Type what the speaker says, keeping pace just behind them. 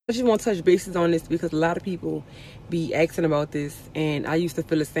I just want to touch bases on this because a lot of people be asking about this, and I used to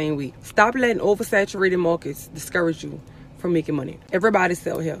feel the same way. Stop letting oversaturated markets discourage you from making money. Everybody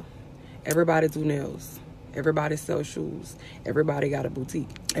sell hair. Everybody do nails. Everybody sell shoes. Everybody got a boutique.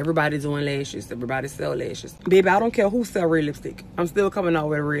 Everybody doing lashes. Everybody sell lashes. Baby, I don't care who sell red lipstick. I'm still coming out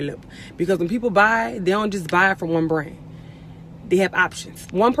with a red lip. Because when people buy, they don't just buy from one brand. They have options.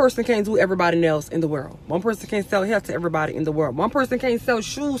 One person can't do everybody else in the world. One person can't sell hair to everybody in the world. One person can't sell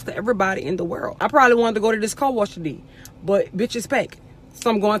shoes to everybody in the world. I probably wanted to go to this car wash today, but bitch is packed, so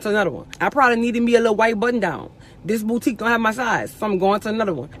I'm going to another one. I probably needed me a little white button down. This boutique don't have my size, so I'm going to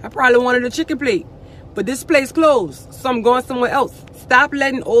another one. I probably wanted a chicken plate, but this place closed, so I'm going somewhere else. Stop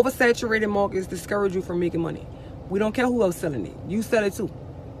letting oversaturated markets discourage you from making money. We don't care who else selling it. You sell it too.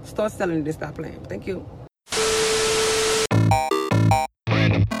 Start selling it and stop playing. Thank you.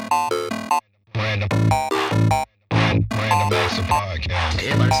 Random Acts of Podcast.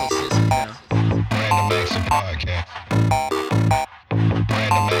 Everybody's so sensitive now. Random Acts of Podcast.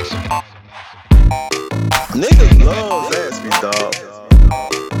 Random Acts of Niggas love ask me, dog.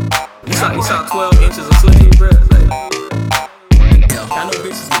 You saw 12 inches of slave, bro. Like, I know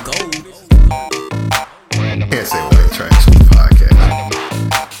bitches with gold. Can't say white trash on the podcast.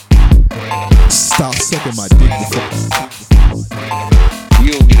 Stop sucking my dick before.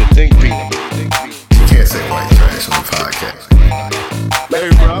 You don't get a think piece. You can't say white trash on the podcast. Hey,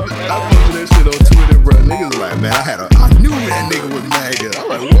 bro, I posted that shit on Twitter, bro. Niggas like, man, I knew that nigga was mad good. I'm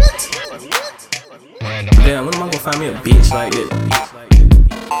like, what? Damn, when am I gonna find me a bitch like that?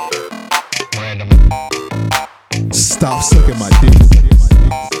 Stop sucking my dick.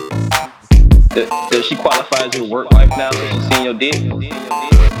 Does she qualify as your work wife now since she's seen your dick?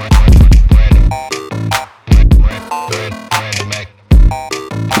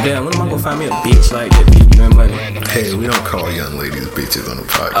 Damn, when am I gonna find me a bitch like that? Give me money. Hey, we don't call young ladies bitches on the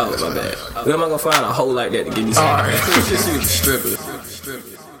podcast. Oh, my bad. When am I gonna find a hoe like that to give me some? Alright. Strippers.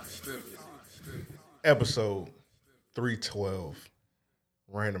 Episode 312,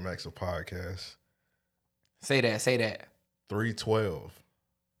 Random Acts of Podcast. Say that. 312,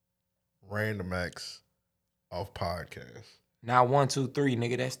 Random Acts of Podcast. Now 1, 2, 3,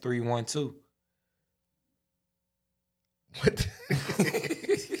 nigga. That's 3, 1, 2. What?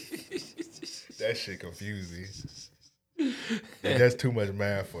 That shit confusing. That's too much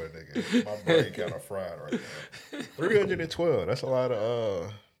math for a nigga. My brain kind of fried right now. 312. That's a lot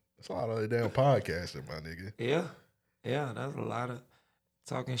of damn podcasting, my nigga. Yeah, that's a lot of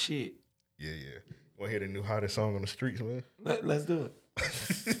talking shit. Yeah. Want to hear the new hottest song on the streets, man? Let's do it.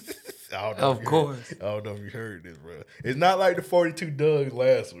 Of course. I don't know if you heard this, bro. It's not like the 42 Dougs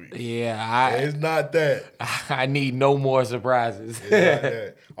last week. Yeah, it's not that. I need no more surprises. It's not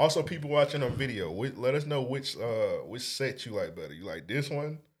that. Also, people watching on video, let us know which set you like better. You like this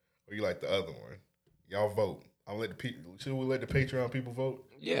one or you like the other one? Y'all vote. Should we let the Patreon people vote?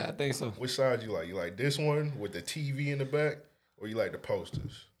 Yeah, I think so. Which side you like? You like this one with the TV in the back, or you like the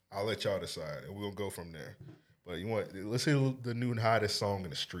posters? I'll let y'all decide, and we're gonna go from there. But let's hear the new hottest song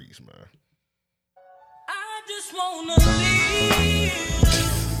in the streets, man. I just wanna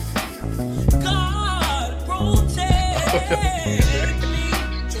live. God protect me.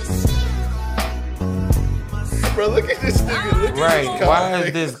 Bro, look at this nigga. Right. Why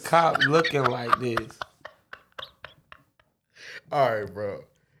is this cop looking like this? All right, bro.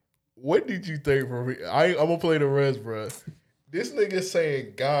 What did you think from me? I'm gonna play the rest, bro. This nigga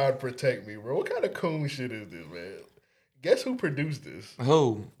saying God protect me, bro. What kind of coon shit is this, man? Guess who produced this?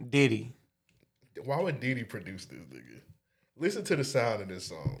 Who? Diddy. Why would Diddy produce this, nigga? Listen to the sound of this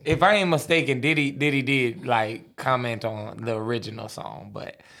song. If I ain't mistaken, Diddy did like comment on the original song,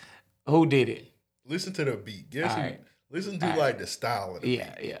 but who did it? Listen to the beat. Guess who? Right. Listen to like the style of the beat.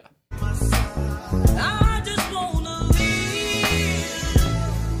 Yeah. I just wanna live.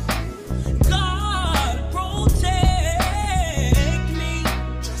 God protect me.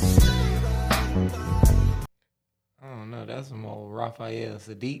 I don't know. That's some old Raphael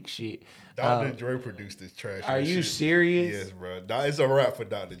Sadiq shit. Dr. Dre produced this trash. Are you serious? Yes, bro. It's a rap for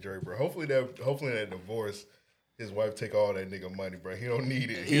Dr. Dre, bro. Hopefully that divorce, his wife take all that nigga money, bro. He don't need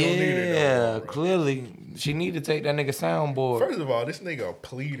it. He don't need it no more, bro. Clearly. She need to take that nigga soundboard. First of all, this nigga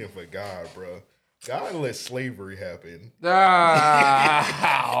pleading for God, bro. God let slavery happen. All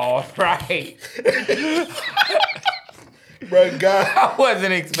right. Bro, God. I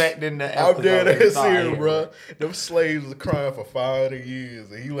wasn't expecting that. I'm dead ass serious, bro. Them slaves was crying for 500 years,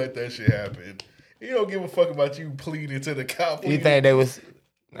 and he let that shit happen. He don't give a fuck about you pleading to the cop. You think they was...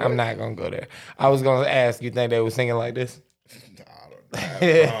 I'm not going to go there. I was going to ask, you think they was singing like this? I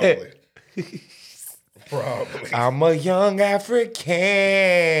don't know. Probably. I'm a young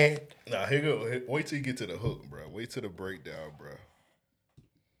African. Nah, here go. Wait till you get to the hook, bro. Wait till the breakdown, bro.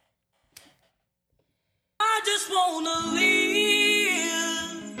 I just wanna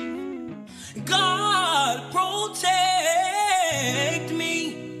live. God protect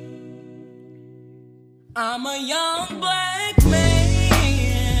me. I'm a young black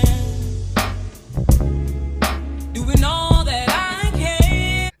man doing all that I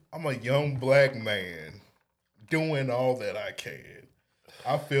can. I'm a young black man doing all that I can.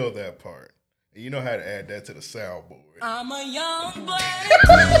 I feel that part. And you know how to add that to the soundboard. I'm a young black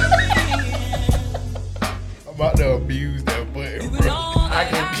man. I'm about to abuse that button, bro.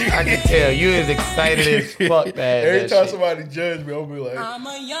 I can tell you is excited as fuck that. Every that time shit. somebody judge me, I'll be like, I'm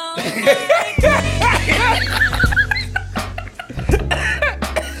a young black man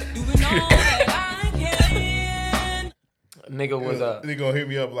doing all that I can. Nigga was up. they gonna hit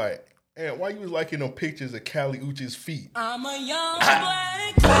me up like, "Man, why you was liking them pictures of Kali Uchis feet?" I'm a young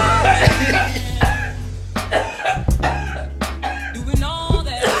black man doing all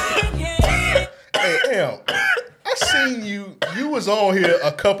that I can. Hey, Em, I seen you. You was on here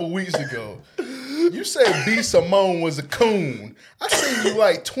a couple weeks ago. You said B. Simone was a coon. I seen you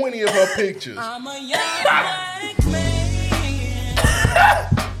like 20 of her pictures. I'm a young black man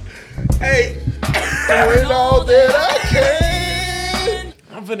Hey, doing all that I can.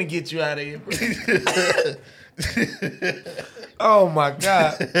 I'm finna get you out of here, bro. Oh my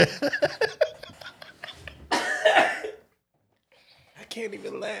God. I can't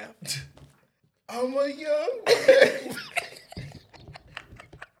even laugh. I'm a young black man.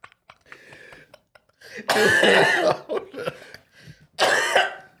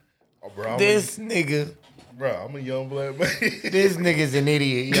 Oh, bro, This nigga, I'm a young black man. this nigga's an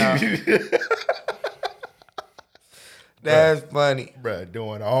idiot, y'all. That's funny. Bro,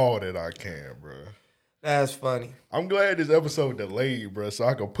 doing all that I can, bro. That's funny. I'm glad this episode delayed, bro, so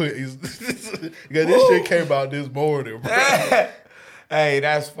I can put his because this shit came out this morning, bro. Hey,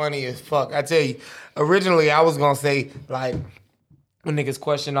 that's funny as fuck. I tell you, originally I was gonna say, like, when niggas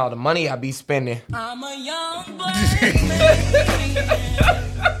question all the money I be spending. I'm a young black man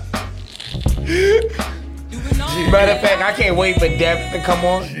doing all Matter of fact, I can't wait for Devin to come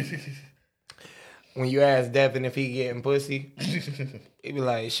on. When you ask Devin if he getting pussy, he be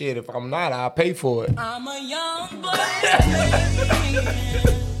like, shit, if I'm not, I'll pay for it. I'm a young black man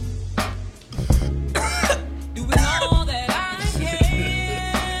doing all that I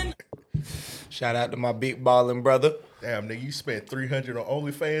can. Shout out to my big ballin' brother. Damn, nigga, you spent $300 on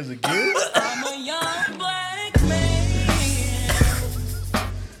OnlyFans again? I'm a young black man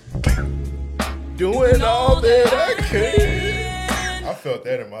Doing all that I can. I felt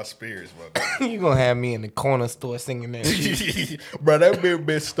that in my spirits, bro. You gonna have me in the corner store singing that shit. Bro, that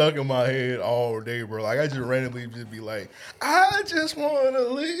been stuck in my head all day, bro. Like, I just randomly just be like, I just want to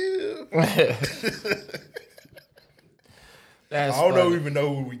live. That's I don't funny. even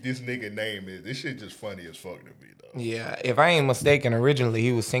know who this nigga name is. This shit just funny as fuck to me, though. Yeah, if I ain't mistaken, originally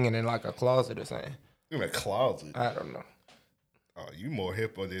he was singing in like a closet or something. In a closet. I don't know. Oh, you more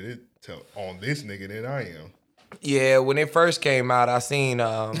hip on this nigga than I am. Yeah, when it first came out, I seen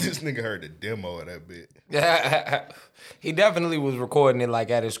This nigga heard the demo of that bit. he definitely was recording it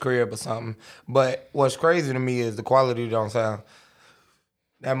like at his crib or something. But what's crazy to me is the quality don't sound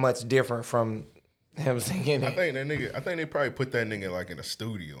that much different from him singing I it. think they probably put that nigga like in a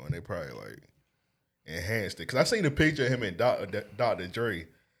studio and they probably like enhanced it. Cause I seen the picture of him and Dr. Dre.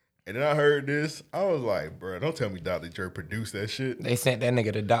 And then I heard this, I was like, bro, don't tell me Dr. Dre produced that shit. They sent that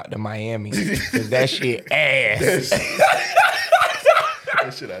nigga to Dr. Miami. Cause that shit ass.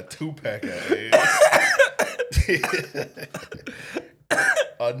 That shit a 2-pack ass.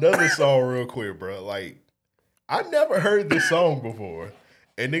 Another song real quick, bro. Like, I never heard this song before.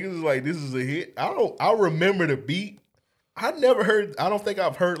 And niggas was like, this is a hit. I remember the beat. I don't think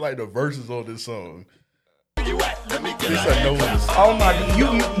I've heard like the verses on this song. Oh my, you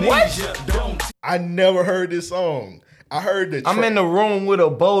what? I never heard this song. I heard the I'm in the room with a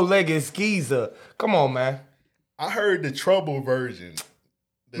bow-legged skeezer. Come on, man. I heard the Trouble version.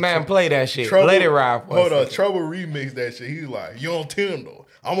 Man, play that shit. Trouble, Let it ride for hold us. on, Trouble remix that shit. He's like, you on Tinder.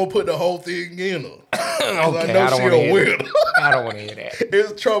 I'm gonna put the whole thing in her. Okay, I know she a winner. I don't want to hear that.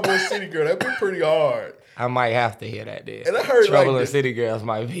 It's Trouble in City Girl. That been pretty hard. I might have to hear that then. And I heard Trouble like in City Girls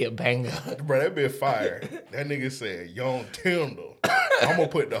might be a banger. Bro, that been fire. That nigga said, you on Tinder. I'm gonna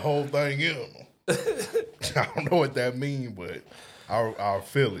put the whole thing in her. I don't know what that mean, but I'll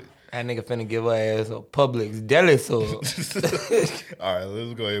feel it. That nigga finna give her ass a Publix deli sauce. All right,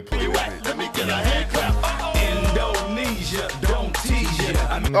 let's go ahead and play that Let me get a hand clap. Indonesia, don't tease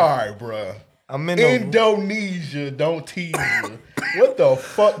ya. bitch. All right, bro. I'm in Indonesia, don't tease you. What the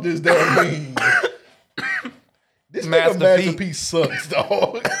fuck does that mean? This nigga Master P sucks,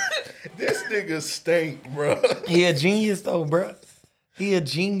 dog. This nigga stink, bro. He a genius though, bro. He a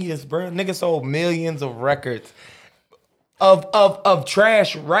genius, bro. Nigga sold millions of records of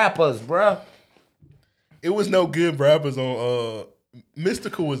trash rappers, bro. It was no good rappers on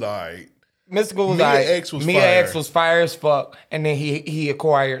Mystical was alright. Mystical was Mia alright. X was Mia fire. X was fire as fuck, and then he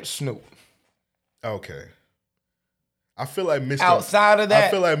acquired Snoop. Okay. I feel like Outside of that,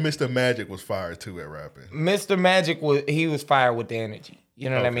 I feel like Mr. Magic was fire too at rapping. Mr. Magic was fire with the energy.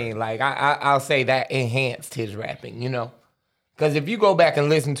 You know what I mean? Like I'll say that enhanced his rapping. You know, because if you go back and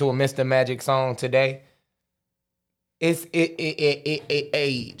listen to a Mr. Magic song today, it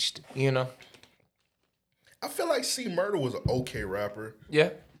aged. You know. I feel like C Murder was an okay rapper. Yeah.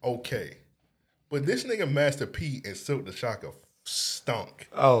 Okay. But this nigga Master P and Silk the Shocker stunk.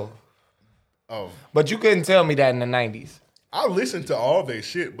 Oh. But you couldn't tell me that in the 90s. I listened to all their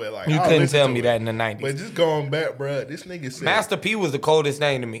shit, but like you couldn't tell me that in the 90s. But just going back, bro, this nigga said Master P was the coldest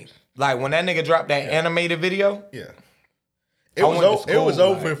name to me. Like when that nigga dropped that animated video. Yeah. It was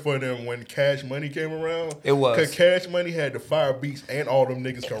over for them when Cash Money came around. It was. Because Cash Money had the fire beats and all them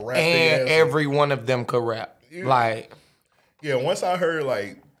niggas could rap. And every one of them could rap. Yeah. Like. Yeah, once I heard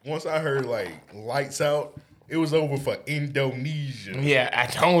Lights Out, it was over for Indonesia. Yeah, I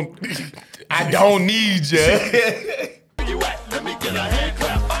don't need you. Let me get a hand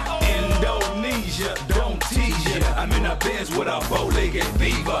clap. Indonesia, don't tease ya. I'm in a Benz with a bow-legged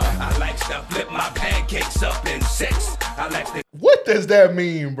beaver. I like to flip my pancakes up in sex. I like to. What does that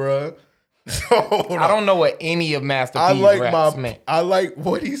mean, bro? I don't know what any of Master P's raps meant. I like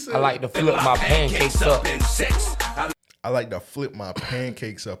what he said. I like to flip my pancakes up in sex. I like to flip my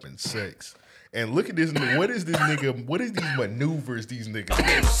pancakes up in sex. And look at this. What is this nigga? What is these maneuvers these niggas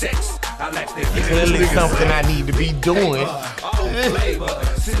do? Clearly something I need to be doing.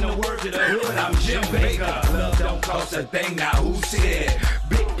 Send a word to the hood, I'm Jim Baker. Love don't cost a thing, now who said?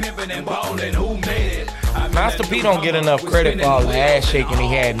 Big pimpin' and ballin', who made it? Master P don't get enough credit for all the ass shaking he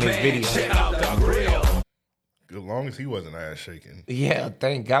had in his video. As long as he wasn't ass shaking. Yeah,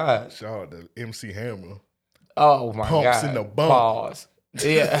 thank God. Shout out to MC Hammer. Oh my Pumps God. in the bump. Pause.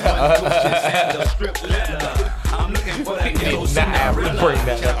 Yeah. I'm looking for that ghetto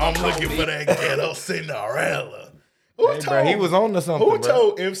I'm looking for that ghetto Cinderella. Hey, bro, he was on to something. Who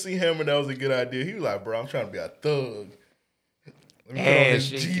told MC Hammer that was a good idea? He was like, bro, I'm trying to be a thug. Let me put on this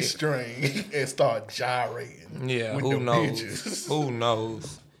G-string and start gyrating. Yeah, with who them knows? bitches. Who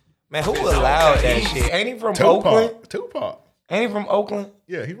knows? Man, who allowed that shit? Ain't he from Oakland? Tupac. Ain't he from Oakland?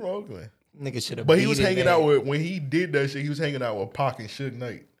 Yeah, he from Oakland. Nigga should have. But he was hanging out with, when he did that shit, he was hanging out with Pac and Suge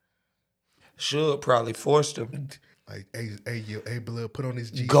Knight. Should probably forced him. Like, hey, blood, put on this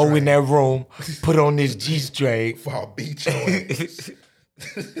G-string. Go in that room, put on this G-string. Before I beat your ass.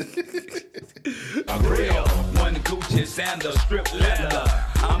 A real one Gucci sandal strip leather.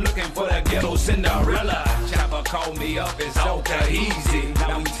 I'm looking for the ghetto Cinderella. Chopper called me up, it's okay easy.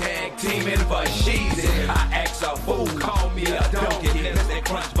 Now we tag teaming for sheezy. I act a fool, call me a donkey. Niggas they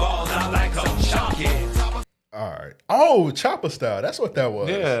crunch balls, I like them chunky. All right. Oh, Chopper Style. That's what that was.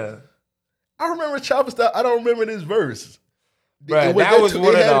 Yeah. I remember Chopper Style. I don't remember this verse. Bro, that was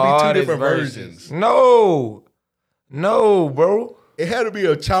one of the hardest versions. No, bro. It had to be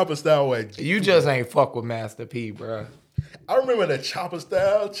a Chopper Style. You just ain't fuck with Master P, bro. I remember the Chopper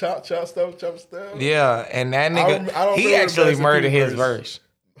Style, Chopper Style. Yeah, and that nigga, he actually murdered his verse.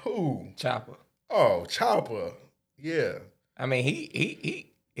 Who? Chopper. Oh, Chopper. Yeah. I mean, he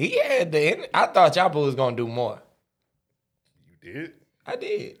had I thought Chopper was gonna do more. You did? I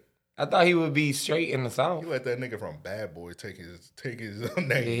did. I thought he would be straight in the South. You let that nigga from Bad Boy take his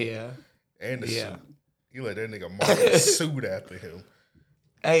name. Yeah. And the suit. You let that nigga mark the suit after him.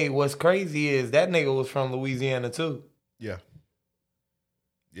 Hey, what's crazy is that nigga was from Louisiana too. Yeah.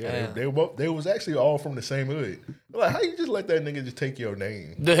 Yeah, they was actually all from the same hood. Like, how you just let that nigga just take your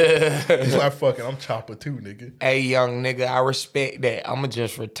name? He's like, fucking, I'm Chopper too, nigga. Hey, young nigga, I respect that. I'ma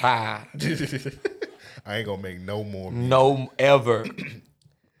just retire. I ain't gonna make no more music. No, ever.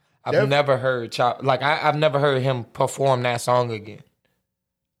 I've never heard I've never heard him perform that song again.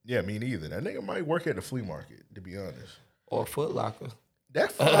 Yeah, me neither. That nigga might work at the flea market, to be honest. Or Foot Locker. I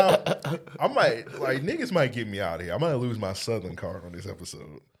might, niggas might get me out of here. I might lose my Southern card on this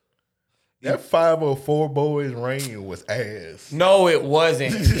episode. That 504 Boys reign was ass. No, it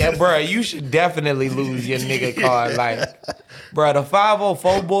wasn't. Yeah, bro, you should definitely lose your nigga card. Like, bro, the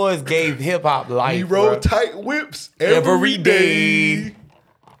 504 Boys gave hip hop life. We rode tight whips every day.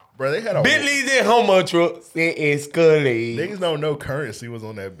 Bro, they had a Bentleys and Hummer trucks and Escalades. niggas don't know Currency was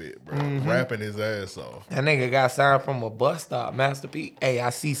on that bit, bro. Rapping his ass off. That nigga got signed from a bus stop, Master P. Hey,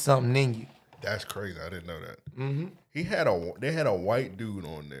 I see something in you. That's crazy. I didn't know that. They had a white dude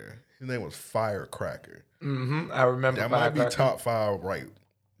on there. His name was Firecracker. I remember That might be Firecracker. top 5, right?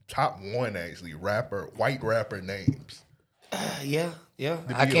 Top 1 actually. White rapper names. Yeah. To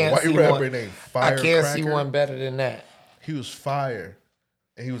I be a can't white see rapper one. named I can't see Firecracker. one better than that. He was fire,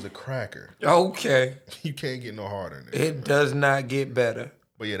 and he was a cracker. Okay. You can't get no harder than that. It does not get better.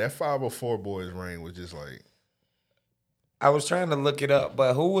 But yeah, that 504 Boys reign was just like, I was trying to look it up,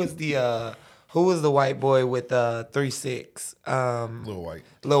 but who was the white boy with 3-6? Lil White.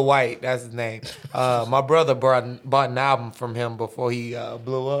 Lil White, that's his name. My brother bought an album from him before he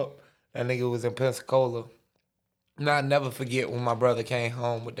blew up. That nigga was in Pensacola. And I'll never forget when my brother came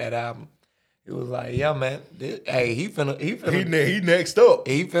home with that album. He was like, "Yeah, man, hey, he finna He next up.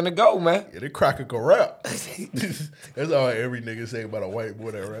 he finna go, man." Yeah, that cracker can rap. That's all every nigga say about a white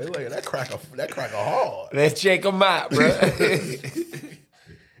boy that right. Like that cracker hard. Let's check him out, bro.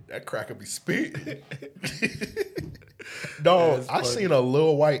 That cracker be spit. Dog, I seen a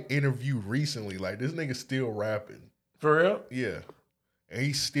Lil White interview recently. Like this nigga still rapping. For real? Yeah, and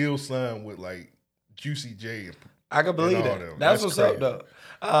he still signed with like Juicy J. I can believe and all that. them. That's what's crazy. up,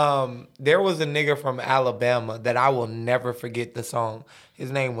 though. There was a nigga from Alabama that I will never forget the song.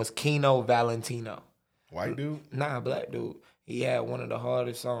 His name was Keno Valentino. White dude. Nah, black dude. He had one of the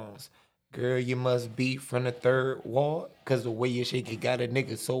hardest songs. Girl, you must be from the third ward, cause the way you shake it got a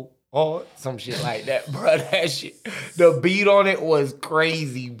nigga so hard. Some shit like that, bro. That shit. The beat on it was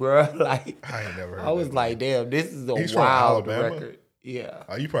crazy, bro. Like I ain't never heard. I was that. like, damn, this is a He's from wild Alabama? record. Yeah.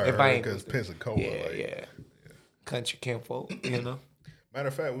 Oh, you probably If I heard it ain't- because Pensacola. Yeah, like, yeah. Country kinfolk, you know. Matter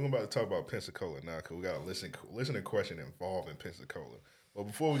of fact, we're about to talk about Pensacola now because we got a listening question involved in Pensacola. But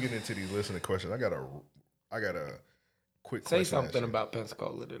before we get into these listening questions, I got a quick Say question. something about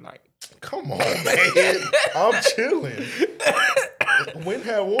Pensacola tonight. Come on, man. I'm chilling. When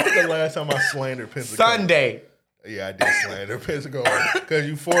was the last time I slandered Pensacola? Sunday. Yeah, I did slander Pensacola because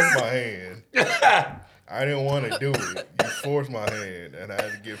you forced my hand. I didn't want to do it. You forced my hand, and I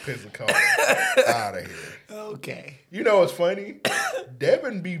had to get Pensacola out of here. Okay. You know what's funny?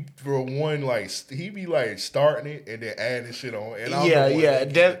 Devin be for one like he be like starting it and then adding shit on, and I'm Yeah, the one yeah,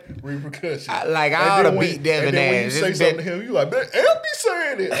 that get repercussions. I And ought then to when- beat Devin And then when you ass. say It's something been- to him, you like, man, Amp be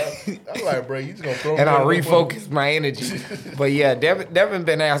saying it. I'm like, bro, you just gonna throw me And I under the bus. refocus my energy. But yeah, Devin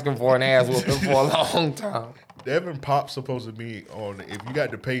been asking for an ass whooping for a long time. Devin Pop's supposed to be on. If you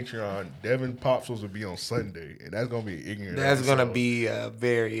got the Patreon, Devin Pop's supposed to be on Sunday, and that's gonna be ignorant. That's gonna episode. be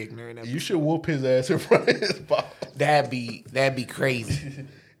very ignorant. You should whoop his ass in front of his pop. That'd be crazy.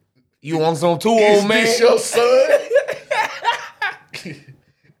 You want some too, Is old man? this your son?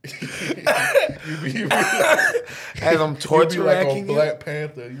 you be As I'm you be torture like on racking you? Black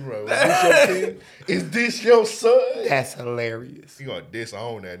Panther. You right? Is this your kid? Is this your son? That's hilarious. You gonna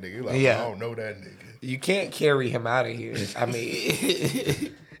disown that nigga? You like, Yeah. I don't know that nigga. You can't carry him out of here. I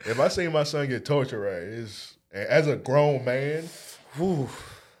mean, If I see my son get tortured, right, as a grown man, whew,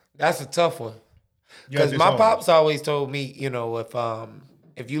 that's a tough one. you gotta Because my disown him. pops always told me, you know,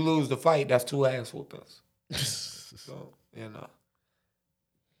 if you lose the fight, that's 2 ass whoopings. So, you know.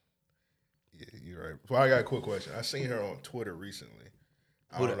 Yeah, you're right. Well, I got a quick question. I seen her on Twitter recently.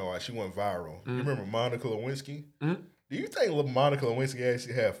 I don't know why she went viral. You remember Monica Lewinsky? Do you think Monica Lewinsky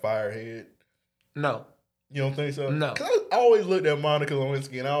actually had firehead? No. You don't think so? No. 'Cause I always looked at Monica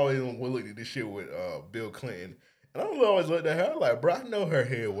Lewinsky, and I always looked at this shit with Bill Clinton. And I always looked at her like, bro, I know her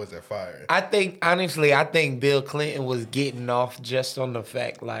head wasn't fire. I think Bill Clinton was getting off just on the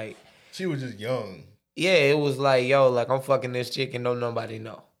fact, like, She was just young. yeah, it was like, yo, like, I'm fucking this chick and don't nobody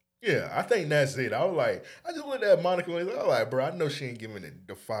know. Yeah, I think that's it. I was like, I just looked at Monica Lewinsky. I was like, bro, I know she ain't giving it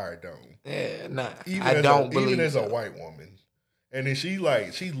the fire dome. Yeah, nah. Even I as don't a, believe even as so. a white woman. And then she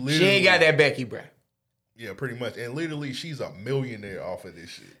literally. She ain't got that Becky breath. Yeah, pretty much. And literally, she's a millionaire off of this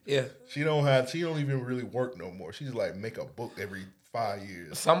shit. Yeah. She don't even really work no more. She's like make a book every 5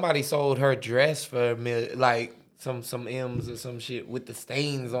 years. Somebody sold her dress for like some M's or some shit with the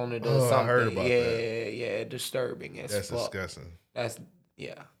stains on it or something. I heard about that. Yeah, disturbing as That's fuck. disgusting. That's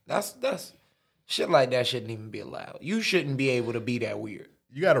shit like that shouldn't even be allowed. You shouldn't be able to be that weird.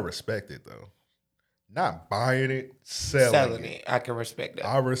 You gotta respect it though. Not buying it, selling it. I can respect that.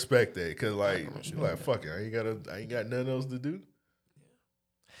 I respect that because like you like fuck it. I ain't got nothing else to do.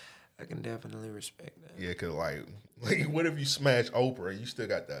 I can definitely respect that. Yeah, cause like what if you smash Oprah and you still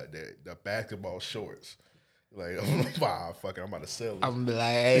got the basketball shorts Like, wow, fuck it, I'm about to sell it. I'm like,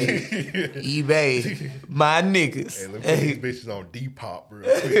 hey, eBay, my niggas. Hey, let me put these bitches on Depop real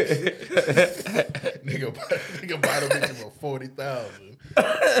quick. nigga buy them bitches for 40,000.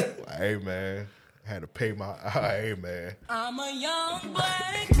 Like, hey man, I had to pay my. Hey man, I'm a young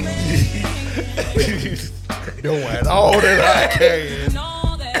black man. doing all that I can.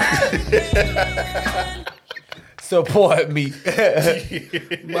 Know that Support me,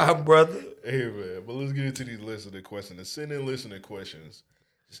 my brother. Hey man, but let's get into these listener questions. To send in listener questions,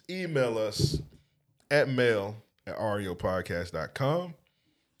 just email us at mail@ariopodcast.com.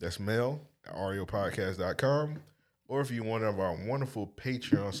 That's mail@ariopodcast.com. Or if you're one of our wonderful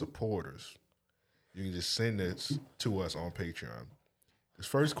Patreon supporters, you can just send it to us on Patreon. This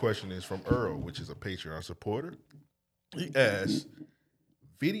first question is from Earl, which is a Patreon supporter. He asks,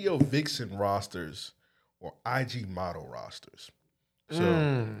 video vixen rosters or IG model rosters? So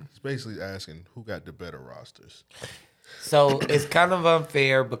it's basically asking who got the better rosters. So it's kind of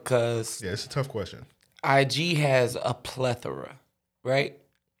unfair because Yeah, it's a tough question. IG has a plethora, right?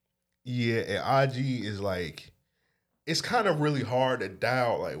 Yeah, and IG is like, it's kind of really hard to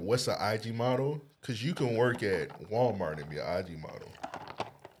dial like what's an IG model, because you can work at Walmart and be an IG model.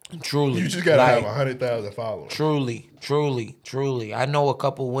 Truly. You just gotta have like, 100,000 followers. Truly. I know a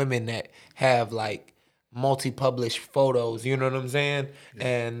couple women that have like multi-published photos, you know what I'm saying? Yeah.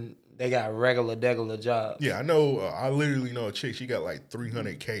 And they got regular jobs. Yeah, I know. I literally know a chick. She got like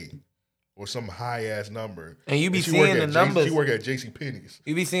 300K or some high ass number. And you be seeing the numbers. She work at JCPenney's.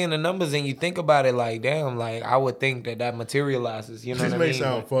 You be seeing the numbers and you think about it like, damn, like I would think that materializes. You know what I mean? This may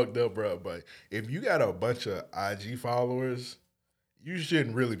sound fucked up, bro, but if you got a bunch of IG followers, you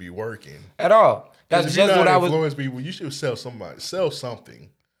shouldn't really be working at all. That's just what I was. Influence people. You should sell somebody. Sell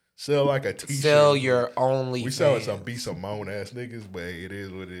something. Sell like a t-shirt. Sell your OnlyFans. We selling some be some moan ass niggas, but it is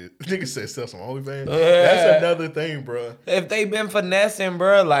what it is. Niggas said sell some OnlyFans. That's another thing, bro. If they been finessing,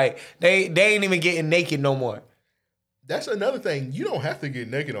 bro, like they ain't even getting naked no more. That's another thing. You don't have to get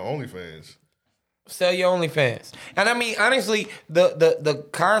naked on OnlyFans. Sell your OnlyFans. And I mean, honestly, the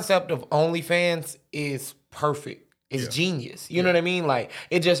concept of OnlyFans is perfect. It's genius. You know what I mean? Like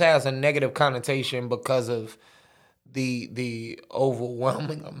it just has a negative connotation because of the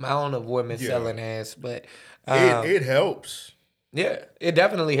overwhelming amount of women selling ass, but it helps. Yeah, it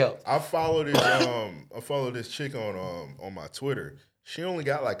definitely helps. I follow this chick on my Twitter. She only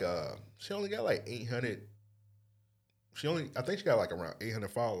got like 800. I think she got like around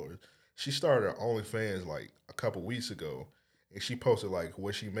 800 followers. She started her OnlyFans like a couple weeks ago, and she posted like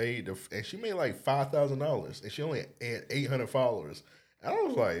what she made, and she made like $5,000, and she only had 800 followers. And I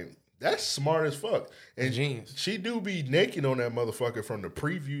was like, that's smart as fuck. And genius. She do be naked on that motherfucker from the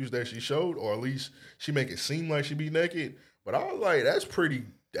previews that she showed, or at least she make it seem like she be naked. But I was like, that's pretty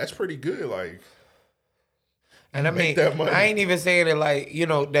good. Like, and I mean, I ain't even saying it like, you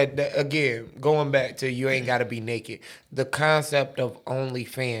know, that again, going back to you ain't got to be naked. The concept of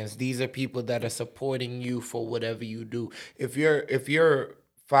OnlyFans, these are people that are supporting you for whatever you do. If you're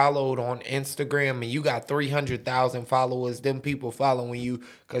followed on Instagram and you got 300,000 followers, them people following you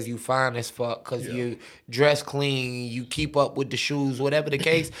because you fine as fuck, because you dress clean, you keep up with the shoes, whatever the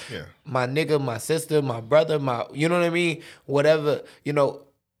case. My nigga, my sister, my brother, you know what I mean? Whatever, you know,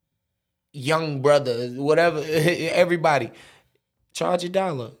 young brother, whatever, everybody, charge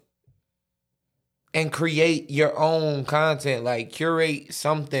 $1 and create your own content. Like curate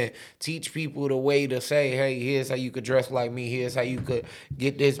something, teach people the way to say, hey, here's how you could dress like me, here's how you could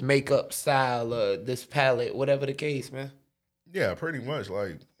get this makeup style, this palette, whatever the case, man. Yeah, pretty much.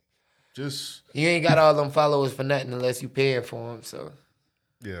 Like, just you ain't got all them followers for nothing unless you paying for them. So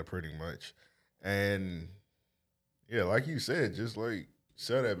yeah, pretty much. And yeah, like you said, just like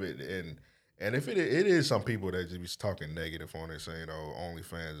sell that bit. And if it is some people that just be talking negative on it, saying, oh,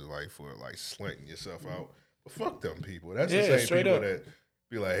 OnlyFans is like for like slanting yourself out. But fuck them people. That's the same people that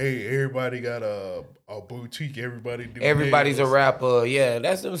be like, hey, everybody got a boutique, everybody's a rapper. Yeah,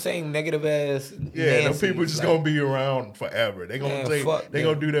 that's them saying negative ass. Yeah, them people just gonna be around forever. They gonna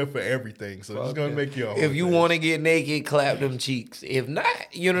gonna do that for everything. So just gonna make your own. If you want to get naked, clap them cheeks. If not,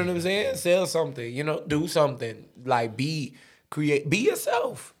 you know what I'm saying? Sell something. You know, do something. Like be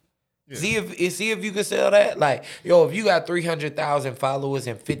yourself. Yeah. See if you can sell that. Like, yo, if you got 300,000 followers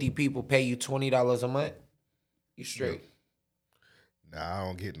and 50 people pay you $20 a month, you straight. Nah, I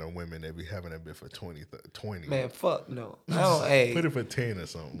don't get no women that be having that bit for 20. Man, fuck no. I don't. Hey, put it for 10 or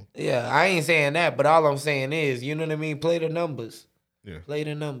something. Yeah, I ain't saying that, but all I'm saying is, you know what I mean? Play the numbers. Yeah. Play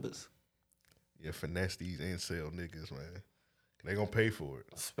the numbers. Yeah, finesse these incel niggas, man. They gonna pay for it.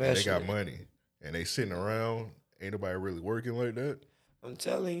 Especially. They got money. And they sitting around. Ain't nobody really working like that. I'm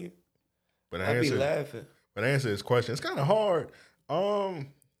telling you. But I be laughing. But to answer this question, it's kind of hard.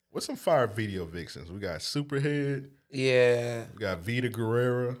 What's some fire video vixens? We got Superhead. Yeah. We got Vita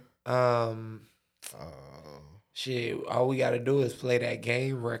Guerrera. Shit, all we gotta do is play that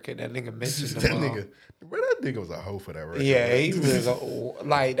game record. That nigga mentioned that them all. nigga, bro, that nigga was a hoe for that record. Yeah, he was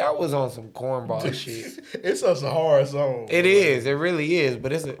like that was on some cornball shit. It's such a hard song. It is, it really is.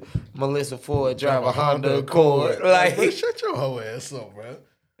 But it's a Melissa Ford drive a Honda Accord. Like, bro, shut your hoe ass up, bro.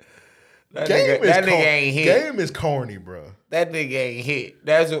 That nigga ain't hit. Game is corny, bro. That nigga ain't hit.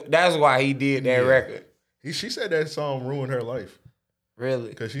 That's why he did that record. She said that song ruined her life. Really?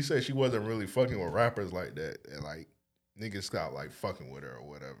 Because she said she wasn't really fucking with rappers like that, and like niggas stopped like fucking with her or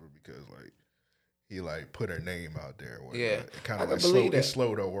whatever because like he like put her name out there. Or whatever. Yeah, it kind of like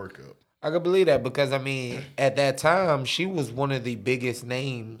slowed her work up. I could believe that because I mean, at that time she was one of the biggest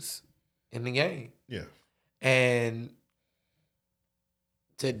names in the game. Yeah, and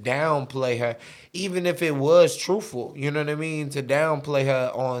to downplay her, even if it was truthful, you know what I mean? To downplay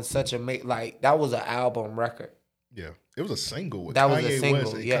her on such a like that was an album record. Yeah, it was a single with that Kanye was a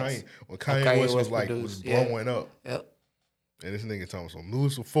single. West. Yes, when Kanye West was like produced, was blowing up. Yep. And this nigga talking some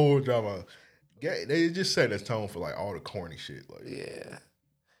Melissa Ford drama. Yeah, they just set this tone for like all the corny shit. Like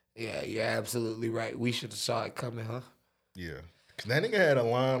yeah, you're absolutely right. We should have saw it coming, huh? Yeah, cause that nigga had a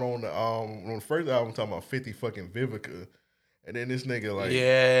line on the first album talking about 50 fucking Vivica. And then this nigga, like,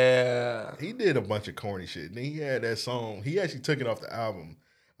 he did a bunch of corny shit. And then he had that song. He actually took it off the album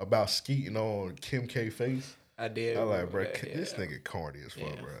about skeeting on Kim K face. I did. I like, bro, this nigga corny as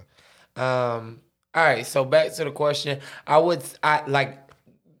fuck, bro. All right, so back to the question.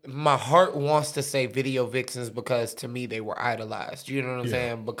 My heart wants to say video vixens because to me they were idolized. You know what I'm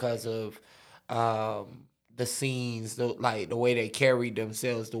saying? Because of the scenes, the way they carried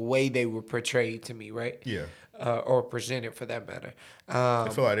themselves, the way they were portrayed to me, right? Yeah. Or presented for that matter. I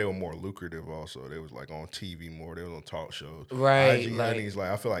feel like they were more lucrative also. They was like on TV more. They was on talk shows. Right. IG Honey's like,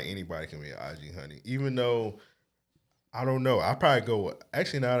 I feel like anybody can be an IG Honey. Even though, I don't know. I probably go with,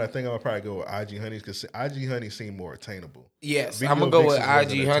 actually now that I think I'll probably go with IG Honeys because IG Honeys seem more attainable. Yes, Video I'm going to go with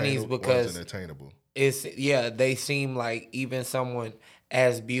Vixens IG Honeys because attainable. They seem like even someone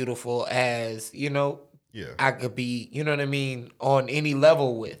as beautiful as, I could be, you know what I mean, on any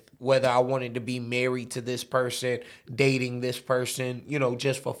level with. Whether I wanted to be married to this person, dating this person,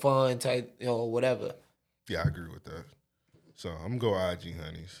 just for fun type, whatever. Yeah, I agree with that. So I'm going to go IG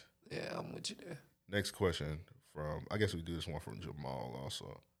Honeys. Yeah, I'm with you there. Next question from, I guess we do this one from Jamal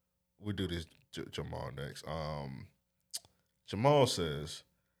also. We do this Jamal next. Jamal says,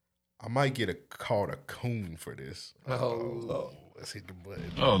 I might get called a coon for this. Oh, Lord. Let's hit the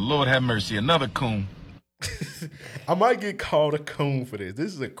button. Oh, Lord have mercy. Another coon. I might get called a coon for this.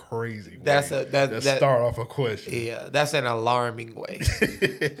 This is a crazy way that start off a question. Yeah, that's an alarming way.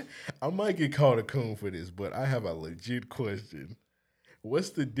 I might get called a coon for this, but I have a legit question.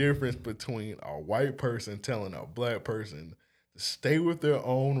 What's the difference between a white person telling a black person to stay with their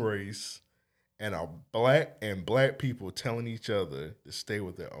own race and black people telling each other to stay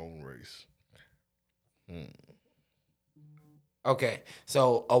with their own race? Okay,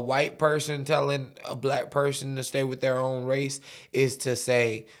 so a white person telling a black person to stay with their own race is to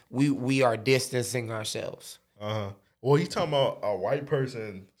say we are distancing ourselves. Well, he's talking about a white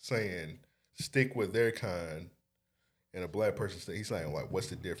person saying stick with their kind, and a black person he's saying like, what's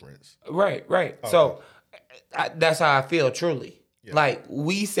the difference? Right. Okay. So that's how I feel truly. Yeah. Like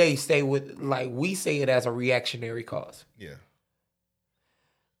we say stay with, like we say it as a reactionary cause. Yeah.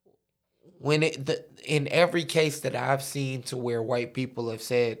 When in every case that I've seen to where white people have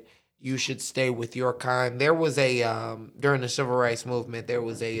said you should stay with your kind, there was a during the civil rights movement there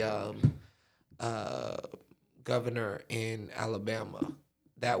was a governor in Alabama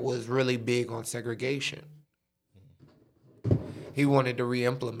that was really big on segregation. He wanted to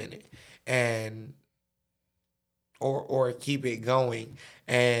re-implement it and or keep it going,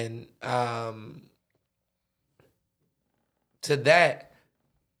 and to that.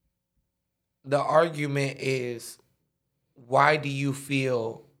 The argument is, why do you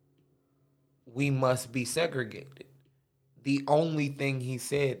feel we must be segregated? The only thing he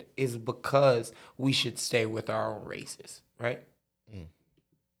said is because we should stay with our own races, right?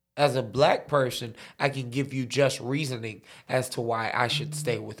 As a black person, I can give you just reasoning as to why I should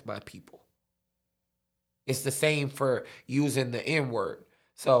stay with my people. It's the same for using the N-word.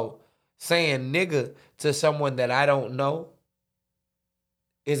 So saying nigga to someone that I don't know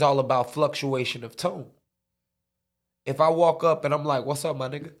is all about fluctuation of tone. If I walk up and I'm like, what's up, my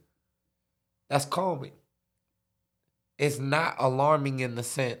nigga? That's calming. It's not alarming in the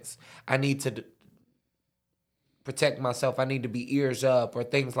sense I need to protect myself. I need to be ears up or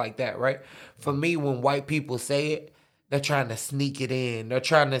things like that, right? For me, when white people say it, they're trying to sneak it in. They're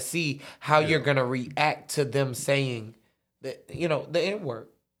trying to see how you're going to react to them saying the N-word.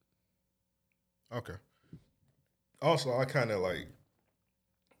 Okay. Also, I kind of like,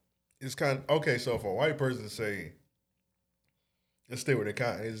 it's kind of, okay, so for a white person to say, let's stay with the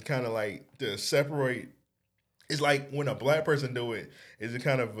kind, it's kind of like to separate, it's like when a black person do it, is it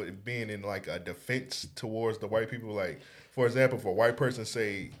kind of being in like a defense towards the white people? Like, for example, if a white person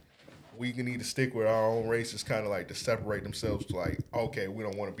say, we need to stick with our own race, it's kind of like to separate themselves to like, okay, we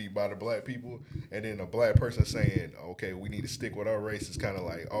don't want to be by the black people. And then a black person saying, okay, we need to stick with our race, it's kind of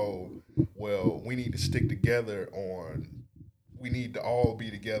like, oh, well, we need to stick together we need to all be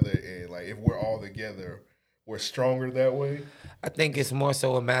together. And like, if we're all together, we're stronger that way. I think it's more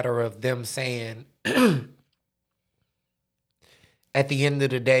so a matter of them saying, at the end of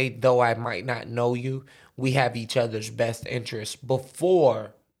the day, though I might not know you, we have each other's best interests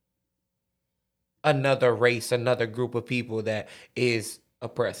before another race, another group of people that is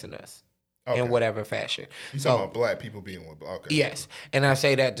oppressing us in whatever fashion. You talking about black people being one? Okay. Yes. And I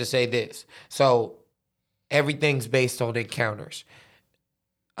say that to say this. So everything's based on encounters,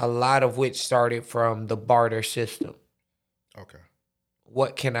 a lot of which started from the barter system. Okay.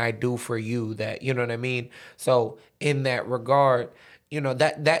 What can I do for you that, you know what I mean? So in that regard,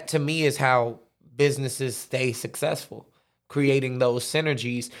 that to me is how businesses stay successful, creating those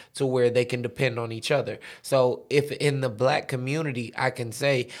synergies to where they can depend on each other. So if in the black community, I can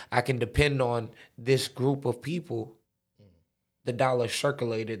say I can depend on this group of people, the dollar's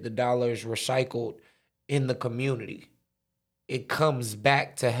circulated, the dollar's recycled in the community. It comes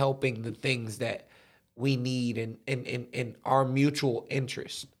back to helping the things that we need in our mutual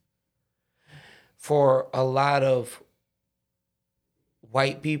interest. For a lot of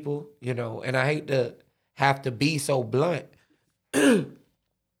white people, and I hate to have to be so blunt,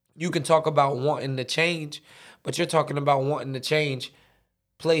 you can talk about wanting to change, but you're talking about wanting to change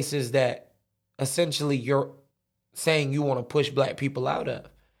places that essentially you're saying you want to push black people out of.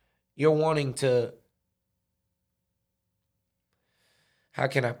 You're wanting to, how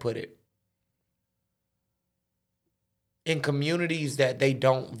can I put it? In communities that they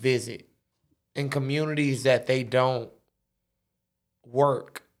don't visit, in communities that they don't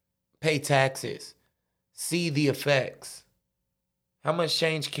work, pay taxes, see the effects. How much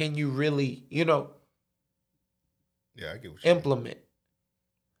change can you really, I get what you're implement?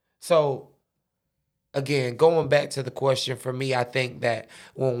 So, again, going back to the question, for me, I think that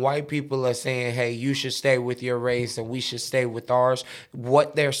when white people are saying, hey, you should stay with your race and we should stay with ours,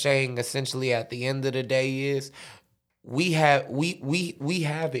 what they're saying essentially at the end of the day is we have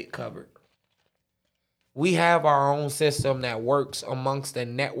it covered. We have our own system that works amongst a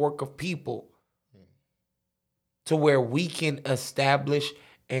network of people to where we can establish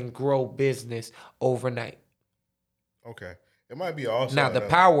and grow business overnight. Okay. It might be also now the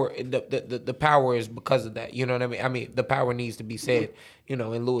power is because of that. You know what I mean? I mean, the power needs to be said, in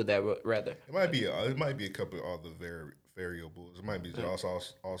lieu of that rather. It might be a couple of other variables. It might be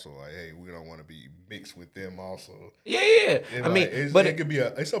also like, hey, we don't want to be mixed with them also. Yeah. It could be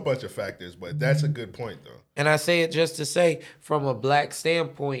it's a bunch of factors, but that's a good point though. And I say it just to say, from a black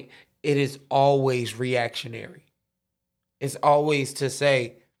standpoint, it is always reactionary. It's always to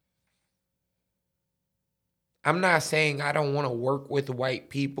say, I'm not saying I don't want to work with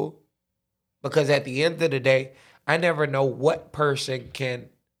white people, because at the end of the day, I never know what person can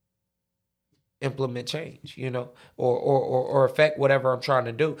implement change, or affect whatever I'm trying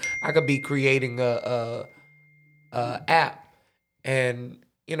to do. I could be creating a app, and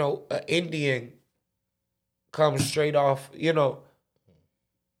an Indian comes straight off,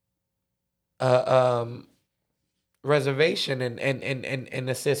 reservation and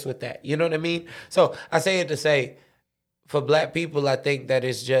assist with that. You know what I mean? So I say it to say, for black people, I think that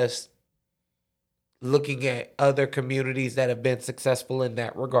it's just looking at other communities that have been successful in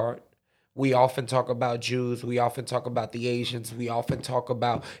that regard. We often talk about Jews. We often talk about the Asians. We often talk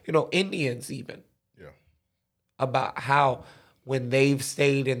about, Indians even. Yeah. About how when they've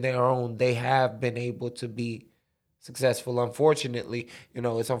stayed in their own, they have been able to be successful. Unfortunately,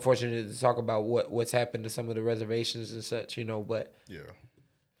 it's unfortunate to talk about what's happened to some of the reservations and such, but yeah.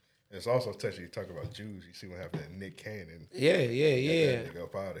 It's also touchy to talk about Jews. You see what happened to Nick Cannon. Yeah. That nigga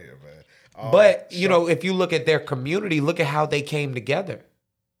up out of here, man. But if you look at their community, look at how they came together.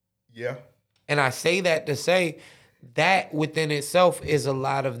 Yeah. And I say that to say that within itself is a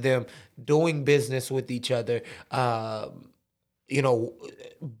lot of them doing business with each other,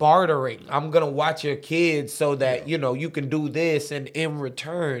 bartering. I'm going to watch your kids so that, you can do this, and in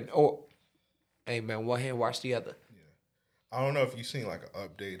return, hey man, one hand wash the other. I don't know if you seen like an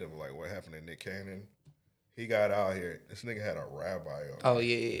update of like what happened to Nick Cannon. He got out here. This nigga had a rabbi on. Oh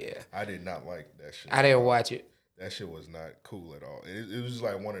yeah. I did not like that shit. I didn't watch it. That shit was not cool at all. It was just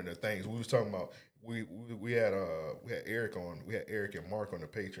like one of the things we was talking about. We had Eric on. We had Eric and Mark on the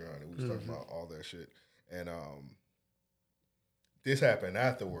Patreon, and we was talking about all that shit. And this happened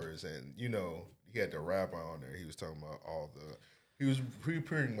afterwards, and you know he had the rabbi on there. He was talking about he was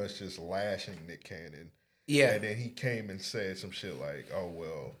pretty much just lashing Nick Cannon. Yeah. And then he came and said some shit like, "Oh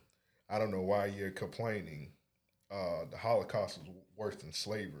well, I don't know why you're complaining. The Holocaust was worse than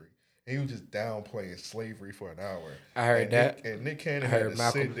slavery." And he was just downplaying slavery for an hour. I heard that. And Nick Cannon had to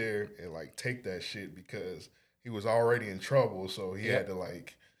sit there and like take that shit because he was already in trouble. So he had to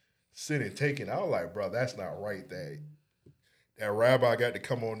like sit and take it. I was like, bro, that's not right. That rabbi got to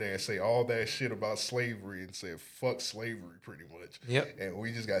come on there and say all that shit about slavery and say fuck slavery pretty much. Yep. And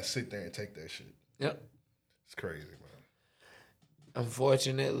we just got to sit there and take that shit. Yep. It's crazy, man.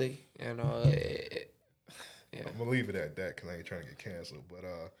 Unfortunately, you know, I'm gonna leave it at that because I ain't trying to get canceled. But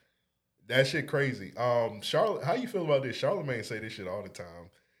that shit crazy. Charlotte, how you feel about this? Charlamagne say this shit all the time,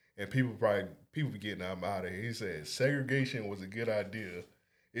 and people be getting I'm out of here. He said segregation was a good idea.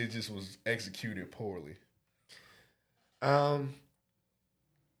 It just was executed poorly. Honestly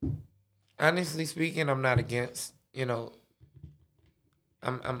speaking, I'm not against. You know,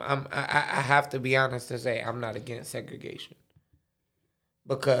 I have to be honest to say I'm not against segregation.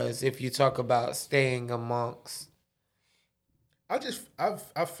 Because if you talk about staying amongst, I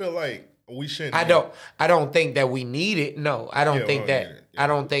feel like we shouldn't. I don't think that we need it. No, I don't think that. I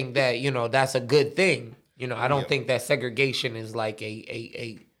don't think that, you know, that's a good thing. You know, I don't think that segregation is like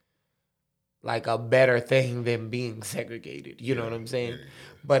a better thing than being segregated. You know what I'm saying?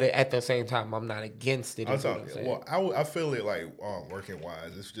 But at the same time, I'm not against it. I feel it like working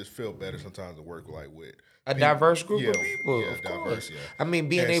wise. It just feel better sometimes to work like with a diverse group of people. Yeah, of diverse. Course. Yeah. I mean,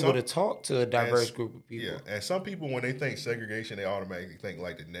 being able to talk to a diverse group of people. Yeah, and some people when they think segregation, they automatically think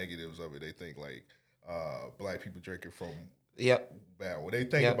like the negatives of it. They think like black people drinking from bad. Well, they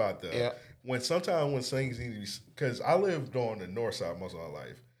think about when things need to be, because I lived on the north side most of my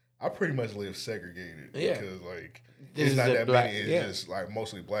life. I pretty much live segregated because like it's not that many. It's just like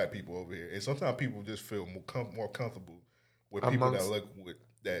mostly black people over here, and sometimes people just feel more comfortable with people that look with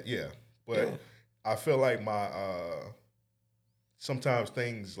that. Yeah, but I feel like my sometimes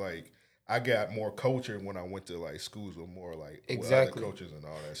things like I got more culture when I went to like schools with more like other cultures and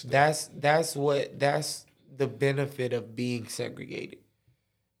all that stuff. That's the benefit of being segregated.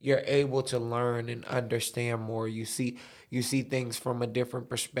 You're able to learn and understand more. You see things from a different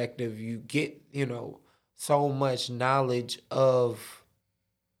perspective. You get, you know, so much knowledge of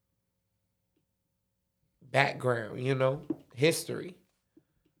background, you know, history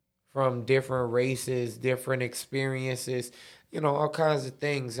from different races, different experiences, you know, all kinds of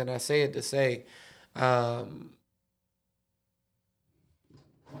things. And I say it to say, I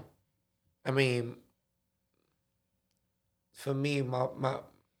mean, for me, my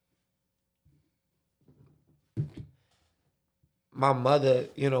mother,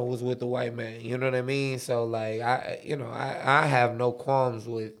 you know, was with the white man. You know what I mean? So like I have no qualms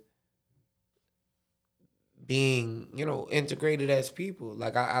with being, you know, integrated as people.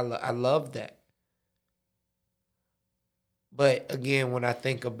 Like I love that. But again, when I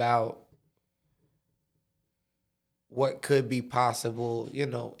think about what could be possible, you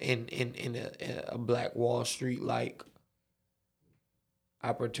know, in a Black Wall Street like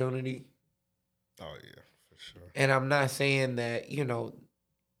opportunity. Oh yeah. Sure. And I'm not saying that, you know,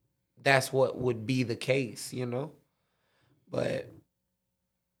 that's what would be the case, you know, but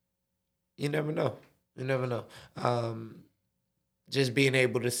you never know. You never know. Just being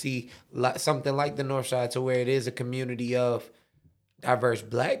able to see something like the North Side to where it is a community of diverse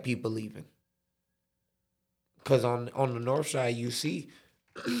black people even. Because on the North Side, you see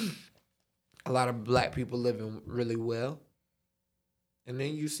a lot of black people living really well. And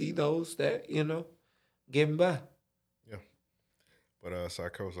then you see those that, you know, getting by. Yeah. But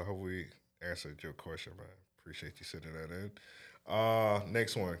Psychos, I hope we answered your question, man. Appreciate you sending that in.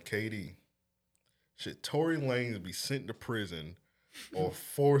 Next one, KD. Should Tory Lanez be sent to prison or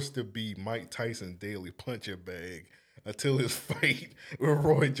forced to be Mike Tyson daily punching bag until his fight with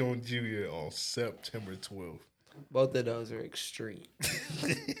Roy Jones Jr. on September 12th? Both of those are extreme.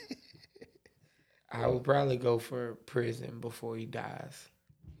 I would probably go for prison before he dies.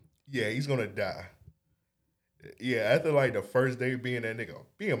 Yeah, he's gonna die. Yeah, after like the first day being that nigga,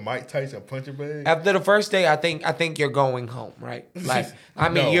 being Mike Tyson punching bag. After the first day, I think you're going home, right? Like, I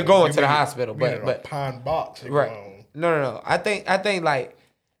mean, you're going to the hospital, but pine box, right? No. I think like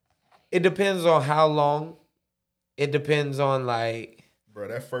It depends on how long. It depends on like. Bro,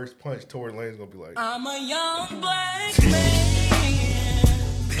 that first punch, Tory Lane's gonna be like, I'm a young black man.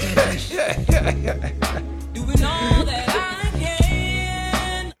 Doing all that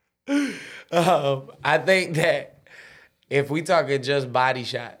I can. I think that if we talking just body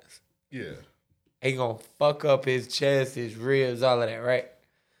shots, yeah. he gonna fuck up his chest, his ribs, all of that, right?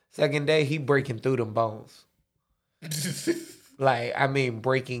 Second day, he breaking through them bones. Like, I mean,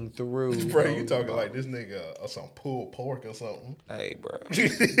 breaking through. Bro, you talking like this nigga or some pulled pork or something. Hey, bro.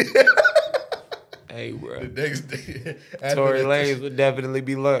 Hey, bro. The next day. Tory Lanez would definitely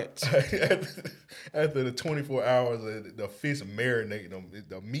be lunch. After the 24 hours, the fish marinate,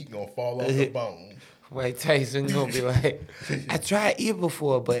 the meat gonna fall off the bone. Wait, Tyson gonna be like, I tried ear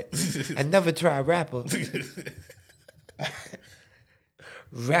before, but I never tried rapper.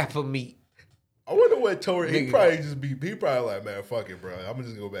 Rapper meat. I wonder what Tory, he probably like, man, fuck it, bro. I'm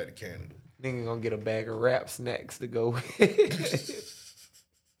just gonna go back to Canada. Nigga gonna get a bag of rap snacks to go with.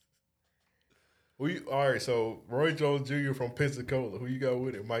 All right, so Roy Jones Jr. from Pensacola, who you got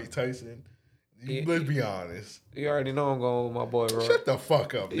with it? Mike Tyson? Let's be honest. You already know I'm going with my boy Roy. Shut the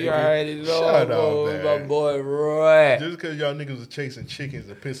fuck up, nigga. You already know Shut I'm going up, with man. my boy Roy. Just because y'all niggas are chasing chickens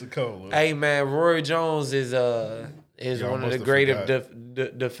in Pensacola. Hey, man, Roy Jones is Y'all one of must the have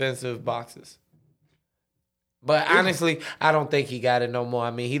greatest defensive boxers. But honestly, I don't think he got it no more.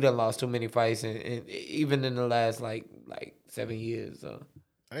 I mean, he done lost too many fights, and even in the last like 7 years. So.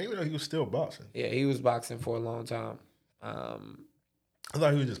 I didn't even know he was still boxing. Yeah, he was boxing for a long time. I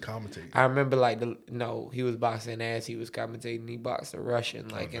thought he was just commentating. I remember he was boxing as he was commentating. He boxed a Russian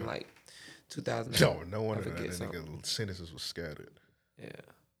in 2000. No wonder that nigga sentences was scattered. Yeah.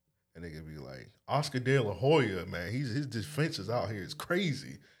 And they could be like, Oscar De La Hoya, man, his defenses out here is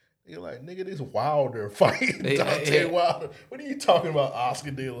crazy. You're like, nigga, this Wilder fighting Deontay Wilder. What are you talking about,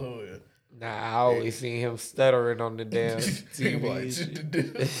 Oscar De La Hoya? Nah, I always seen him stuttering on the damn TV.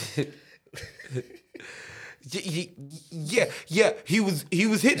 Yeah. He was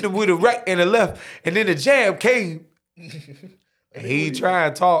hitting him with a right and a left, and then the jab came. And he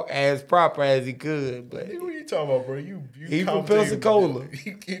tried to talk as proper as he could, but what are you talking about, bro? He from Pensacola.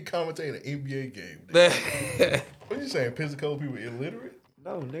 He commentating an NBA game. What you saying? Pensacola people illiterate?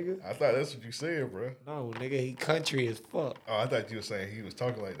 No, nigga. I thought that's what you said, bro. No, nigga, he country as fuck. Oh, I thought you were saying he was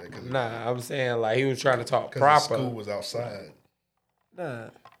talking like that. Nah, I'm saying like he was trying to talk because proper. School was outside. Nah.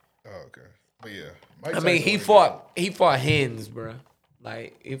 Oh, okay. But yeah. I mean, he fought hens, bro.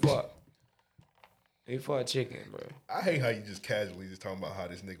 Like, he fought chicken, bro. I hate how you just casually just talking about how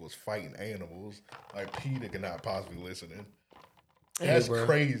this nigga was fighting animals. Like, P nigga not possibly listening. That's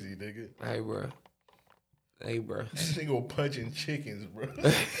crazy, nigga. Hey, bro. This nigga was punching chickens, bro.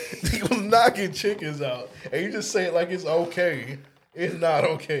 He was knocking chickens out. And you just say it like it's okay. It's not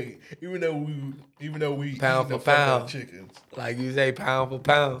okay. Even though we pound for pound chickens. Like you say, pound for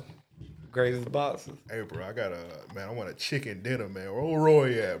pound. Greatest boxers. Hey, bro, I want a chicken dinner, man. Where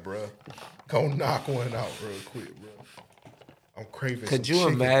Roy at, bro? Go knock one out real quick, bro. I'm craving Could some you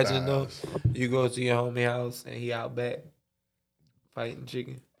chicken imagine, thighs. though, you go to your homie house and he out back fighting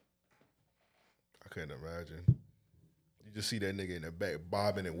chicken? I couldn't imagine. You just see that nigga in the back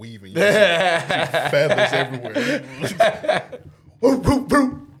bobbing and weaving. You see feathers everywhere.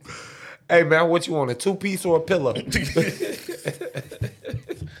 Hey, man, what you want, a two-piece or a pillow?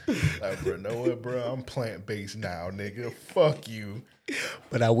 Like, bro, know what, bro? I'm plant-based now, nigga. Fuck you.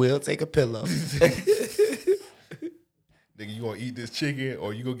 But I will take a pillow. Nigga, you gonna eat this chicken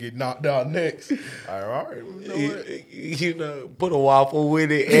or you gonna get knocked out next? All right. You know, put a waffle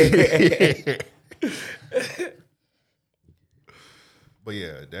with it. But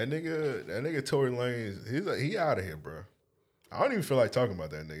yeah, that nigga Tory Lanez, he out of here, bro. I don't even feel like talking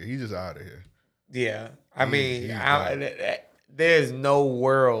about that nigga. He's just out of here. Yeah. I mean, there's no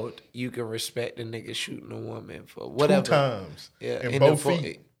world you can respect a nigga shooting a woman for whatever. 2 times. Yeah. In both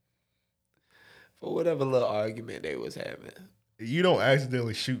feet. For whatever little argument they was having. You don't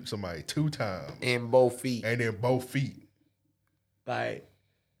accidentally shoot somebody 2 times. In both feet. And in both feet. Like,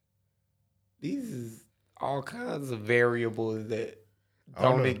 these is all kinds of variables that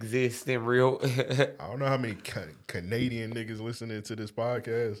don't exist in real. I don't know how many Canadian niggas listening to this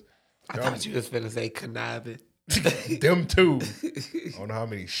podcast. I thought you was finna say conniving. Them too. I don't know how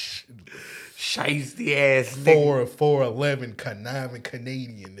many shiesty ass niggas. 4'11" conniving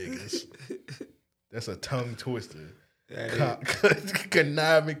Canadian niggas. That's a tongue twister.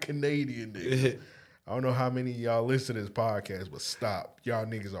 Conniving Canadian niggas. I don't know how many of y'all listen to this podcast, but stop. Y'all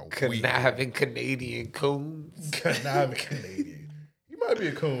niggas are weak. Conniving Canadian coons. Conniving Canadian. You might be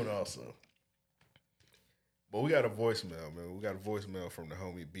a coon also. But we got a voicemail, man. We got a voicemail from the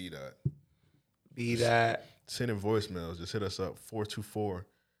homie B Dot. B Dot. Sending voicemails. Just hit us up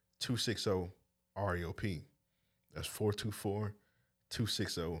 424-260-REOP. That's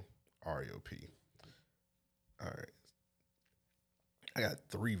 424-260-REOP. All right. I got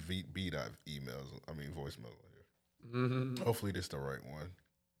 3 B Dot voicemails here. Mm-hmm. Hopefully this is the right one.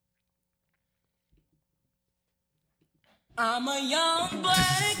 I'm a young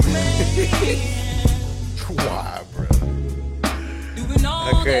black man. Why, bro?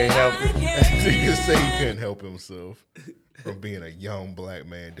 I couldn't help it. Nigga say he couldn't help himself from being a young black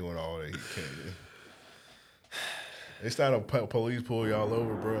man doing all that he can do. It's not a police pull y'all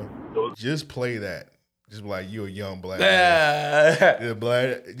over, bro. Just play that. Just be like, you a young black man.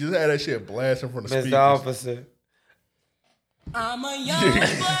 Just have that shit blasting from the speakers. Mr. Officer. I'm a young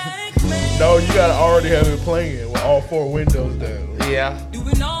black man. No, you gotta already have it playing with all 4 windows down. Yeah.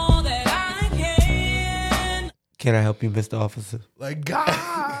 Doing all that I can. Can I help you, Mr. Officer? Like,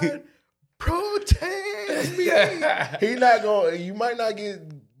 God, protect me. He not gonna. You might not get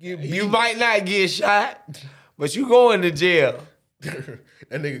beat. You might not get shot, but you going to jail.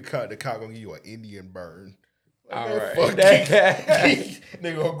 That nigga the cop gonna give you an Indian burn. Like, All man, right. fuck you.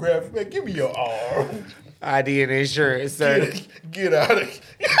 Nigga gonna grab, man, give me your arm. ID and insurance, sir. Get out of here.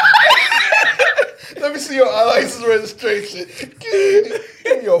 Let me see your license registration.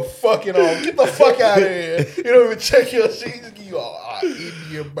 Give me your fucking arm. Get the fuck out of here. You don't even check your shit. Just give you an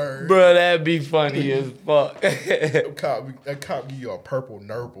Indian burn. Bro, that'd be funny as fuck. That cop give you a purple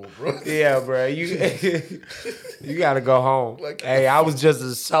nurple, bro. Yeah, bro. You gotta go home. Like, hey, I was just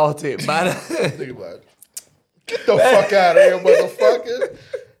assaulted by the... Nigga like, get the fuck out of here, motherfucker.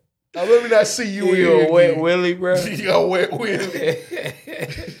 Now let me not see you You a wet willy, bro. You a wet willy.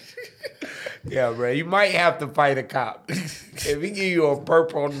 Yeah, bro. You might have to fight a cop. If he give you a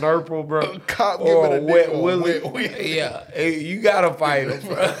purple nurple, bro, A cop or giving a a wet nigga a willy, wet willy. yeah, you gotta fight him,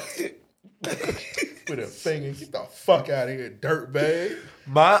 bro. With a finger, get the fuck out of here, dirtbag.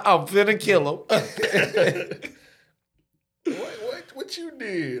 I'm finna kill him. What you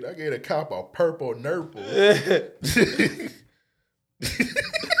did? I gave a cop a purple nurple.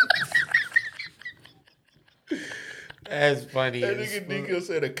 That's funny. That nigga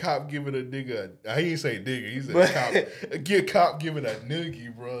said a cop giving a nigga. He didn't say nigga. He said a cop giving a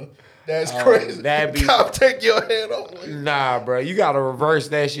noogie, bro. That's crazy. That'd be, cop take your head off. Nah, bro. You gotta reverse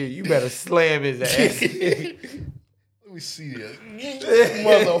that shit. You better slam his ass. Let me see this,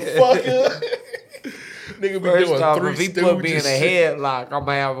 motherfucker. Nigga be First doing off, 3 if he put me in a shit. headlock, I'm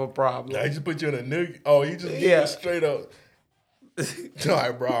gonna have a problem. Nah, he just put you in a noogie. Oh, he just give you straight up.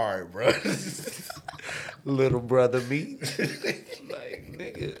 All right, bro. Little brother me. Like,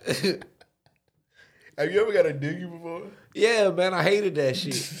 nigga. Have you ever got a noogie before? Yeah, man, I hated that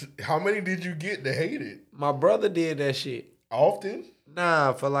shit. How many did you get to hate it? My brother did that shit. Often?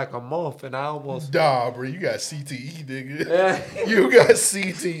 Nah, for like a month, and I almost... Nah, bro, you got CTE, nigga. You got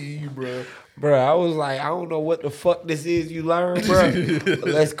CTE, bro. Bro, I was like, I don't know what the fuck this is you learn, bro.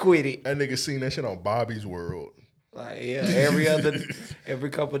 Let's quit it. That nigga seen that shit on Bobby's World. Like, yeah, every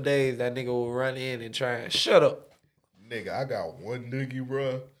couple of days, that nigga will run in and try and shut up. Nigga, I got one noogie,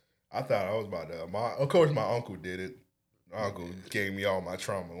 bro. I thought I was about to. Of course, my uncle did it. My uncle gave me all my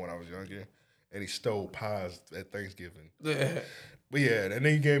trauma when I was younger, and he stole pies at Thanksgiving. But yeah, and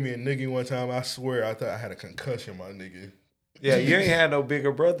then he gave me a noogie one time. I swear, I thought I had a concussion, my nigga. Yeah, you ain't had no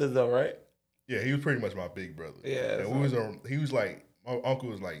bigger brothers though, right? Yeah, he was pretty much my big brother. Yeah, and he was like, my uncle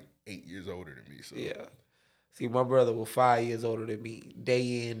was like 8 years older than me. So yeah. See, my brother was 5 years older than me,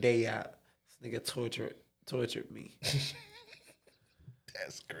 day in, day out. This nigga tortured me.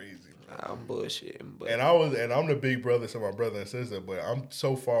 That's crazy, bro. I'm bullshitting, but and I'm the big brother to my brother and sister, but I'm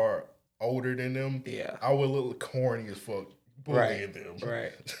so far older than them. Yeah, I was a little corny as fuck bullying them.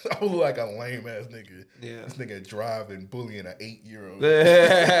 Right. I was like a lame ass nigga. Yeah. This nigga driving, bullying an 8-year-old. Like,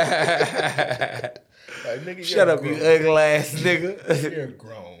 nigga, shut up, you ugly ass nigga. You're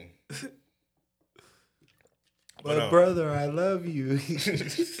grown. But brother, I love you.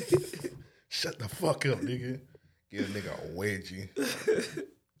 Shut the fuck up, nigga. Give a nigga a wedgie.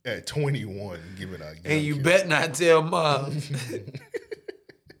 At 21, giving a and you bet not tell mom.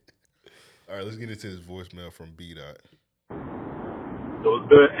 All right, let's get into this voicemail from B Dot. So it's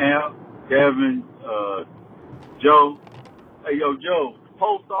good, Amp, Gavin, Joe. Hey, yo, Joe,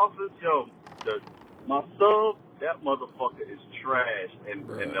 post office, yo, my sub, that motherfucker is trash, and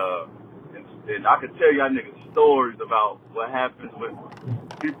I can tell y'all niggas stories about what happens with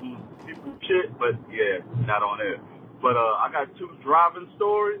people shit, but yeah, not on there. But I got 2 driving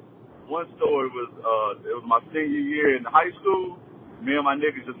stories. One story was it was my senior year in high school. me and my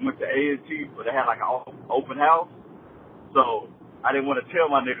niggas just went to A&T, but they had like an open house. So I didn't want to tell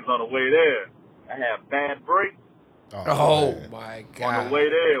my niggas on the way there. I had bad brakes. Oh my God. On the way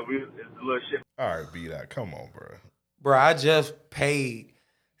there, it's a little shit. All right, B-Dot, come on, bro. Bro, I just paid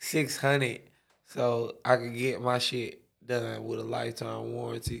 $600 so I could get my shit done with a lifetime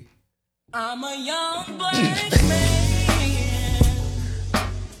warranty. I'm a young black man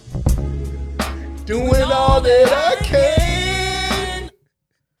doing all that I can.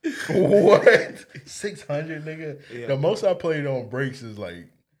 What? 600, nigga? Yeah. The most I played on brakes is like,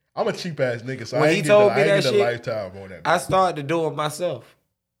 I'm a cheap ass nigga, so When I he ain't told me get that the shit, lifetime on that. I started to do it myself.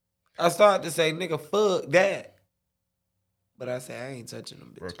 I started to say, nigga, fuck that. But I said, I ain't touching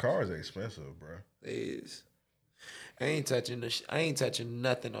them bitches. Bro, cars are expensive, bro. It is. I ain't touching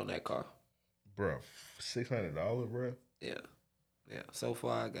nothing on that car. Bro, $600, bro? Yeah. Yeah. So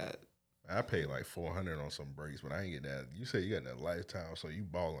far I got. I paid like $400 on some brakes, but I ain't get that. You say you got that lifetime, so you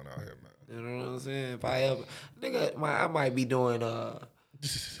balling out here, man. You know what I'm saying? If I ever, nigga, I might be doing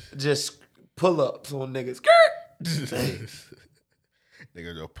just pull ups on niggas.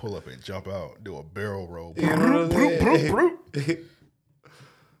 Nigga just pull up and jump out, do a barrel roll. You know what I'm saying?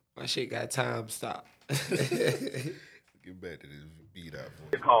 My shit got time stop. Get back to this beat out.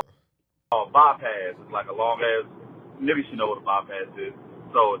 It's called bypass. It's like a long ass. Nigga should know what a bypass is.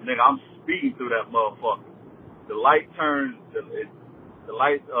 So nigga, I'm speeding through that motherfucker. The light turns. The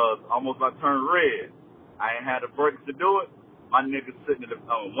light almost like turned red. I ain't had the brakes to do it. My nigga sitting in the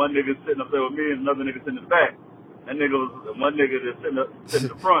one nigga sitting up there with me and another nigga sitting in the back. That nigga was one nigga that's sitting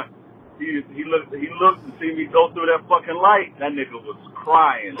in the front. He looked to see me go through that fucking light. That nigga was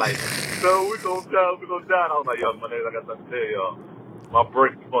crying like, "No, we gonna die, we gonna die." And I was like, "Yo, my nigga, I got something to tell y'all. My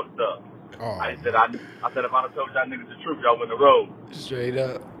brakes fucked up." Oh. I said if I'd have told y'all niggas the truth, y'all wouldn't have rode. Straight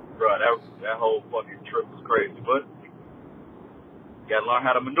up. Bro, that whole fucking trip was crazy. But you gotta learn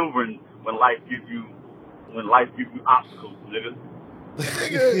how to maneuver when life gives you obstacles, nigga.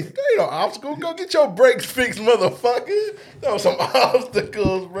 Nigga, that ain't no obstacle. Go get your brakes fixed, motherfucker. That was some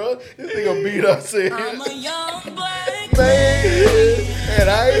obstacles, bro. This nigga beat us in. I'm a young black man, and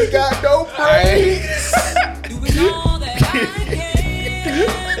I ain't got no brakes. doing all that I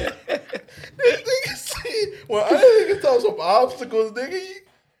can. This nigga see, well, I didn't talk some obstacles, nigga.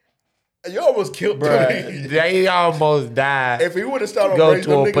 You almost killed Bruh, they almost died. If he would have started go brakes,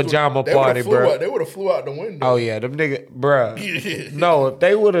 to a pajama party, bro. They would have flew out the window. Oh yeah, them nigga, bruh. No, if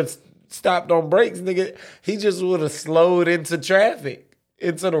they would have stopped on brakes, nigga, he just would have slowed into traffic,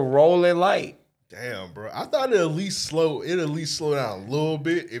 into the rolling light. Damn, bro. I thought it'd at least slow down a little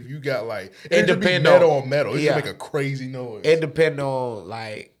bit if you got like It just be depend metal on- on metal. It yeah. just make a crazy noise. It depends on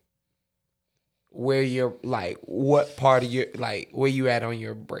like where you're like what part of your like where you at on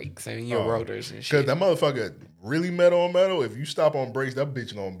your brakes and your rotors and Because shit. that motherfucker really metal on metal. If you stop on brakes, that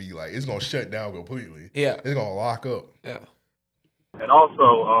bitch gonna be like it's gonna shut down completely. Yeah. It's gonna lock up. Yeah. And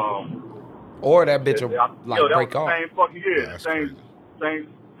also, Or that bitch will that break was the off. same fucking year, That's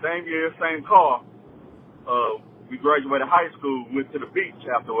same year, same car. We graduated high school, went to the beach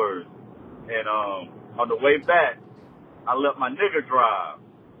afterwards, and on the way back, I let my nigga drive.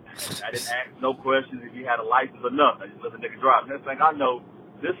 I didn't ask no questions if he had a license or nothing. I just let the nigga drive. Next thing I know,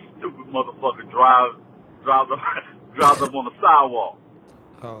 this stupid motherfucker drives up on the sidewalk.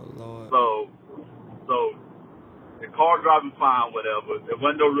 Oh Lord. So the car driving fine, whatever. It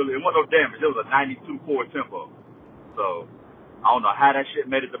wasn't no damage. It was a 92 Ford Tempo. So I don't know how that shit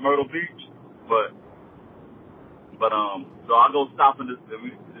made it to Myrtle Beach, but so I go stop in the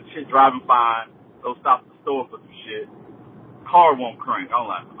shit driving fine. Go stop at the store for some shit. Car won't crank. I'm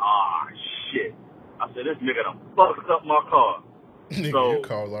like, shit. I said, this nigga done fucked up my car. Nigga, So your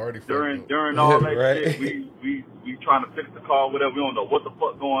car's already fucked up. during all that Right. shit, we trying to fix the car, whatever. We don't know what the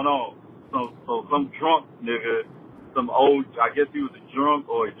fuck going on. So some drunk nigga, some old, I guess he was a drunk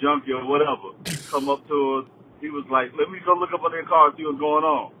or a junkie or whatever, come up to us. He was like, let me go look up on their car and see what's going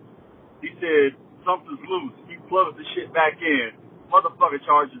on. He said, something's loose. He plugs the shit back in. Motherfucker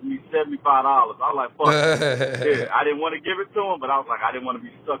charges me $75. I was like, fuck it. Yeah, I didn't want to give it to him, but I was like, I didn't want to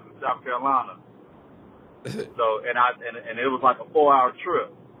be stuck in South Carolina. So, and it was like a 4-hour trip.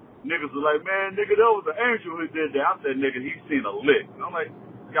 Niggas was like, man, nigga, that was an angel who did that. I said, nigga, he's seen a lick. I'm like,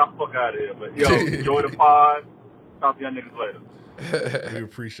 y'all fuck out of here. But yo, enjoy the pod. Talk to y'all niggas later. We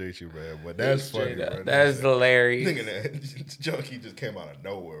appreciate you, man. But that's funny, bro. That's hilarious. Nigga, that junkie just came out of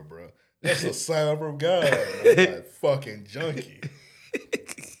nowhere, bro. That's a sign from God. Like, fucking junkie.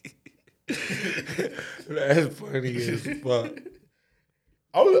 That's funny as fuck.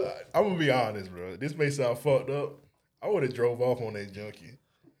 I'm gonna be honest, bro. This may sound fucked up. I would have drove off on that junkie.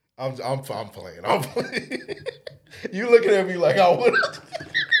 I'm playing. I'm playing. You looking at me like I would.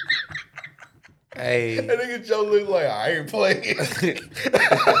 Hey. That nigga Joe look like I ain't playing.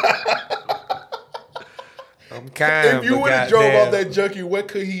 I'm kind. If you would have drove off that junkie, what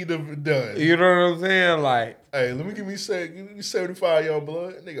could he have done? You know what I'm saying? Like, hey, let me give me 75, young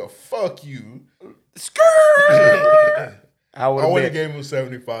blood. Nigga, fuck you. skirt. I would have gave him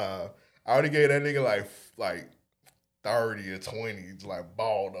 75. I would have gave that nigga like 30 or 20, like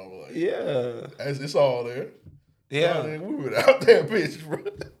balled over. Like, yeah, it's all there. Yeah, we were out there, bitch, bro.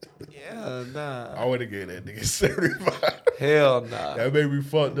 Yeah, nah. I would have gave that nigga 75. Hell nah. That made me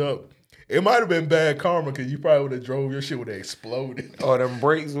fucked up. It might have been bad karma because you probably would have drove, your shit would have exploded. Or them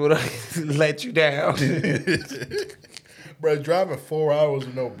brakes would have let you down. Bro, driving 4 hours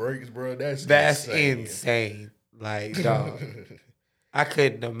with no brakes, bro, that's insane. Like, dog, I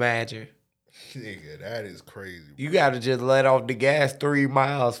couldn't imagine. Nigga, that is crazy. Bro. You got to just let off the gas 3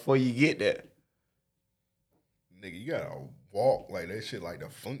 miles before you get there. Nigga, you got to walk like that shit like the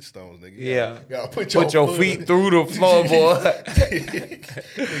Flintstones, nigga. You gotta put your feet through the floorboard.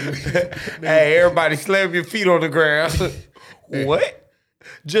 Hey, everybody slam your feet on the ground. What?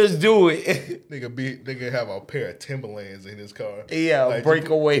 Just do it. Nigga have a pair of Timberlands in his car. Yeah, like,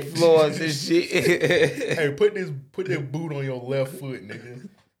 breakaway floors and shit. Hey, put that boot on your left foot, nigga.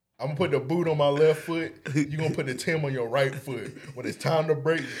 I'm gonna put the boot on my left foot. You gonna put the Tim on your right foot. When it's time to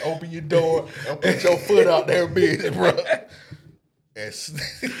break, open your door and put your foot out there, bitch, bro.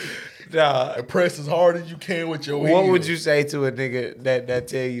 And press as hard as you can with your heel. What would you say to a nigga that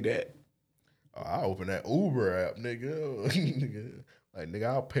tell you that? Oh, I open that Uber app, nigga. Like, nigga,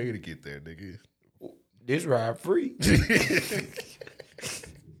 I'll pay to get there, nigga. This ride free.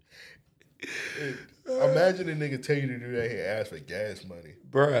 Imagine a nigga tell you to do that and ask for gas money.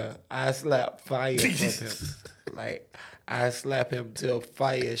 Bruh, I slap fire from him. Like, I slap him till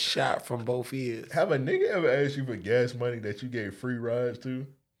fire shot from both ears. Have a nigga ever asked you for gas money that you gave free rides to?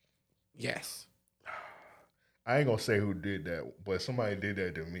 Yes. I ain't gonna say who did that, but somebody did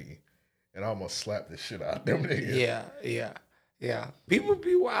that to me. And I almost slapped the shit out of them niggas. Yeah. People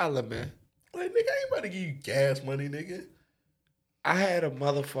be wildin', man. Like, nigga, I ain't about to give you gas money, nigga. I had a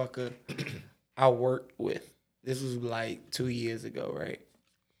motherfucker I worked with. This was like 2 years ago, right?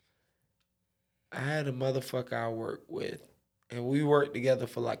 I had a motherfucker I worked with, and we worked together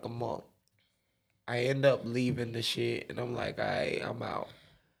for like a month. I end up leaving the shit, and I'm like, all right, I'm out.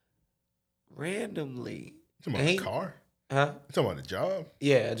 Randomly. You talking about a car? Huh? You talking about a job?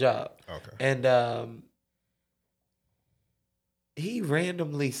 Yeah, a job. Okay. And he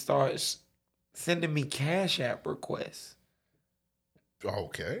randomly starts sending me Cash App requests.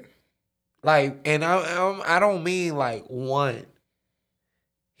 Okay. Like, and I don't mean like one.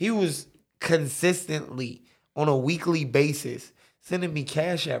 He was consistently on a weekly basis sending me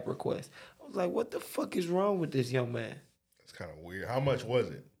Cash App requests. I was like, what the fuck is wrong with this young man? That's kind of weird. How much was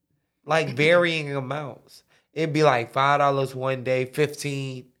it? Like varying amounts. It'd be like $5 one day,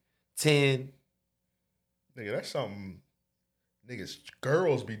 15, 10. Nigga, that's something niggas,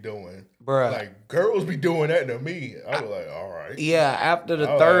 girls be doing. Bruh. Like, girls be doing that to me. I was like, all right. Yeah, after the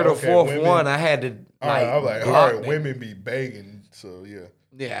third or fourth one, I had to like, I was like, all right, women be begging, so yeah.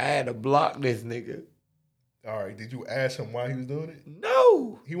 Yeah, I had to block this nigga. All right, did you ask him why he was doing it?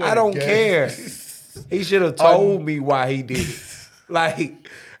 No, I don't care. He should have told me why he did it. Like,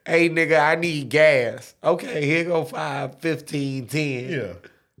 hey, nigga, I need gas. Okay, here go 5, 15, 10. Yeah.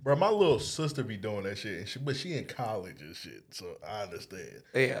 Bro, my little sister be doing that shit, but she in college and shit, so I understand.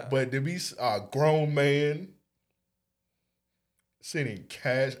 Yeah. But to be a grown man sending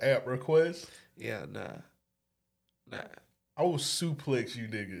Cash App requests? Yeah, nah. I will suplex you,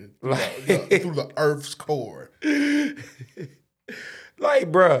 nigga, through the earth's core.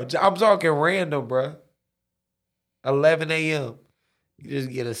 Like, bro, I'm talking random, bro. 11 a.m. You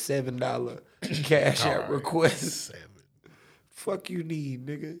just get a $7 Cash App request. 7. Fuck you need,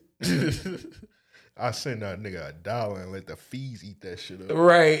 nigga. I send that nigga $1 and let the fees eat that shit up.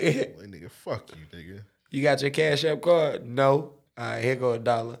 Right. Like, nigga, fuck you, nigga. You got your Cash App card? No. All right, here go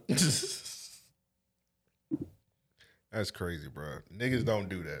 $1. That's crazy, bro. Niggas don't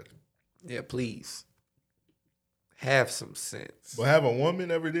do that. Yeah, please. Have some sense. But have a woman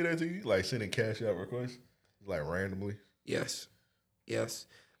ever did that to you? Like sending Cash App requests? Like randomly? Yes.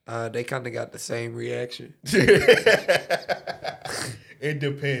 They kind of got the same reaction. It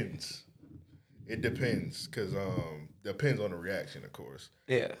depends. Because depends on the reaction, of course.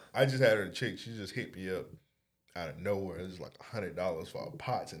 Yeah. I just had a chick, she just hit me up out of nowhere. It was like $100 for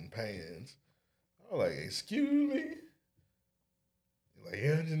pots and pans. I was like, excuse me? Like,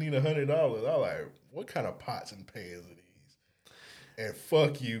 yeah, I just need $100. I was like, what kind of pots and pans are these? and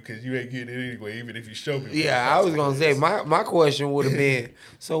fuck you because you ain't getting it anyway, even if you show me. Yeah, I was gonna say my question would have been,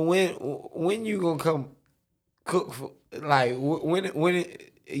 so when you gonna come cook for, like when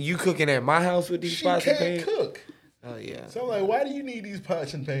you cooking at my house with these pots and pans? She can't cook. Oh yeah. So I'm like, why do you need these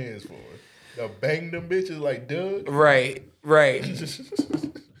pots and pans for? To bang them bitches like Doug? Right.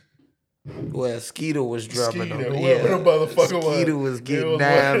 Well, Skeeter was drumming on it. Whoever the motherfucker was. Skeeter was getting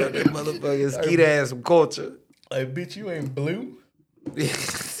down on the motherfucker. Skeeter had some culture. Like, bitch, you ain't blue.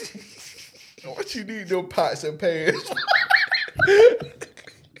 What you need them pots and pans?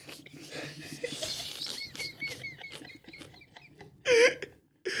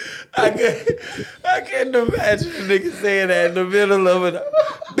 I can't imagine a nigga saying that in the middle of it.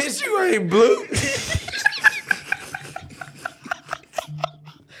 Bitch, you ain't blue.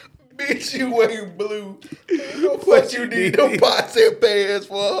 Bitch, you ain't blue. What you need them pots and pans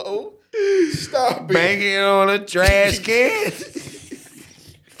for? Ho? Stop it. Banging on a trash can.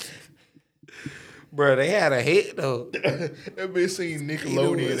 Bro, they had a hit though. That bitch seen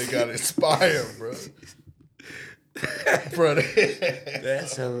Nickelodeon and got inspired, bro. Bro,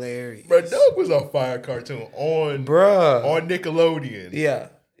 that's hilarious. Bro, Doug was a fire cartoon on Nickelodeon. Yeah.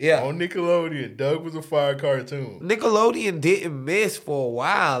 On Nickelodeon, Doug was a fire cartoon. Nickelodeon didn't miss for a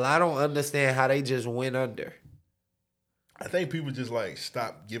while. I don't understand how they just went under. I think people just like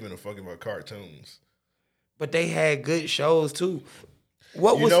stopped giving a fuck about cartoons. But they had good shows too.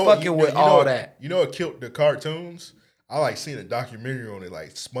 What was fucking with all that? You know what killed the cartoons? I like seen a documentary on it,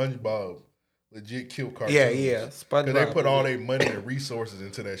 like SpongeBob legit killed cartoons. Yeah, SpongeBob. Because they put all their money and resources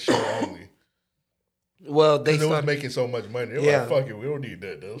into that show only. Well, they was making so much money. They were like, fuck it, we don't need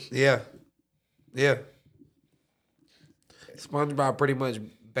that, though. Yeah. SpongeBob pretty much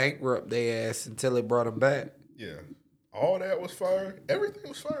bankrupt their ass until it brought them back. Yeah. All that was fire. Everything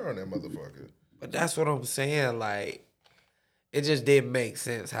was fire on that motherfucker. But that's what I'm saying. Like, it just didn't make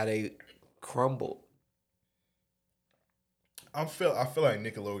sense how they crumbled. I feel like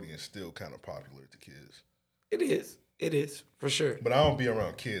Nickelodeon is still kind of popular to kids. It is, for sure. But I don't be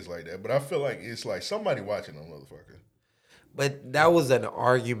around kids like that. But I feel like it's like somebody watching them motherfucker. But that was an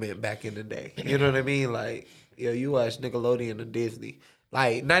argument back in the day. You know what I mean? Like, you watch Nickelodeon or Disney.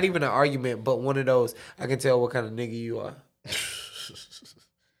 Like, not even an argument, but one of those, I can tell what kind of nigga you are.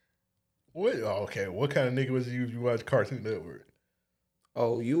 What? Oh, okay. What kind of nigga was you watch Cartoon Network?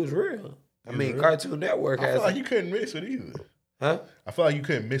 Oh, you was real. I mean, real? Cartoon Network has... I feel like you couldn't miss with either. Huh? I feel like you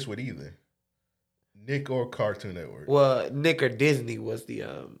couldn't miss with either. Nick or Cartoon Network. Well, Nick or Disney was the...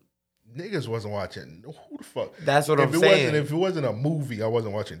 Niggas wasn't watching. Who the fuck? That's what I'm saying. If it wasn't a movie, I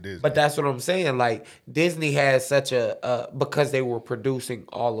wasn't watching Disney. But that's what I'm saying. Like, Disney had such a... because they were producing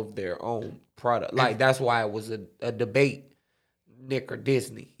all of their own product. Like, that's why it was a debate. Nick or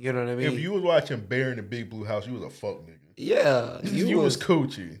Disney. You know what I mean? If you was watching Bear in the Big Blue House, you was a fuck nigga. Yeah. You was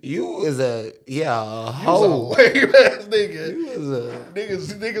coochie. You was a hoe. You was a lame ass nigga. You was a...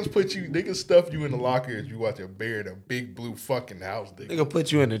 Niggas stuff you in the locker if you watch a Bear in a Big Blue fucking house, nigga. Nigga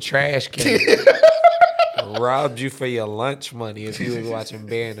put you in the trash can. Robbed you for your lunch money if you was watching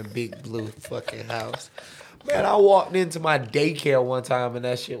Bear in a Big Blue fucking house. Man, I walked into my daycare one time and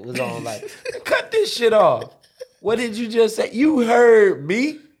that shit was on like, cut this shit off. What did you just say? You heard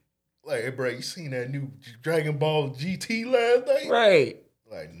me. Like, hey, bro, you seen that new Dragon Ball GT last night? Right.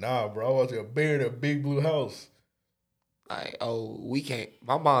 Like, nah, bro, I watched a Bear in a Big Blue house. Like, oh, we can't.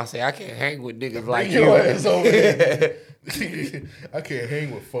 My mom say I can't hang with niggas like you. Your ass over there. I can't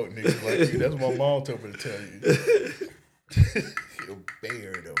hang with fuck niggas like you. That's what my mom told me to tell you. A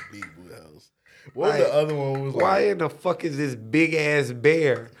Bear in a Big Blue house. What was the other one? Was why in the fuck is this big ass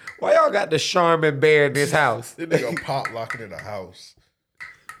bear? Why y'all got the Charmin bear in this house? This nigga pop locking in the house.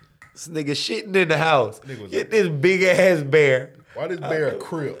 This nigga shitting in the house. Get this big ass bear. Why this bear a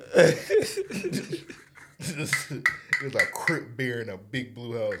crip? It was a crip bear in a Big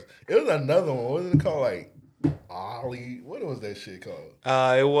Blue house. It was another one. What was it called? Like Ollie. What was that shit called?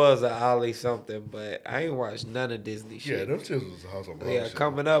 It was an Ollie something, but I ain't watched none of Disney shit. Yeah, them shit was a house of yeah, shit.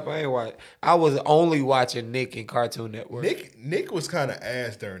 Coming up, I ain't watch. I was only watching Nick and Cartoon Network. Nick was kind of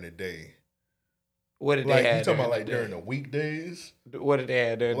ass during the day. What did they have? You talking about like during the weekdays? What did they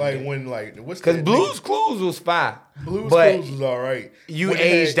have during the day? Like when what's because Blue's Clues was fine. Blue's Clues was all right. You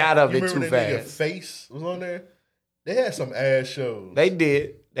aged out of it too fast. Face was on there. They had some ass shows. They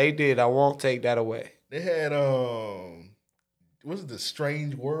did. I won't take that away. They had was it The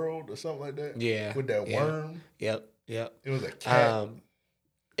Strange World or something like that? Yeah. With that worm. Yep. It was a cat.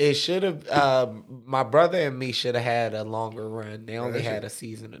 It should have my brother and me should have had a longer run. They only had a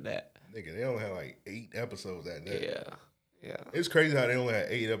season of that. Nigga, they only had like 8 episodes that day. Yeah. It's crazy how they only had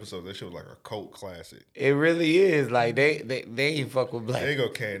 8 episodes. That shit was like a cult classic. It really is. Like they ain't fuck with black. There you go,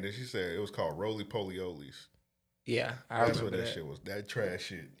 Candace. She said it was called Roly Poly Olies. Yeah, That's remember what that shit was. That trash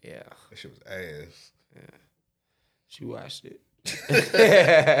shit. Yeah. That shit was ass. Yeah. She watched it.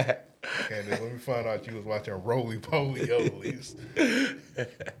 Candace, let me find out you was watching Roly Poly Olies.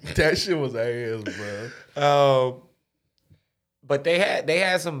 That shit was ass, bro. But they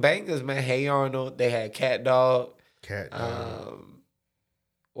had some bangers, man. Hey Arnold. They had Cat Dog. Cat Dog.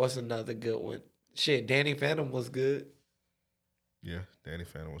 What's another good one? Shit, Danny Phantom was good. Yeah, Danny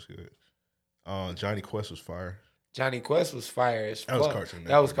Phantom was good. Johnny Quest was fire. Johnny Quest was fire as fuck. That was Cartoon Network.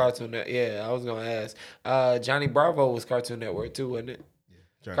 That was Cartoon Network. Yeah, I was gonna ask. Johnny Bravo was Cartoon Network too, wasn't it?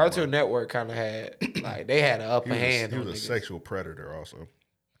 Yeah, Cartoon Network kind of had like they had an upper hand. He was on a niggas. sexual predator also.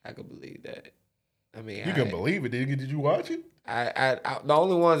 I could believe that. I mean, you can believe it. Did you watch it? I the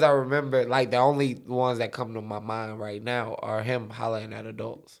only ones I remember, like the only ones that come to my mind right now are him hollering at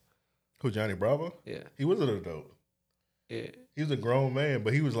adults. Who, Johnny Bravo? Yeah, he was an adult. Yeah, he was a grown man,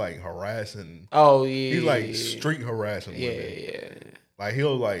 but he was like harassing. Oh yeah, he's like street harassing. Yeah, women. yeah.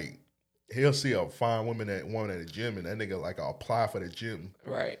 Like he'll see a fine woman at the gym, and that nigga like apply for the gym.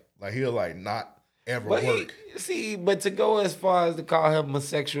 Right. Like he'll like not ever work. But to go as far as to call him a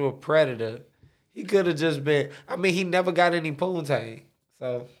sexual predator, he could have just been. I mean, he never got any poontang,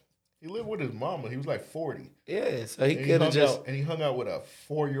 so he lived with his mama. He was like 40. Yeah, so he could have just and he hung out with a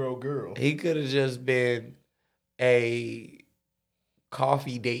 4-year-old girl. He could have just been a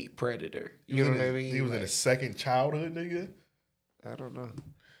coffee date predator. You know what I mean? He was in his second childhood, nigga. I don't know.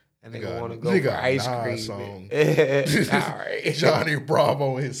 And they want to go for ice cream. Song. All right. Johnny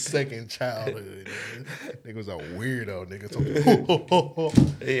Bravo in his second childhood. Nigga was a weirdo, nigga.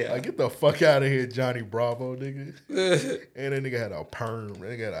 Yeah. Like, get the fuck out of here, Johnny Bravo, nigga. And that nigga had a perm. That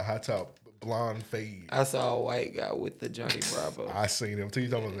nigga had a hot top blonde fade. I saw a white guy with the Johnny Bravo. I seen him too. You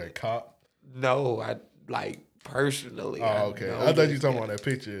talking about that cop? No, I like personally. Oh, okay. I thought you were talking about that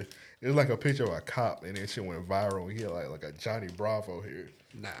picture. It was like a picture of a cop, and that shit went viral. He had like a Johnny Bravo here.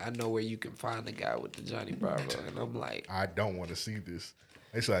 Nah, I know where you can find the guy with the Johnny Bravo, and I'm like, I don't want to see this.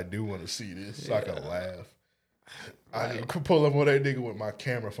 Actually, I do want to see this, so I can laugh. I could pull up on that nigga with my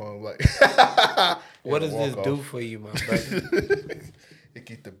camera phone, like. What does this do for you, my brother? It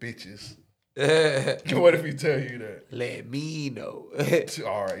get the bitches. What if he tell you that? Let me know.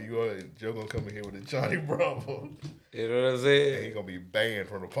 All right, Joe gonna come in here with a Johnny Bravo. You know what I'm saying? And he gonna be banned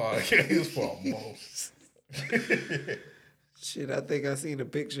from the podcast for a month. Shit, I think I seen a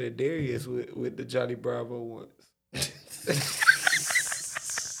picture of Darius with the Johnny Bravo once.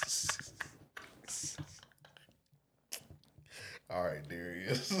 All right,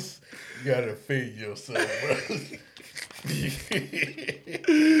 Darius. You gotta defend yourself, bro.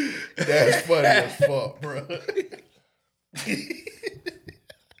 That's funny as fuck, bro.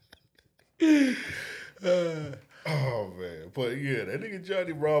 Oh man, but yeah, that nigga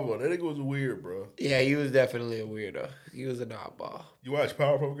Johnny Bravo, that nigga was weird, bro. Yeah, he was definitely a weirdo. He was an oddball. You watch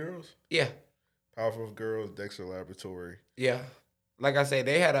Powerpuff Girls? Yeah. Powerpuff Girls, Dexter Laboratory. Yeah, like I said,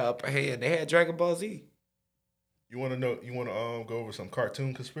 they had an upper hand. They had Dragon Ball Z. You want to know? You want to go over some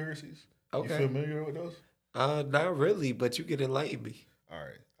cartoon conspiracies? Okay. You familiar with those? Not really, but you can enlighten me. All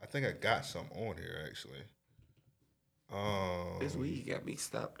right, I think I got some on here actually. This weed got me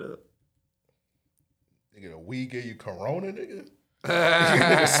stopped up. Nigga, the weed gave you corona, nigga?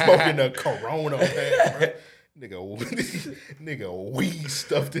 Nigga smoking the corona, man, bro. Nigga, weed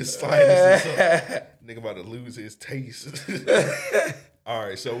stuffed his sinuses up. Nigga about to lose his taste. All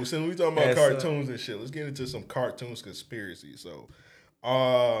right, so since we talking about cartoons and shit, let's get into some cartoons conspiracy. So,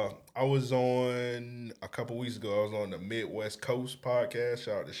 I was on a couple weeks ago. I was on the Midwest Coast podcast.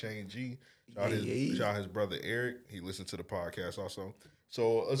 Shout out to Shane G. Shout out his brother Eric. He listened to the podcast also.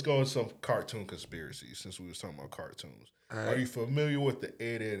 So let's go into some cartoon conspiracies since we was talking about cartoons. Right. Are you familiar with the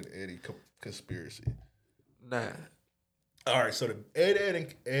Ed, Edd and Eddy conspiracy? Nah. All right, so the Ed, Edd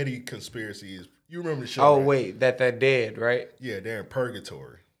and Eddy conspiracy is, you remember the show, Oh, right? wait, they're dead, right? Yeah, they're in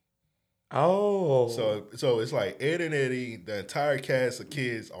purgatory. Oh. So it's like Ed and Eddy, the entire cast of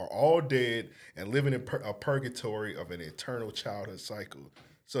kids are all dead and living in a purgatory of an eternal childhood cycle.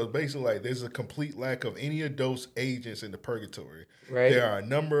 So basically, like, there's a complete lack of any adult agents in the purgatory. Right. There are a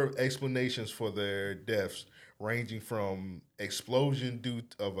number of explanations for their deaths, ranging from explosion due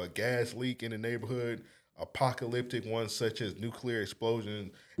of a gas leak in the neighborhood, apocalyptic ones such as nuclear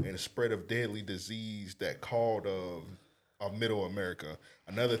explosion and the spread of deadly disease that called of Middle America.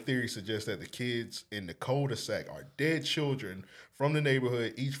 Another theory suggests that the kids in the cul-de-sac are dead children from the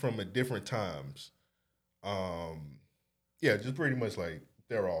neighborhood, each from a different times. Yeah, just pretty much like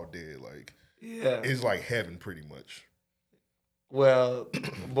they're all dead. Like, yeah, it's like heaven, pretty much. Well,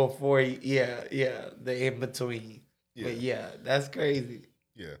 before, the in between. Yeah. But yeah, that's crazy.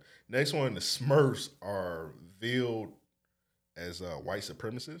 Yeah. Next one, the Smurfs are veiled as white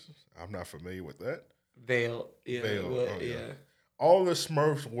supremacists. I'm not familiar with that. Veiled. Yeah. Veiled. Well, Oh, yeah. All the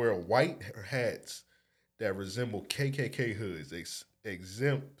Smurfs wear white hats that resemble KKK hoods.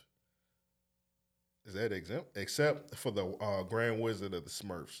 Exempt. Is that exempt? Except for the Grand Wizard of the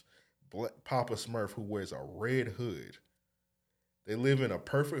Smurfs, Papa Smurf, who wears a red hood. They live in a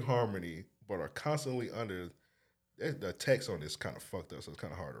perfect harmony, but are constantly under. The text on this kind of fucked up, so it's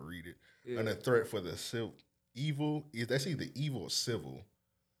kind of hard to read it. Yeah. Under threat for the evil. That's either evil or civil.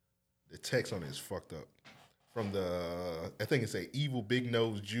 The text on it is fucked up. From I think it's a evil big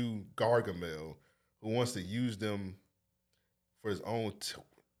nosed Jew Gargamel who wants to use them for his own.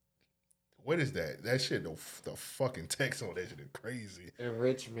 What is that? That shit, the fucking text on that shit is crazy.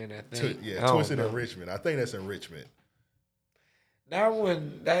 Enrichment, I think. Twisted enrichment. I think that's enrichment. That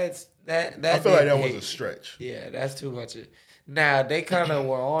one, that I feel like that was a stretch. Yeah, that's too much. Now they kind of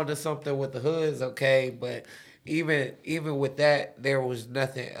were on to something with the hoods, okay, but even with that, there was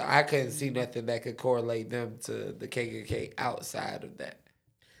nothing. I couldn't see nothing that could correlate them to the KKK outside of that.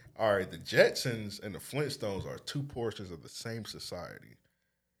 All right, the Jetsons and the Flintstones are two portions of the same society.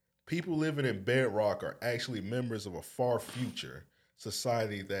 People living in Bedrock are actually members of a far future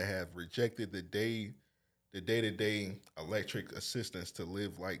society that have rejected the day-to-day electric assistance to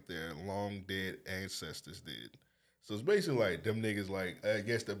live like their long-dead ancestors did. So it's basically like them niggas like, I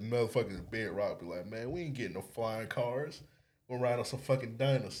guess the motherfuckers in Bedrock be like, man, we ain't getting no flying cars. We'll ride on some fucking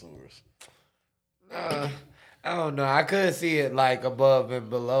dinosaurs. I don't know. I could see it like above and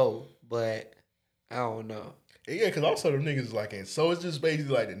below, but I don't know. Yeah, because also them niggas is like, and so it's just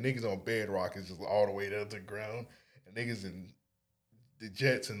basically like the niggas on Bedrock is just all the way down to the ground. And niggas in the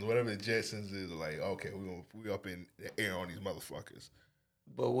Jetsons, whatever the Jetsons is, like, okay, we up in the air on these motherfuckers.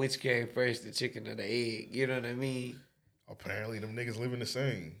 But which came first, the chicken or the egg? You know what I mean? Apparently, them niggas living the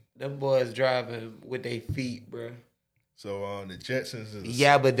same. Them boys driving with their feet, bro. So the Jetsons is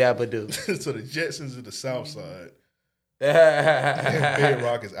Yabba dabba doo. So the Jetsons is the south side. And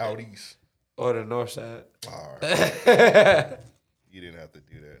Bedrock is out east. Or the north side. All right. You didn't have to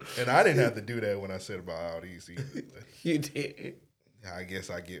do that. And I didn't have to do that when I said about out east either. You did. I guess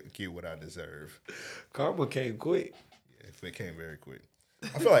I get what I deserve. Karma came quick. Yeah, it came very quick.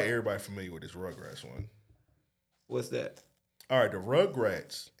 I feel like everybody familiar with this Rugrats one. What's that? All right, the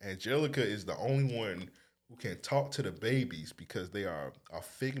Rugrats. Angelica is the only one who can talk to the babies because they are a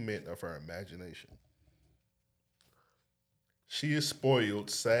figment of her imagination. She is spoiled,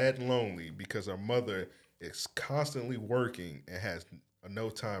 sad, and lonely because her mother is constantly working and has no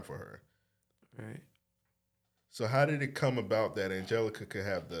time for her. Right. So how did it come about that Angelica could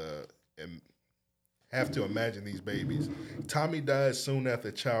have to imagine these babies? Tommy died soon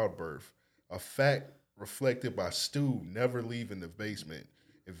after childbirth, a fact reflected by Stu never leaving the basement,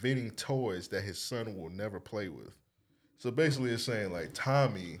 inventing toys that his son will never play with. So basically it's saying like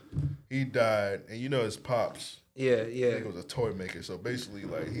Tommy, he died, and you know his pops. Yeah. He was a toy maker. So basically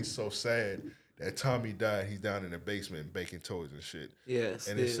like he's so sad that Tommy died, he's down in the basement baking toys and shit. Yes.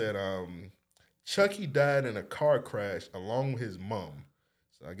 And it said Chucky died in a car crash along with his mom.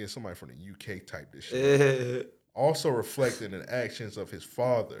 So I guess somebody from the UK typed this shit. Also reflected in the actions of his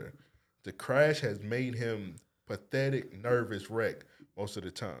father. The crash has made him pathetic, nervous wreck most of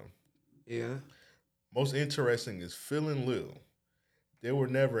the time. Yeah. Most interesting is Phil and Lil. There were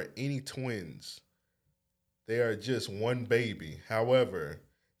never any twins. They are just one baby. However,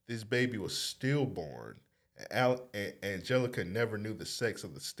 this baby was stillborn. And Angelica never knew the sex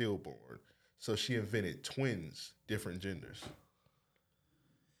of the stillborn. So she invented twins, different genders.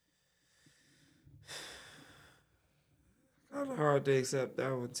 Kind of hard to accept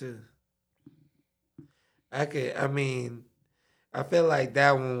that one too. I feel like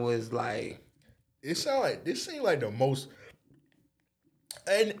that one was like. This seemed like the most.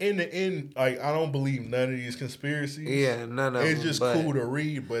 And in the end, like I don't believe none of these conspiracies. Yeah, none of them. It's just cool to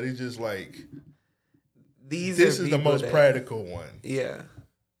read, but it's just like this is the most practical one. Yeah.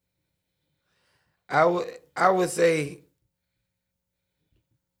 I would say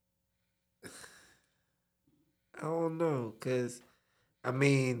I don't know, cause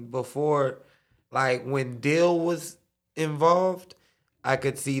before, like when Dill was involved, I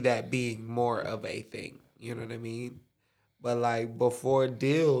could see that being more of a thing. You know what I mean? But like before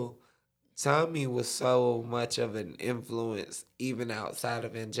Dill, Tommy was so much of an influence even outside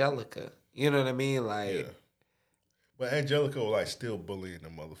of Angelica. You know what I mean? Like, yeah. But Angelica was like still bullying the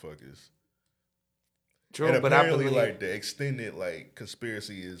motherfuckers. True, and but apparently, I believe like the extended like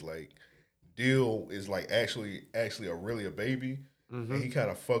conspiracy is like Deal is like actually a baby, and he kind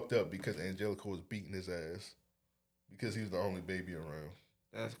of fucked up because Angelica was beating his ass because he was the only baby around.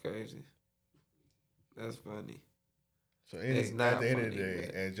 That's crazy. That's funny. So It's not at the end of the funny, day,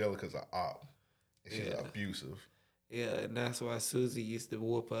 but- Angelica's an op. And she's Yeah. abusive. Yeah, and that's why Susie used to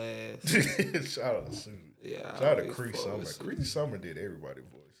whoop her ass. Shout out to Susie. Yeah, I Shout out to always Cree fuck Summer. with Susie. Cree Summer did everybody's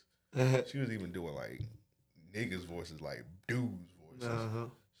voice. She was even doing like niggas' voices, like dudes' voices. Uh-huh.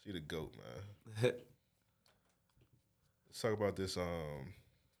 She the GOAT, man. Let's talk about this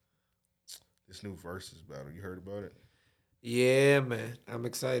new versus battle. You heard about it? Yeah, man. I'm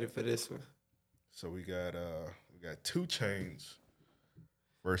excited for this one. So we got 2 Chainz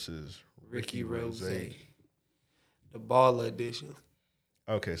versus Ricky Rose. Rose. The Baller Edition.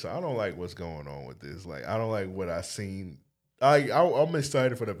 Okay, so I don't like what's going on with this. Like, I don't like what I seen. I'm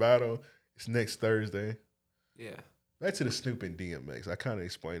excited for the battle. It's next Thursday. Yeah. Back to the Snoop and DMX. I kind of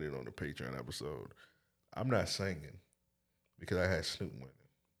explained it on the Patreon episode. I'm not singing because I had Snoop winning.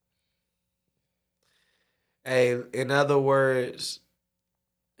 Hey, in other words,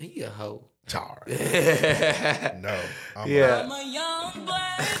 he a hoe. Tar. No. Yeah.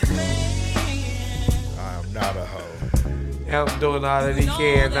 I'm not a hoe. I'm doing all that he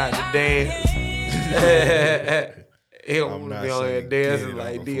can not to dance. He don't want to be on here dancing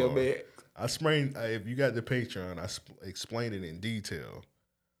like DMX. I explained, if you got the Patreon, I explained it in detail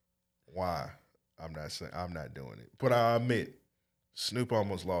why I'm not doing it. But I admit, Snoop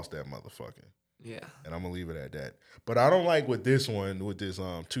almost lost that motherfucker. Yeah. And I'm gonna leave it at that. But I don't like with this 2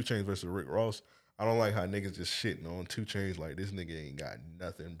 Chainz versus Rick Ross. I don't like how niggas just shitting on 2 Chainz like this nigga ain't got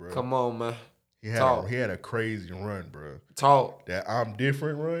nothing, bro. Come on, man. He had a crazy run, bro. Talk. That I'm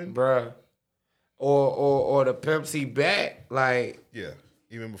different run, bro. Or the Pimp C back, like yeah.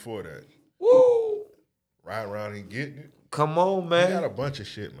 Even before that, woo, ride around and getting it. Come on, man. He got a bunch of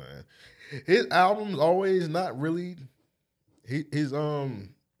shit, man. His albums always not really. His albums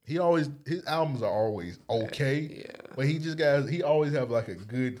are always okay. Yeah. But he always have like a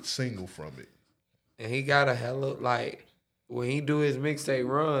good single from it. And he got a hella like when he do his mixtape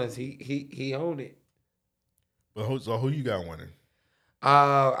runs, he own it. But who you got winning?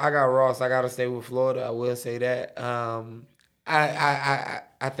 I got Ross. I gotta stay with Florida. I will say that. I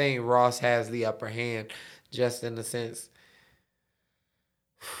think Ross has the upper hand, just in the sense.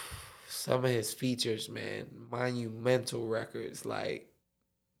 Some of his features, man, monumental records. Like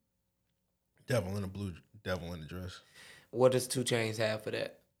Devil in the Dress. What does 2 Chainz have for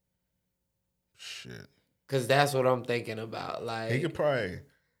that? Shit. Cause that's what I'm thinking about. Like He could probably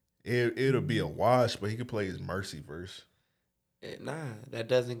it'll be a wash, but he could play his Mercy verse. Nah, that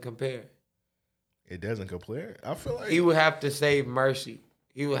doesn't compare. It doesn't compare. I feel like He would have to save Mercy.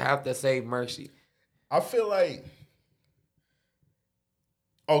 I feel like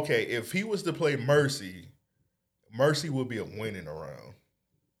okay, if he was to play Mercy would be a winning round.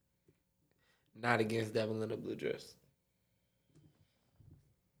 Not against Devil in a Blue Dress.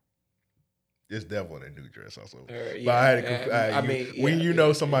 It's Devil in a New Dress also. Yeah, but I had to, when you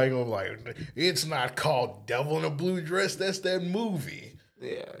know somebody gonna like, it's not called Devil in a Blue Dress. That's that movie.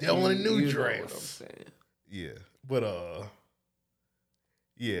 Yeah, Devil in a New you Dress. Know what I'm saying. Yeah, but I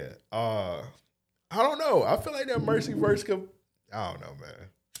don't know. I feel like that Mercy verse could. I don't know, man.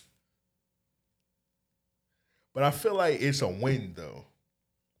 But I feel like it's a win though.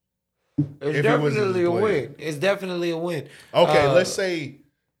 It's definitely a win. It's definitely a win. Okay, let's take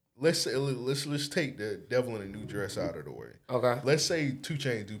the Devil in a New Dress out of the way. Okay. Let's say 2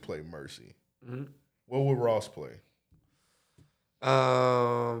 Chainz do play Mercy. Mm-hmm. What would Ross play?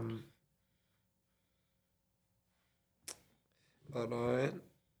 Hold on.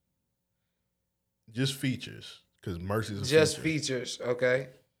 Just features, because Mercy's a Just feature. features. Okay.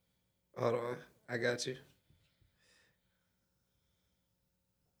 Hold on. I got you.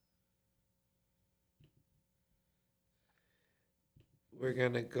 We're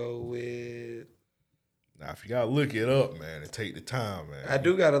gonna go with. Now, if you gotta look it up, man, and take the time, man. I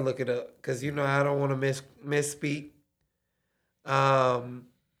do gotta look it up because you know I don't want to misspeak. I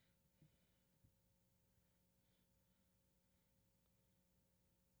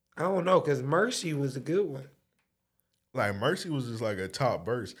don't know because Mercy was a good one. Like Mercy was just like a top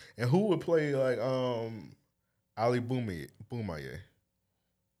verse, and who would play like Ali Boumaier?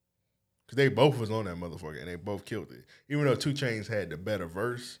 Because they both was on that motherfucker, and they both killed it. Even though 2 Chainz had the better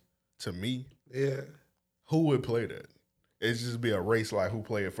verse, to me, Yeah. who would play that? It's just be a race like who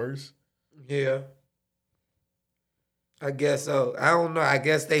play it first. Yeah. I guess so. I don't know. I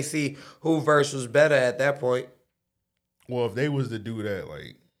guess they see who verse was better at that point. Well, if they was to do that,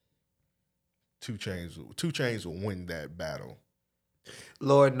 like 2 Chainz will win that battle.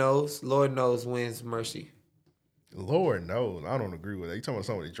 Lord knows wins Mercy. Lord knows, I don't agree with that. You talking about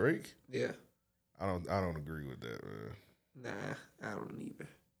something with Drake? Yeah. I don't agree with that, man. Nah, I don't either.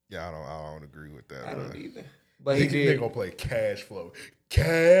 Yeah, I don't agree with that. I man. don't either. But he did. They gonna play Cash Flow.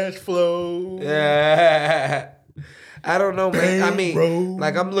 Cash Flow. Yeah. I don't know, man. I mean, Bro.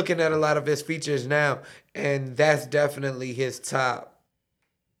 like I'm looking at a lot of his features now, and that's definitely his top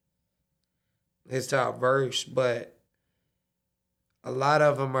verse. But a lot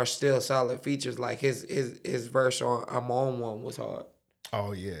of them are still solid features. Like his verse on "I'm On One" was hard.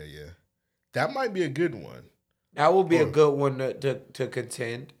 Oh yeah. That might be a good one. That would be a good one to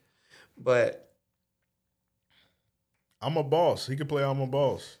contend. But I'm a Boss. He can play I'm a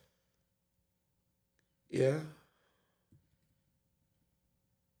Boss. yeah.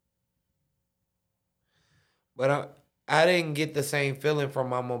 But I didn't get the same feeling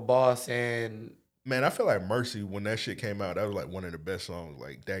from I'm a Boss and Man, I feel like Mercy, when that shit came out, that was like one of the best songs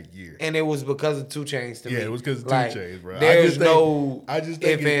like that year. and it was because of 2 Chainz to me. Yeah, it was because of 2 Like, Chainz, bro. There's no I just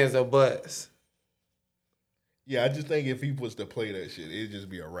think ifs, ands, or buts. Yeah, I just think if he was to play that shit, it'd just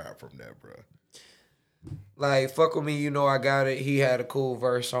be a rap from that, bro. Like, Fuck With Me, You Know I Got It. He had a cool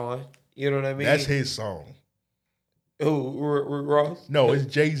verse on. You know what I mean? That's his song. Who? Rick Ross? No, it's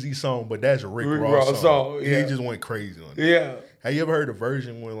Jay-Z's song, but that's Rick Ross Ross song. yeah. He just went crazy on it. Yeah. Have you ever heard the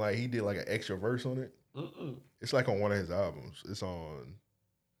version when like he did like an extra verse on it? Mm-mm. It's like on one of his albums. It's on.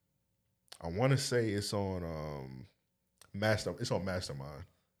 I want to say it's on It's on Mastermind.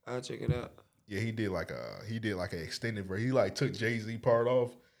 I'll check it out. Yeah, he did like an extended verse. He like took Jay-Z part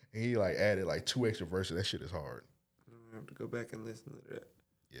off and he like added like 2 extra verses. That shit is hard. I have to go back and listen to that.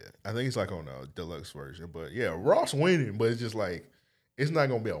 Yeah, I think it's like on a deluxe version. But yeah, Ross winning, but it's just like it's not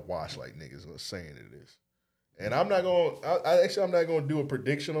gonna be a wash like niggas are saying it is. And I'm not gonna. I'm not gonna do a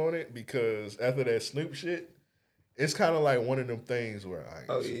prediction on it because after that Snoop shit, it's kind of like one of them things where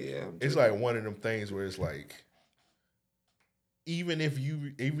it's like one of them things where it's like even if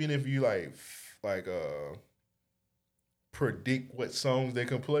you like predict what songs they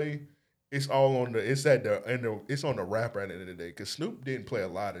can play, it's all on it's on the rapper at the end of the day because Snoop didn't play a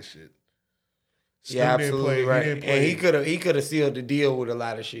lot of shit. Snoop yeah, absolutely right. And he could have sealed the deal with a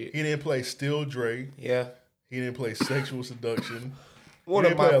lot of shit. He didn't play Still Dre. Yeah. He didn't play Sexual Seduction. One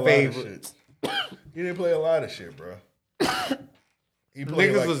of my favorites. He didn't play a lot of shit, bro.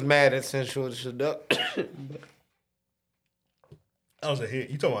 Niggas was mad at Sensual Seduction. That was a hit.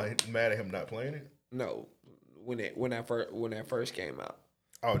 You talking about mad at him not playing it? No, when that first came out.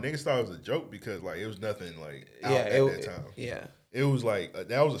 Oh, niggas thought it was a joke because like it was nothing like out at that time. Yeah, it was like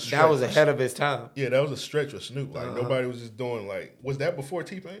that was a stretch. That was ahead of his time. Yeah, that was a stretch with Snoop. Like nobody was just doing like. Was that before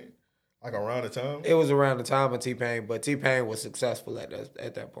T-Pain? Like around the time? It was around the time of T-Pain, but T-Pain was successful at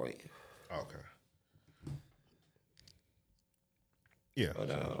that point. Okay. Yeah.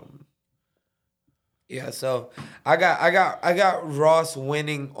 But yeah. So I got Ross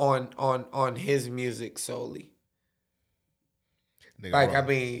winning on his music solely. Nigga, like Ross, I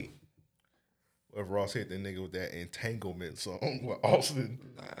mean, if Ross hit the nigga with that Entanglement song with Austin,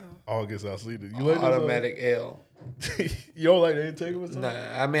 August Alsina, you like that Automatic L. You don't like the Entanglement song? Nah,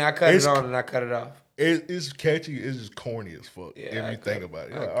 I mean I cut it on and I cut it off. It's catchy. It's just corny as fuck. Yeah, if you think about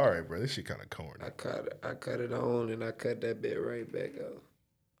it, you're like, all right, bro, this shit kind of corny. I cut it on and I cut that bit right back off.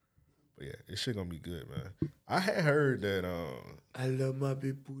 But yeah, this shit gonna be good, man. I had heard that. I love my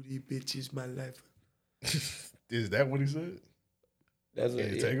big booty bitches, my life. Is that what he said? That's what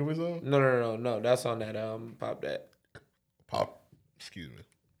Entanglement song? No. That's on that Pop That. Pop. Excuse me.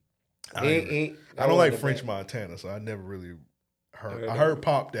 I don't like French Montana, so I never really heard. I heard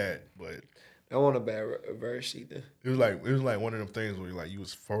Pop That, but I want a bad verse either. It was like one of them things where you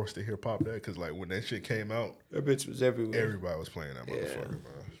was forced to hear Pop That because like when that shit came out, that bitch was everywhere. Everybody was playing that motherfucker, man.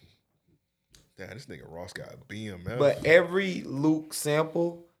 Damn, this nigga Ross got a BMF. But every Luke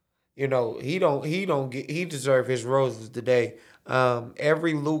sample, you know, he deserve his roses today.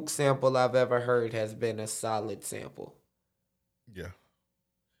 Every Luke sample I've ever heard has been a solid sample. Yeah.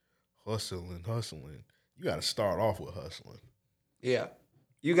 Hustling. You got to start off with hustling. Yeah.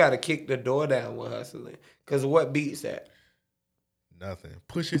 You got to kick the door down with hustling. Because what beats that? Nothing.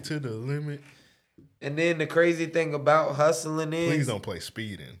 Push it to the limit. And then the crazy thing about hustling is... Please don't play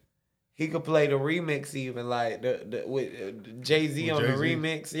Speeding. He could play the remix even, like, with Jay-Z on the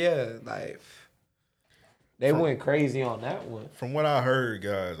remix. Yeah, like... They went crazy on that one. From what I heard,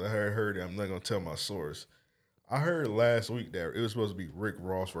 guys, I heard I'm not going to tell my source. I heard last week that it was supposed to be Rick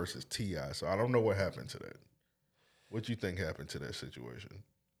Ross versus T.I., so I don't know what happened to that. What you think happened to that situation?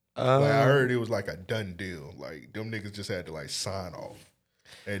 Like, I heard it was like a done deal. Like, them niggas just had to, like, sign off.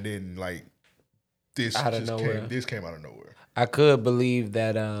 And then, like, This out of just nowhere. This came out of nowhere. I could believe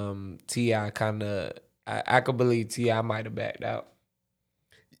that T.I. kind of. I could believe T.I. might have backed out.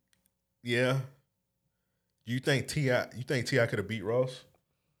 Yeah. You think T.I. could have beat Ross?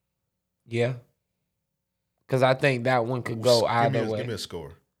 Yeah. Because I think that one could go either way. Give me a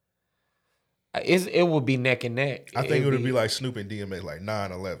score. It would be neck and neck. I think it would be like Snoop and DMX, like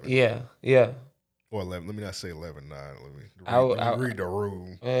 9-11. Yeah. Or 11. Let me not say 11-9. Let me read the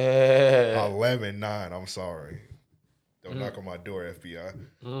room. 11-9. I'm sorry. Don't knock on my door, FBI.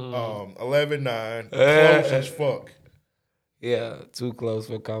 11-9. Close as fuck. Yeah, too close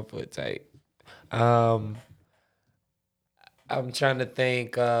for comfort type. I'm trying to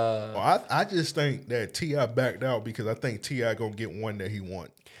think. Well, I just think that T.I. backed out because I think T.I. gonna get one that he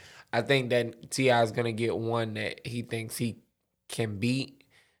want. I think that T.I. is gonna get one that he thinks he can beat,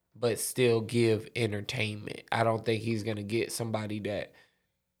 but still give entertainment. I don't think he's gonna get somebody that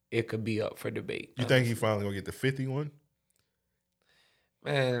it could be up for debate. You think he finally gonna get the 50 one?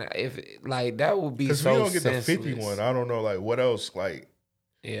 Man, if like that would be because so we don't get senseless. the 50 one. I don't know, like what else. Like,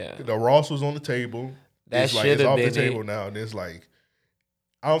 yeah, the Ross was on the table. That it's like should it's have off been the table it. now, and it's like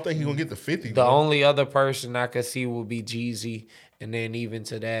I don't think he's gonna get the 50. The only other person I could see would be Jeezy, and then even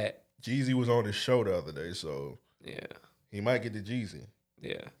to that, Jeezy was on his show the other day, so yeah, he might get the Jeezy.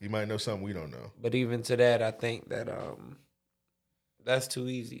 Yeah, he might know something we don't know. But even to that, I think that that's too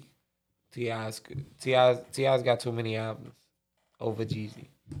easy. T.I.'s got too many albums over Jeezy.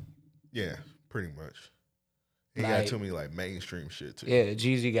 Yeah, pretty much. He got too many like mainstream shit too. Yeah,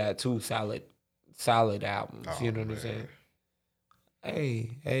 Jeezy got two solid albums. You know what I'm saying?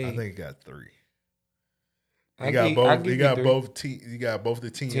 Hey. I think he got 3. You You got both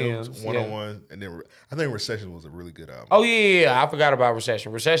the teams, one-on-one, and then I think Recession was a really good album. Oh yeah, I forgot about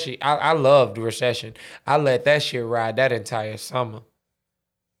Recession. I loved Recession. I let that shit ride that entire summer.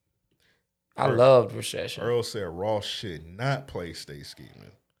 I loved Recession. Earl said Ross should not play Stay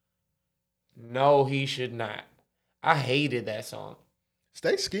Scheming. No, he should not. I hated that song.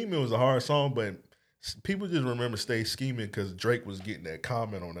 Stay Scheming was a hard song, but people just remember Stay Scheming because Drake was getting that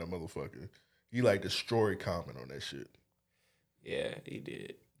comment on that motherfucker. He like destroyed comment on that shit. Yeah, he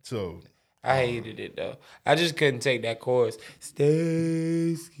did. So I hated it though. I just couldn't take that chorus.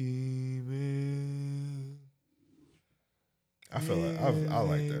 Stay scheming. I feel like I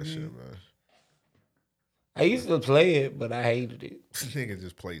like that shit, man. I used to play it, but I hated it. Nigga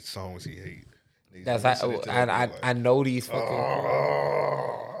just played songs he hate. That's I know these fucking.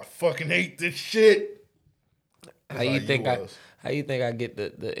 I fucking hate this shit. How you think I get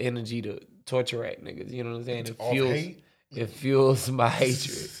the energy to torture rap niggas? You know what I'm saying? It fuels my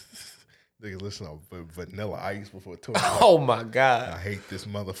hatred. Niggas listen to Vanilla Ice before torture. Oh my god! I hate this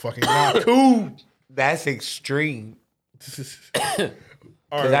motherfucking Yaku. That's extreme.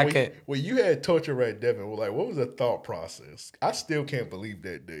 All right, when you had Torture Rat Devin, like, what was the thought process? I still can't believe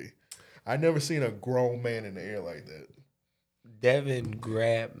that day. I never seen a grown man in the air like that. Devin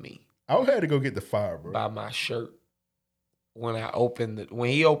grabbed me. I had to go get the fire, bro. By my shirt. When he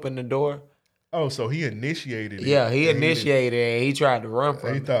opened the door. Oh, so he initiated it. Yeah, he initiated it and he tried to run from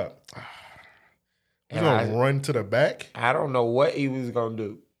it. He thought, he's going to run to the back? I don't know what he was going to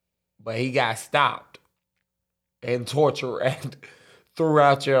do, but he got stopped and torture racked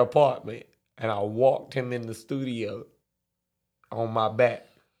throughout your apartment. And I walked him in the studio on my back.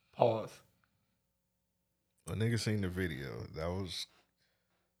 Pause. A nigga seen the video. That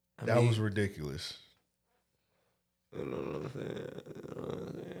was ridiculous.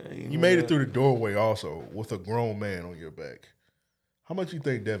 You made it through the doorway also with a grown man on your back. How much you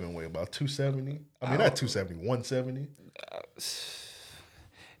think Devin weighed? About 270? I mean, not 270, 170?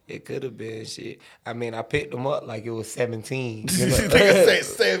 It could have been shit. I mean, I picked him up like it was 17. You know? Nigga said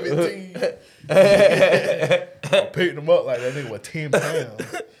 17. I picked him up like that nigga was 10 pounds.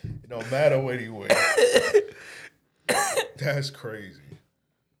 It don't matter what he weighed. That's crazy.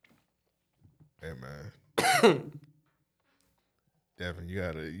 Hey, man. Devin, you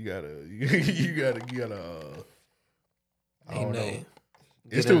gotta. I don't know.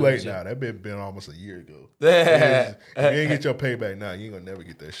 It's too late now. That been almost a year ago. If you ain't get your payback now, you ain't gonna never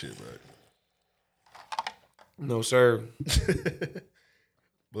get that shit back. No, sir. But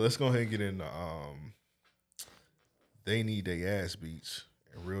let's go ahead and get into They Need Their Ass Beats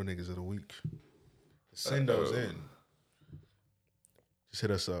and Real Niggas of the Week. Send those in. Just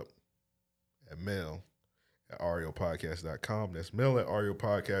hit us up at mail@ariopodcast.com. That's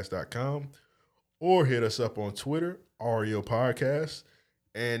mail@ariopodcast.com. Or hit us up on Twitter, Ario Podcast.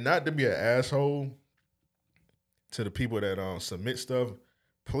 And not to be an asshole to the people that submit stuff,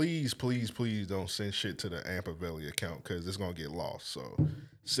 please don't send shit to the Ampavelli account because it's going to get lost. So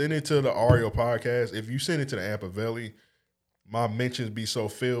Send it to the Ario podcast. If you send it to the Ampavelli, my mentions be so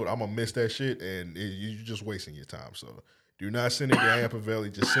filled, I'm gonna miss that shit, and you're just wasting your time. So do not send it to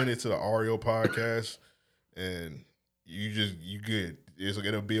Ampavelli. Just send it to the Ario podcast, and you good.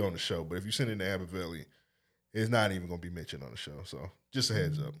 It'll be on the show. But if you send it to Ampavelli, it's not even gonna be mentioned on the show. So just a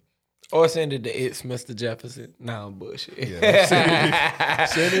heads up. Or send it to It's Mr. Jefferson. No, bullshit. Yeah,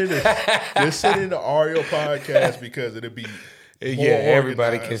 send it to the Ario podcast because it'll be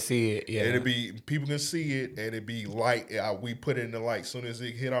everybody organized. can see it. Yeah, It'll be people can see it, and it'll be like we put it in the like. Soon as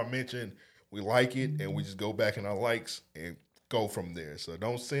it hit our mention, we like it, and we just go back in our likes and go from there. So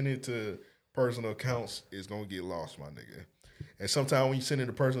don't send it to personal accounts; it's gonna get lost, my nigga. And sometimes when you send it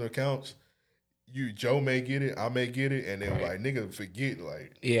to personal accounts, Joe may get it, I may get it, and then like nigga forget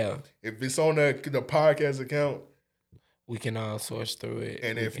like if it's on the podcast account, we can all source through it.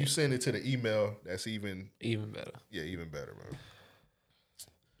 And if you send it to the email, that's even better. Yeah, even better, man.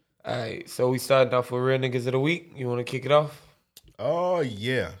 All right, so we started off with Real Niggas of the Week. You want to kick it off? Oh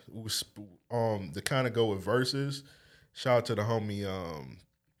yeah, it was, to kind of go with verses. Shout out to the homie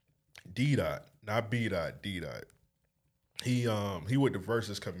D Dot, not B Dot, D Dot. He with the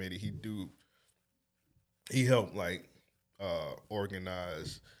verses committee. He helped like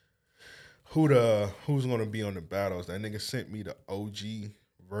organize who's gonna be on the battles. That nigga sent me the OG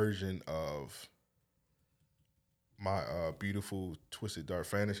version of my Beautiful Twisted Dark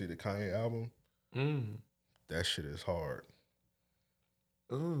Fantasy, the Kanye album. That shit is hard.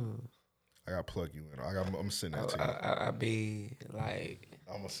 I gotta plug you in. I'm gonna send that to you. I be like,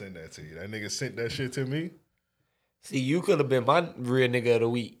 I'm gonna send that to you. That nigga sent that shit to me. See, you could have been my Real Nigga of the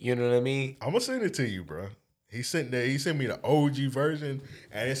Week. You know what I mean? I'm gonna send it to you, bro. He sent me the OG version,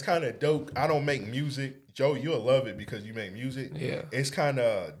 and it's kind of dope. I don't make music. Joe, you'll love it because you make music. Yeah. It's kind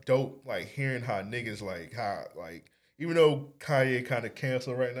of dope, like, hearing how niggas, even though Kanye kind of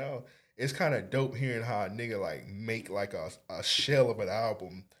canceled right now, it's kind of dope hearing how a nigga, like, make, like, a shell of an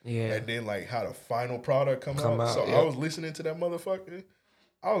album. Yeah. And then, like, how the final product come out. So yeah. I was listening to that motherfucker.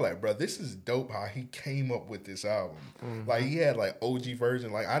 I was like, bro, this is dope how he came up with this album. Like, he had, like, OG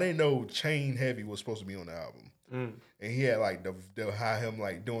version. Like, I didn't know Chain Heavy was supposed to be on the album. And he had, like, the how him,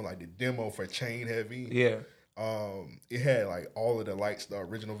 like, doing, like, the demo for Chain Heavy. Yeah. It had, like, all of the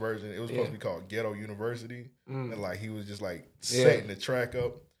original version. It was supposed to be called Ghetto University. And, like, he was just, like, setting the track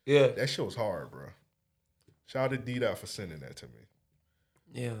up. Yeah. That shit was hard, bro. Shout out to D-Dot for sending that to me.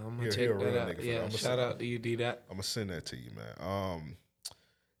 Yeah, I'm going to check that out. Yeah, shout out to you, D-Dot. I'm going to send that to you, man.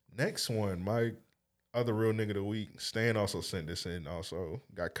 Next one, my other Real Nigga of the Week, Stan also sent this in also.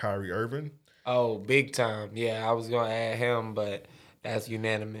 Got Kyrie Irving. Oh, big time. Yeah, I was going to add him, but that's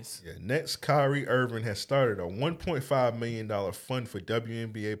unanimous. Yeah, next, Kyrie Irving has started a $1.5 million fund for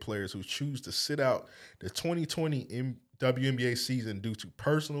WNBA players who choose to sit out the 2020 WNBA season due to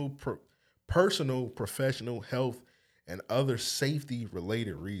personal, professional, health, and other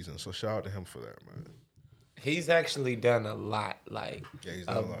safety-related reasons. So shout out to him for that, man. He's actually done a lot,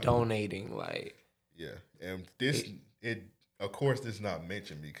 donating, Yeah, and this of course this is not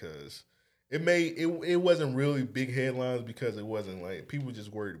mentioned because it wasn't really big headlines because it wasn't like people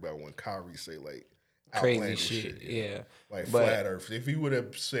just worried about when Kyrie say like crazy shit. Yeah, like flat Earth. If he would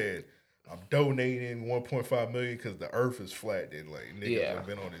have said I'm donating 1.5 million because the Earth is flat, then like niggas have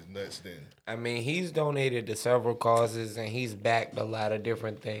been on his nuts. Then I mean, he's donated to several causes and he's backed a lot of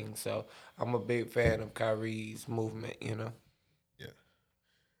different things. So I'm a big fan of Kyrie's movement. You know. Yeah,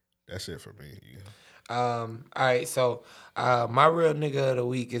 that's it for me. Yeah. All right, so my Real Nigga of the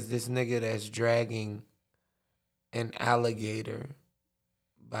Week is this nigga that's dragging an alligator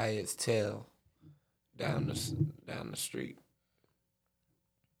by its tail down the street.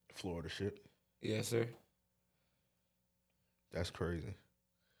 Florida shit. Yes, sir. That's crazy.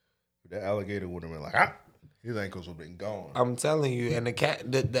 That alligator would have been like, his ankles would have been gone. I'm telling you, and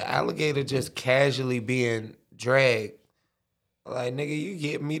the alligator just casually being dragged. Like, nigga, you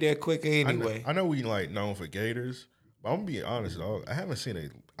get me there quicker anyway. I know we like known for gators, but I'm gonna be honest, dog. I haven't seen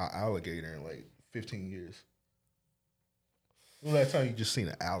an alligator in like 15 years. When was the last time you just seen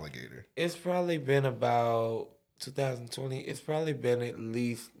an alligator? It's probably been about 2020. It's probably been at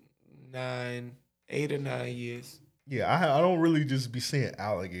least 8 or 9 years. Yeah, I don't really just be seeing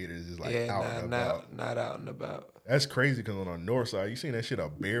alligators just like out and about. Not out and about. That's crazy because on the north side, you seen that shit? A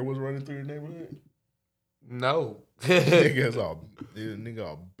bear was running through the neighborhood. No. Nigga,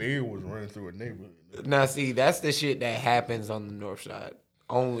 a bear was running through a neighborhood. Now, see, that's the shit that happens on the north side.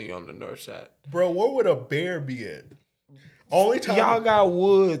 Only on the north side. Bro, where would a bear be at? Only time y'all got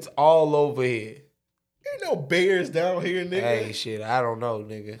woods all over here. Ain't no bears down here, nigga. Hey, shit, I don't know,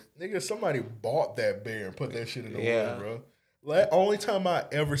 nigga. Nigga, somebody bought that bear and put that shit in the wood, bro. Only time I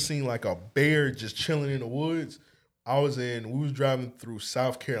ever seen like a bear just chilling in the woods, we was driving through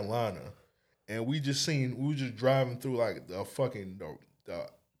South Carolina, and we was just driving through like the fucking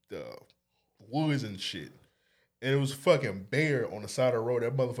the woods and shit. And it was a fucking bear on the side of the road.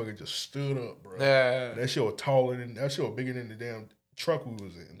 That motherfucker just stood up, bro. Yeah. That shit was bigger than the damn truck we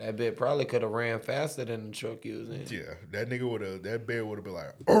was in. That bit probably could have ran faster than the truck you was in. Yeah, that bear would have been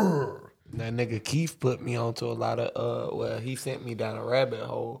like, "Urgh." That nigga Keith put me onto a lot of he sent me down a rabbit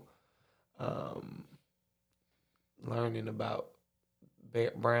hole, learning about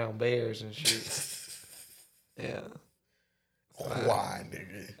brown bears and shit. Yeah. Why,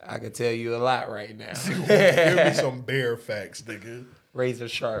 nigga? I could tell you a lot right now. Give me some bear facts, nigga. Razor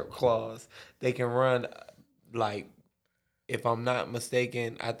sharp claws. They can run, like, if I'm not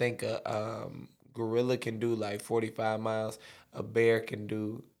mistaken, I think a gorilla can do like 45 miles. A bear can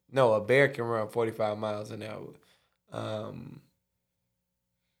run 45 miles an hour.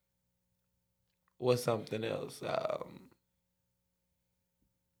 What's something else? I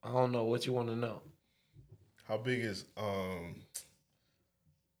don't know. What you want to know? How big is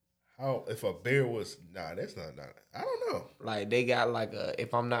if a bear was that's not I don't know. Like they got like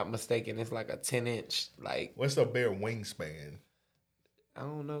if I'm not mistaken, it's like a 10-inch like. What's a bear wingspan? I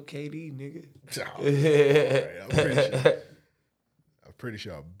don't know, KD nigga. Right, I'm pretty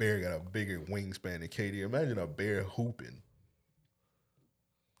sure a bear got a bigger wingspan than KD. Imagine a bear hooping.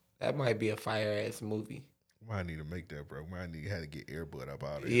 That might be a fire ass movie. Might need to make that, bro. Might need to get Air Bud up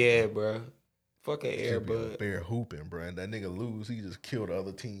out of here. Yeah, bro. Fuck an Air Bud. Bear hooping, bro. And that nigga lose, he just killed the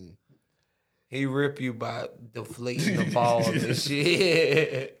other team. He rip you by deflating the balls and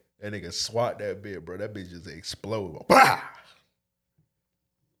shit. That nigga swat that bitch, bro. That bitch just explode. Bah!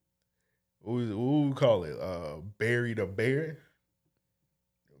 What we call it? Barry the Bear?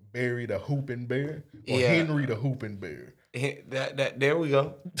 Barry the Hooping Bear? Or Henry the Hooping Bear? There we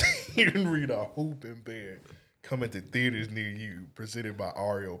go. Henry the Hooping Bear. Coming to theaters near you, presented by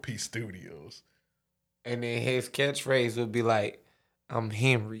RLP Studios. And then his catchphrase would be like, I'm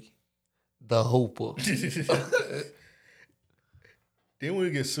Henry, the Hooper. Then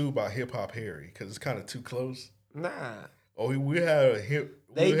we get sued by Hip Hop Harry because it's kind of too close. Nah. Oh, we had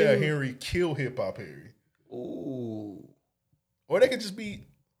Henry kill Hip Hop Harry. Ooh. Or they could just be.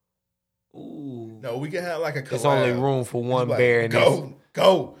 Ooh. No, we could have like a collab. There's only room for one bear. Go.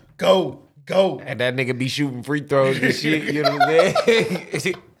 And that nigga be shooting free throws and shit, you know what I'm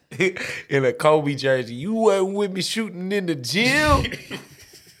saying? In a Kobe jersey. You wasn't with me shooting in the gym?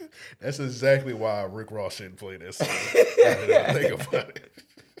 That's exactly why Rick Ross shouldn't play that song. Think about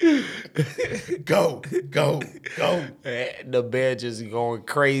it. Go. The bear just going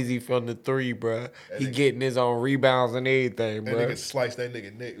crazy from the three, bro. He getting his own rebounds and everything, bro. That nigga slice that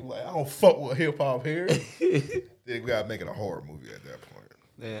nigga neck. Like, I don't fuck with Hip Hop here. Then we gotta make it a horror movie at that point.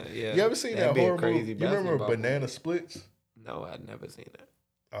 Yeah. You ever seen that horror movie? You remember Banana movie. Splits? No, I'd never seen that.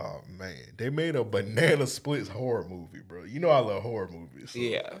 Oh, man. They made a Banana Splits horror movie, bro. You know I love horror movies. So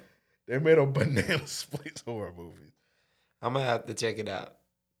yeah. They made a Banana Splits horror movie. I'm going to have to check it out.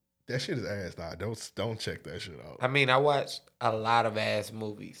 That shit is ass. Nah, don't check that shit out. I mean, I watched a lot of ass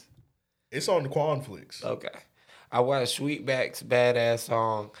movies. It's on the Quanflix. Okay. I watched Sweetback's Badass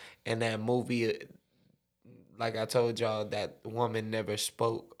Song and that movie. Like I told y'all, that woman never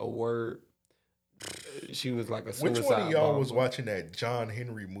spoke a word. She was like a suicide Which one of y'all bomber. was watching that John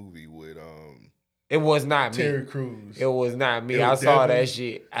Henry movie with It was not me. Terry Crews? It was not me. I saw that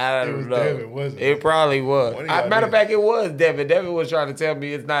shit. I don't know. Devin, wasn't it? It probably was. Matter of did. fact, it was Devin. Devin was trying to tell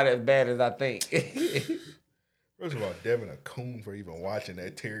me it's not as bad as I think. First of all, Devin a coon for even watching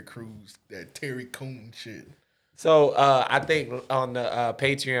that Terry Crews, that Terry Coon shit. So I think on the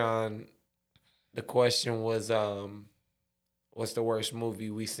Patreon, the question was, what's the worst movie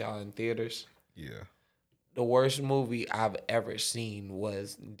we saw in theaters? Yeah. The worst movie I've ever seen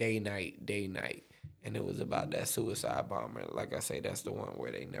was Day Night. And it was about that suicide bomber. Like I say, that's the one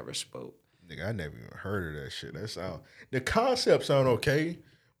where they never spoke. Nigga, I never even heard of that shit. The concept sound okay,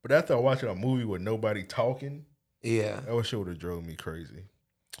 but after watching a movie with nobody talking, yeah, that shit would have drove me crazy.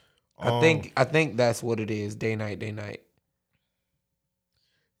 I think that's what it is. Day Night. You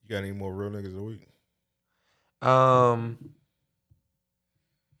got any more real niggas of the week?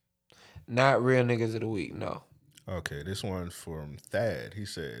 Not real niggas of the week, no. Okay, this one's from Thad. He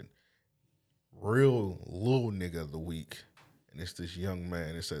said, real little nigga of the week. And it's this young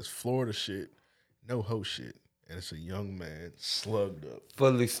man. It says Florida shit, no hoe shit. And it's a young man slugged up.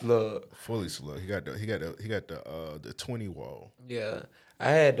 Fully slugged. He got the 20 wall. Yeah.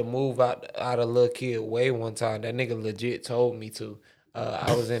 I had to move out of little kid way one time. That nigga legit told me to.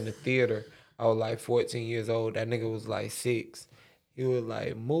 I was in the theater. I was like 14 years old. That nigga was like 6. He was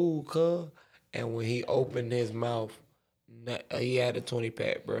like, move, cuz. And when he opened his mouth, he had a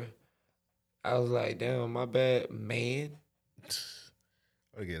 20-pack, bro. I was like, damn, my bad, man.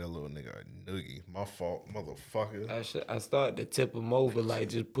 I get a little nigga a noogie. My fault, motherfucker. I started to tip him over, like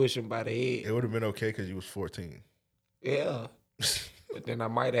just push him by the head. It would have been okay because you was 14. Yeah. But then I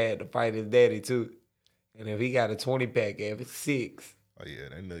might have had to fight his daddy too. And if he got a 20-pack at 6. Oh yeah,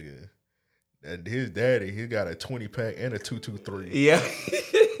 that nigga. His daddy, he got a 20-pack and a 223. Yeah.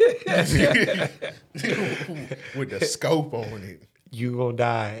 With the scope on it. You gonna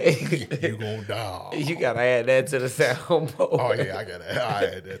die. You gonna die. You gotta add that to the soundboard. Oh yeah, I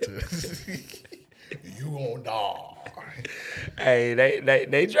add that to You gonna die. Hey,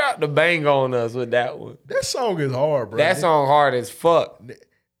 they dropped the bang on us with that one. That song is hard, bro. That song hard as fuck.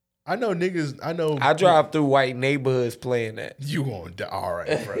 I know niggas. I drive through white neighborhoods playing that. You gonna die? All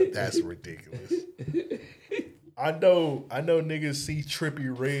right, bro. That's ridiculous. I know niggas see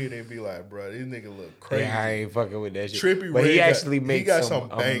Trippie Redd and be like, bro, this nigga look crazy. Yeah, I ain't fucking with that shit. Trippie but Redd he actually makes got some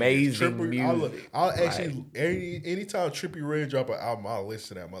bangers. amazing music. I'll actually, anytime Trippie Redd drop an album, I'll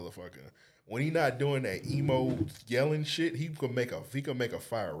listen to that motherfucker. When he not doing that emo yelling shit, he could make a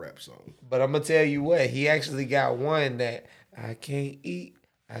fire rap song. But I'm gonna tell you what, he actually got one that I can't eat,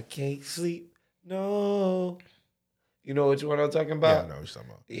 I can't sleep, no. You know which one I'm talking about? Yeah, I know what you're talking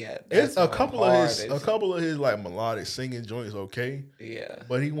about. Yeah, it's a couple of his like melodic singing joints, okay. Yeah,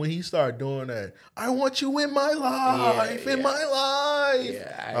 but when he started doing that, I want you in my life, in my life.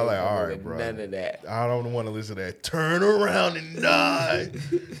 Yeah, I'm like, all right, bro. None of that. I don't want to listen to that. Turn around and die.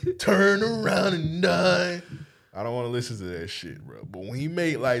 Turn around and die. I don't want to listen to that shit, bro. But when he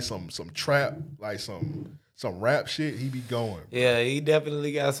made like some trap, like some rap shit, he be going. Bro. Yeah, he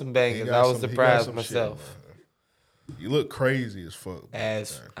definitely got some bangers. I was surprised myself. Shit, you look crazy as fuck.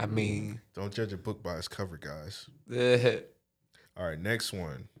 I mean, don't judge a book by its cover, guys. All right, next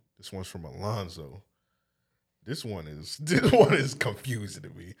one. This one's from Alonzo. This one is confusing to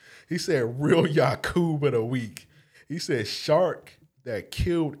me. He said, "Real Yakub of the week." He said, "Shark that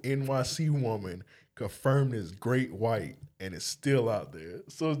killed NYC woman confirmed is great white and it's still out there."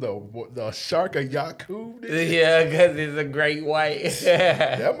 So the shark of Yakub? Yeah, because it's a great white.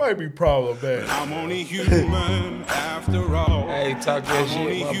 That might be problematic. I'm only human after all. Hey, talk that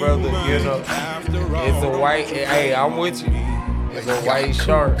shit, my brother. You know, it's a white. Hey, I'm with you. It's a white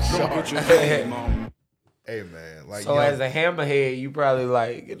shark. Hey man, like so as a hammerhead, you probably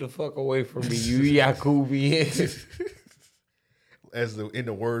like get the fuck away from me, you Yakubian. In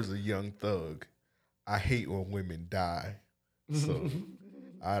the words of Young Thug, I hate when women die. So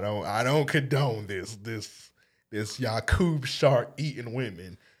I don't condone this Yakub shark eating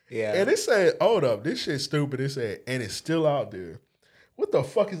women. Yeah. And it said, hold up, this shit's stupid. It said, and it's still out there. What the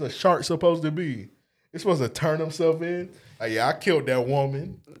fuck is a shark supposed to be? It's supposed to turn himself in? Like, yeah, I killed that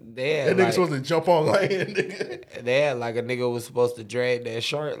woman. That nigga supposed to jump on land. They had like a nigga was supposed to drag that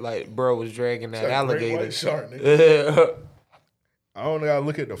shark, like bro was dragging that alligator. Great white shark, nigga. I don't gotta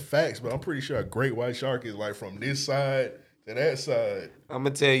look at the facts, but I'm pretty sure a great white shark is like from this side to that side. I'm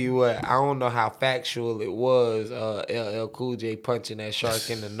gonna tell you what, I don't know how factual it was. LL Cool J punching that shark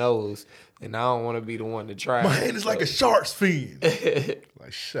in the nose, and I don't want to be the one to try. My hand is like a shark's fin.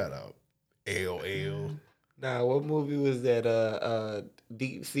 Like, shut up, LL. Nah, what movie was that?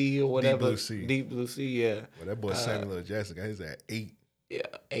 Deep Sea or whatever. Deep Blue Sea. Deep Blue Sea, yeah. Well, that boy Samuel L. Jackson got his at 8. Yeah,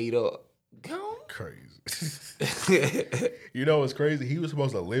 8 up. Gone. Crazy. You know what's crazy? He was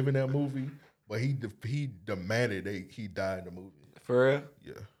supposed to live in that movie, but he demanded he die in the movie. For real?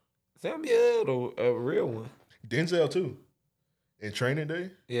 Yeah. Samuel, a real one. Denzel too. In Training Day.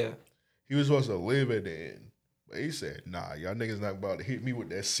 Yeah. He was supposed to live at the end, but he said, "Nah, y'all niggas not about to hit me with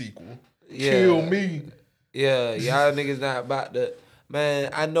that sequel. Yeah. Kill me." Yeah, y'all niggas not about to. Man,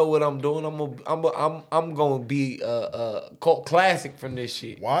 I know what I'm doing. I'm gonna be a cult classic from this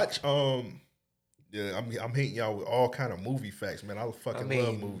shit. Watch. Yeah, I'm hitting y'all with all kind of movie facts, man. I fucking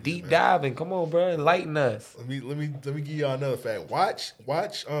love movies. Deep man. diving. Come on, bro. Enlighten us. Let me give y'all another fact. Watch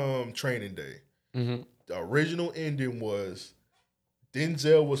Training Day. Mm-hmm. The original ending was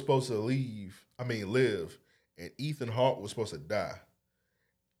Denzel was supposed to live, and Ethan Hawke was supposed to die.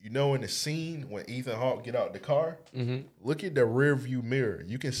 You know, in the scene when Ethan Hawke get out the car, look at the rear view mirror.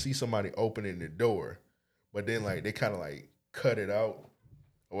 You can see somebody opening the door, but then like they kind of like cut it out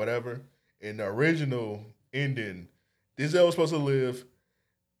or whatever. In the original ending, Denzel was supposed to live.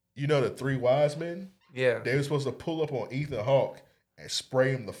 You know the 3 wise men? Yeah. They were supposed to pull up on Ethan Hawke and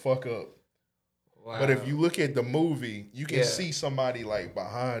spray him the fuck up. Wow. But if you look at the movie, you can see somebody like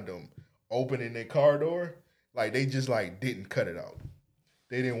behind them opening their car door. Like they just like didn't cut it out.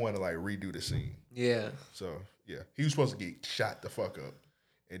 they didn't want to like redo the scene. Yeah. So yeah, he was supposed to get shot the fuck up,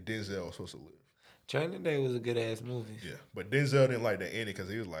 and Denzel was supposed to live. Training Day was a good ass movie. Yeah, but Denzel didn't like the ending because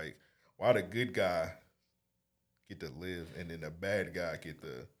he was like, why the good guy get to live and then the bad guy get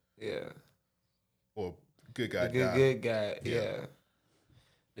the or good guy die. Good guy, yeah.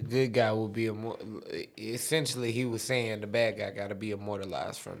 The good guy will be essentially he was saying the bad guy got to be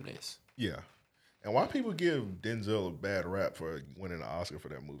immortalized from this. Yeah. And why people give Denzel a bad rap for winning an Oscar for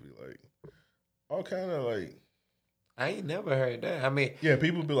that movie? Like, all kind of like. I ain't never heard that. I mean, yeah,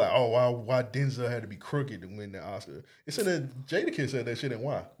 people be like, oh, why Denzel had to be crooked to win the Oscar? It's in the Jadakiss said that shit and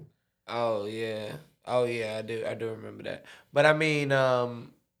why? Oh yeah, I do remember that. But I mean,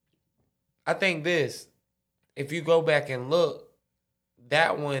 I think if you go back and look,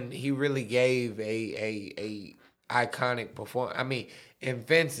 that one he really gave a iconic performance. I mean, in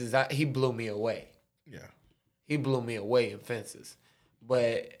Fences, he blew me away. Yeah, he blew me away in Fences.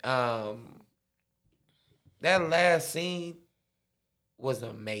 But that last scene was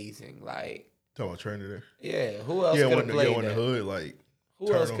amazing. Like, talking about Training Day. Yeah, who else could have played that? The hood, like,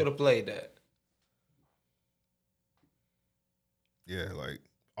 who else could have played that? Yeah, like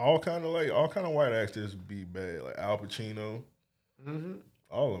all kind of white actors be bad. Like Al Pacino,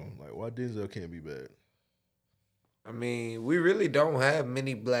 all of them. Like, why Denzel can't be bad? I mean, we really don't have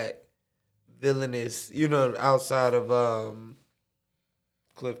many black villainous, outside of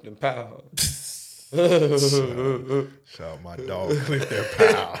Clifton Powell. Shout out my dog Clifton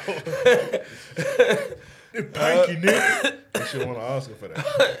Powell. Thank you, nigga. They should want an Oscar for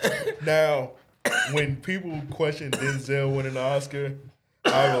that. Now, when people question Denzel winning the Oscar,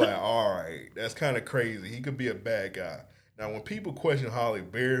 I was like, all right, that's kind of crazy. He could be a bad guy. Now, when people question Halle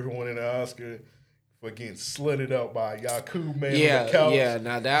Berry for winning the Oscar for getting slutted up by Yakub man on the couch,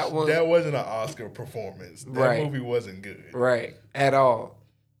 now that wasn't an Oscar performance. That movie wasn't good. Right, at all.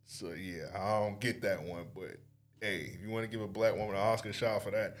 So, yeah, I don't get that one. But, hey, if you want to give a black woman an Oscar shot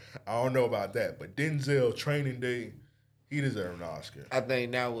for that, I don't know about that. But Denzel, Training Day, he deserved an Oscar. I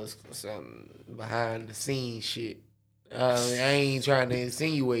think that was some behind-the-scenes shit. I ain't trying to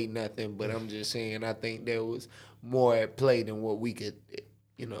insinuate nothing, but I'm just saying I think there was more at play than what we could,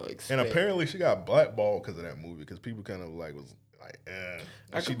 expect. And apparently she got blackballed because of that movie, because people kind of was like,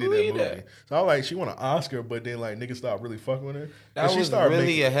 she did that movie. That. So I was like, she won an Oscar, but then like niggas stopped really fucking with her. That was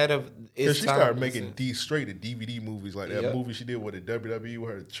really ahead of its time. Because she started making straight to DVD movies, like that movie she did with the WWE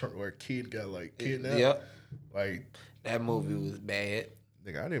where her kid got like kidnapped. Yep. Like that movie was bad.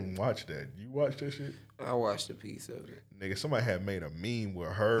 Nigga, I didn't watch that. You watched that shit? I watched a piece of it. Nigga, somebody had made a meme with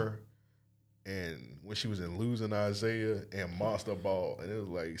her and when she was in Losing Isaiah and Monster Ball, and it was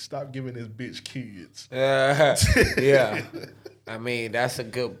like, stop giving this bitch kids. Yeah. I mean, that's a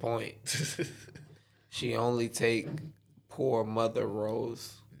good point. She only take poor mother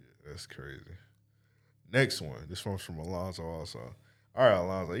roles. Yeah, that's crazy. Next one. This one's from Alonzo also. All right,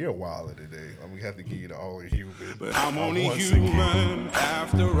 Alonzo, you're wilder today. I'm going to have to give you the only human. But I'm only human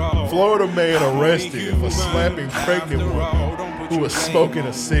after all. Florida man arrested for slapping pregnant woman who was smoking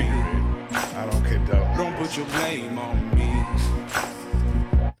a cigarette. I don't condone. Don't put your blame on me.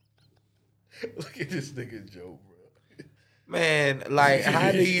 Look at this nigga Joe, bro. Man, like,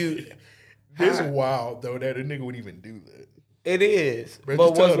 how do you... It's wild, though, that a nigga would even do that. It is. Bro,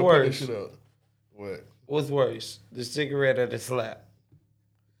 but what's worse? What? What's worse? The cigarette or the slap?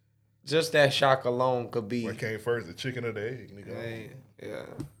 Just that shock alone could be... What came first, the chicken or the egg, nigga?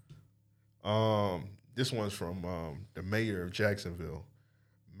 Yeah. This one's from the mayor of Jacksonville,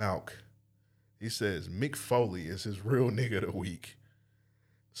 Malk. He says Mick Foley is his real nigga of the week.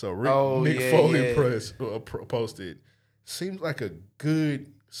 So Mick Foley posted, seemed like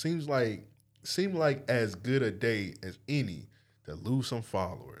as good a day as any to lose some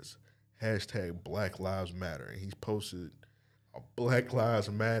followers. # Black Lives Matter. And he's posted a Black Lives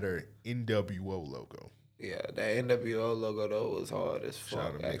Matter NWO logo. Yeah, that NWO logo though was hard as fuck.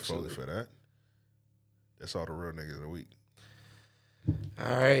 Shout out to Mick Foley for that. That's all the real niggas of the week.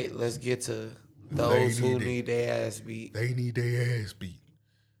 All right, let's get to those who need their ass beat. They need their ass beat.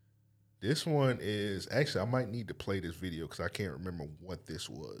 This one is actually I might need to play this video because I can't remember what this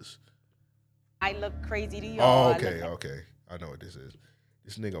was. I look crazy to y'all. Oh, okay. I know what this is.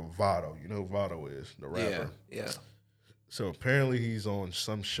 This nigga Vado. You know who Vado is? The rapper. Yeah. So apparently he's on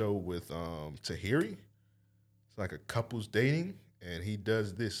some show with Tahiri. It's like a couple's dating, and he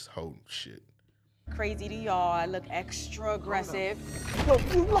does this whole shit. Crazy to y'all. I look extra aggressive. Yo,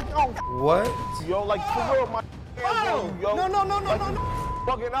 you look out. What? Yo, like for real, my yo. No.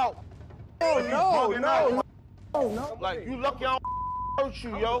 Bugging out. No. Like you lucky I don't hurt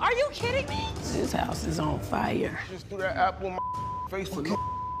you, yo. Are you kidding me? This house is on fire. Just threw that apple in my face for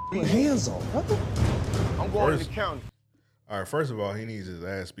Put hands on, brother. I'm going to the county. All right, first of all, he needs his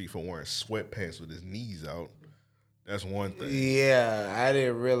ass beat for wearing sweatpants with his knees out. That's one thing. Yeah, I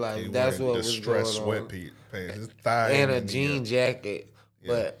didn't realize that's what was going on. Sweatpants, his thigh and a jean jacket.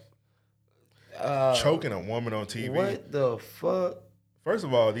 Yeah. But choking a woman on TV. What the fuck? First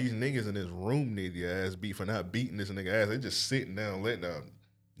of all, these niggas in this room need your ass beat for not beating this nigga ass. They just sitting down letting a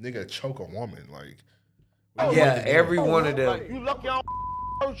nigga choke a woman. Like, yeah, every one of them. Like, you lucky I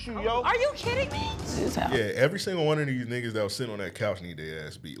don't hurt you, yo. Are you kidding me? Yeah, every single one of these niggas that was sitting on that couch need their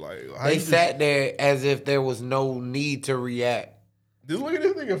ass beat. Like, how They you sat there as if there was no need to react. Just look at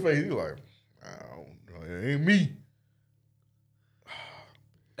this nigga face. He like, I don't know, it ain't me.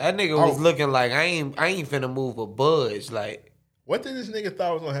 That nigga was looking like I ain't finna move a budge. Like, what did this nigga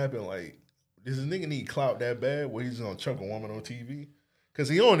thought was gonna happen? Like, does this nigga need clout that bad where he's gonna choke a woman on TV? Cause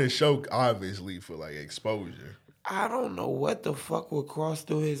he on this show obviously for like exposure. I don't know what the fuck would cross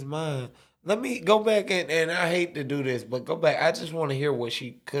through his mind. Let me go back and I hate to do this, but go back. I just want to hear what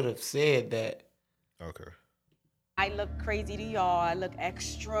she could have said that. Okay. I look crazy to y'all. I look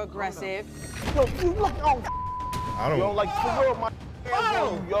extra aggressive. Yo, you look on. I don't. Yo, like for real, my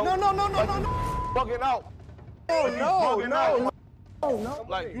Oh, yo. no. Bugging out. Oh, no.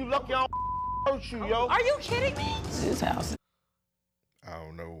 Like, you lucky I don't hurt you, yo. Are you kidding me? This house. I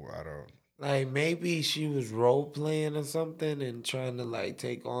don't know. I don't. Like, maybe she was role playing or something and trying to like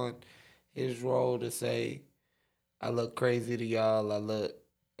take on his role to say, I look crazy to y'all, I look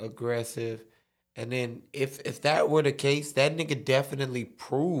aggressive. And then if that were the case, that nigga definitely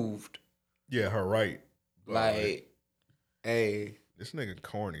proved. Yeah, her right. Like, hey. This nigga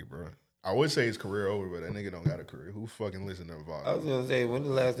corny, bro. I would say his career over, but that nigga don't got a career. Who fucking listen to Vaughn? I was gonna say, when the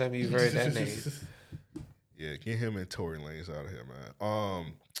last time you heard that name? Yeah, get him and Tory Lanez out of here,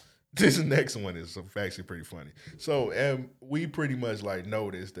 man. This next one is actually pretty funny. So, we pretty much like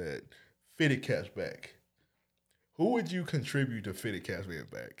noticed that Fitted Cap's back. Who would you contribute to Fitted Cap's being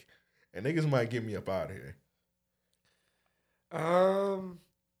back? And niggas might get me up out of here. I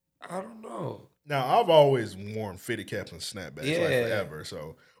don't know. Now, I've always worn fitted caps and snapbacks like forever.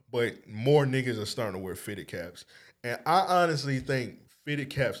 So, but more niggas are starting to wear fitted caps. And I honestly think fitted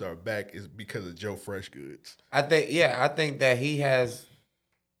caps are back is because of Joe Freshgoods. I think that he has.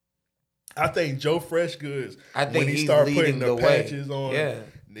 I think Joe Freshgoods, when he he's started leading putting the way. patches on, Yeah.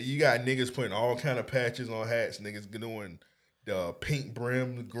 You got niggas putting all kind of patches on hats. Niggas doing the pink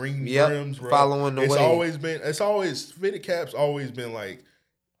brim, the green brims, bro. Following the way. It's always fitted caps. Always been like.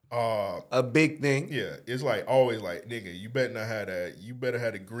 A big thing. Yeah, it's like always like, nigga, you better not have that. You better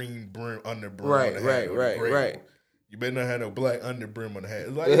have the green brim under brim. Right. You better not have no black under brim on the hat.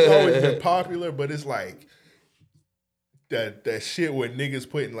 It's like it's always been popular, but it's like that shit where niggas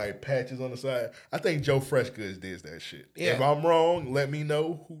putting like patches on the side. I think Joe Freshgoods did that shit. Yeah. If I'm wrong, let me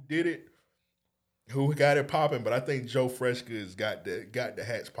know who did it, who got it popping. But I think Joe Freshgoods got the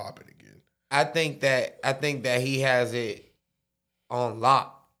hats popping again. I think that he has it on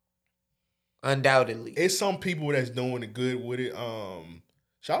lock. Undoubtedly. It's some people that's doing it good with it.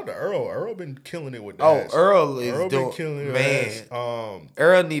 Shout out to Earl. Earl been killing it with that. Earl been killing it with hats.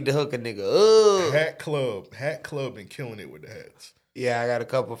 Earl need to hook a nigga up. Hat Club been killing it with the hats. Yeah, I got a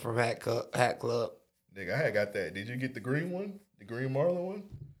couple from Hat Club. Nigga, I had got that. Did you get the green one? The green Marlin one?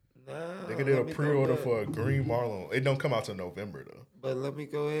 Nah. Nigga did a pre-order for a green Marlin. It don't come out till November though. But let me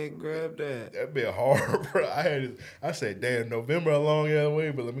go ahead and grab that. That bit hard, bro. I said, damn, November a long ass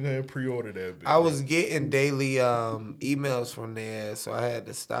way, but let me go ahead and pre-order that bit. I was getting daily emails from there, so I had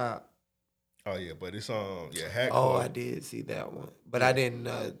to stop. Oh yeah, but it's Hat Club. Oh, I did see that one, but I didn't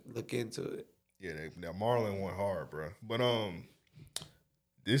look into it. Yeah, that Marlin went hard, bro. But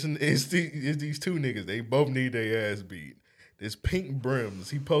it's these two niggas. They both need their ass beat. This pink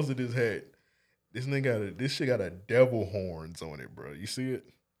brims. He posted his hat. This shit got a devil horns on it, bro. You see it?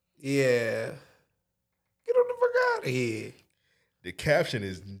 Yeah. Get on the fuck out of here. The caption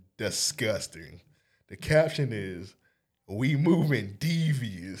is disgusting. The caption is, "We moving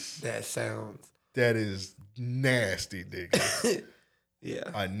devious." That is nasty, nigga. Yeah.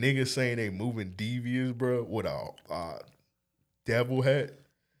 A nigga saying they moving devious, bro, with a devil hat.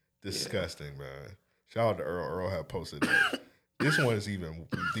 Disgusting, man. Shout out to Earl. Earl had posted that. This one's even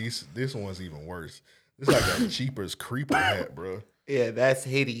worse. This like a Jeepers Creeper hat, bro. Yeah, that's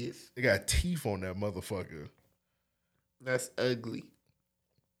hideous. They got teeth on that motherfucker. That's ugly.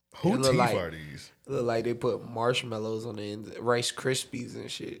 Who teeth are these? Look like they put marshmallows on the end, Rice Krispies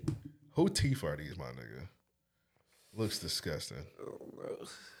and shit. Who teeth are these, my nigga? Looks disgusting.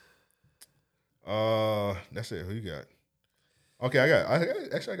 Oh, no. That's it. Who you got? Okay,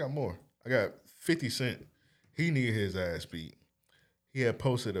 I got more. I got 50 Cent. He need his ass beat. he had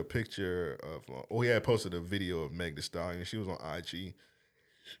posted a picture of, he had posted a video of Meg Thee Stallion. She was on IG.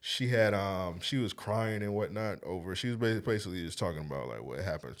 She had, she was crying and whatnot over. She was basically just talking about like what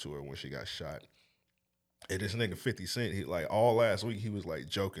happened to her when she got shot. And this nigga 50 Cent, he like all last week he was like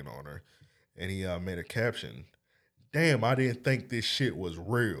joking on her, and he made a caption. Damn, I didn't think this shit was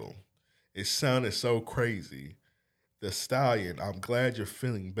real. It sounded so crazy. The Stallion, I'm glad you're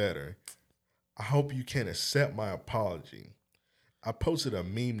feeling better. I hope you can accept my apology. I posted a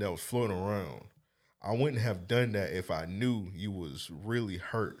meme that was floating around. I wouldn't have done that if I knew you was really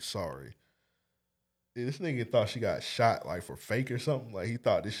hurt. Sorry. This nigga thought she got shot like for fake or something. Like he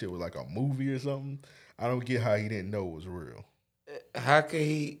thought this shit was like a movie or something. I don't get how he didn't know it was real. How could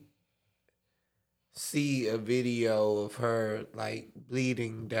he see a video of her like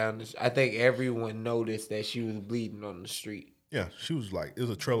bleeding down the I think everyone noticed that she was bleeding on the street. Yeah, she was like, it was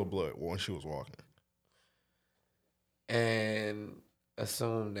a trail of blood when she was walking. And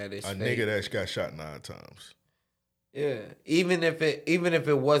assume that it's a fake. nigga that got shot 9 times. Yeah. Even if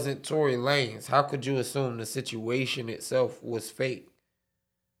it wasn't Tory Lanez, how could you assume the situation itself was fake?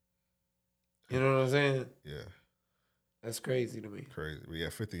 You know what I'm saying? Yeah. That's crazy to me. Crazy. But yeah,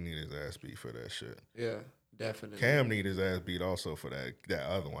 50 need his ass beat for that shit. Yeah, definitely. Cam need his ass beat also for that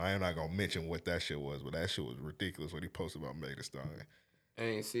other one. I ain't not gonna mention what that shit was, but that shit was ridiculous what he posted about Meg Thee Stallion. I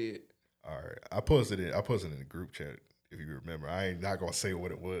ain't see it. All right. I posted it in the group chat, if you remember. I ain't not gonna say what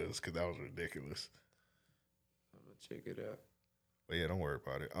it was because that was ridiculous. I'm gonna check it out. But yeah, don't worry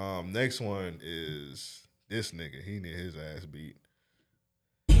about it. Next one is this nigga. He need his ass beat.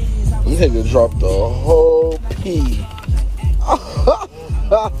 Nigga dropped the whole P.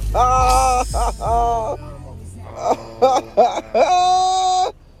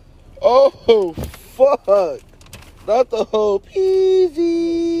 Oh, fuck. Not the whole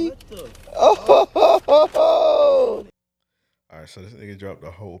peasy. Oh. All right, so this nigga dropped a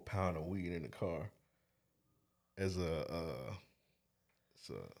whole pound of weed in the car as a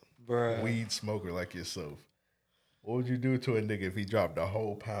weed smoker like yourself. What would you do to a nigga if he dropped a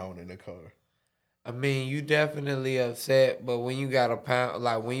whole pound in the car? I mean, you definitely upset, but when you got a pound,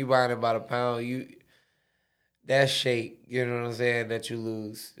 like when you buying about a pound, that shake, you know what I'm saying, that you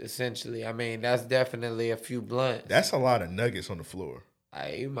lose, essentially. I mean, that's definitely a few blunts. That's a lot of nuggets on the floor.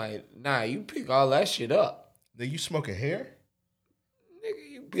 You pick all that shit up. Nigga, you smoking hair?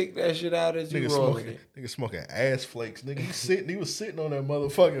 Nigga, you pick that shit out as you rolling it. Nigga smoking ass flakes. Nigga, he was sitting on that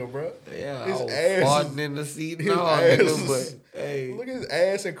motherfucker, bro. Yeah, his I was ass farting in the seat and his all, ass nigga, but hey. Look at his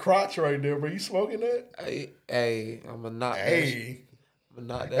ass and crotch right there, bro. You smoking that? Hey, I'm gonna knock that shit. I'm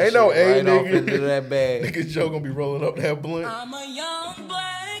gonna knock that Ain't shit no right nigga. off into that bag. Nigga Joe gonna be rolling up that blunt. I'm a young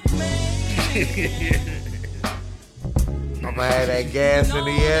black man. I'm gonna have that gas in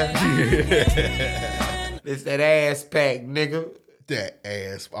the air. It's that ass pack, nigga. That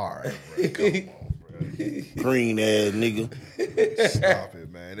ass. All right, bro. Come on, bro. Green ass nigga. Stop it,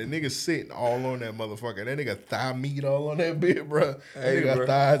 man. That nigga sitting all on that motherfucker. That nigga thigh meat all on that bit, bro. That nigga bro.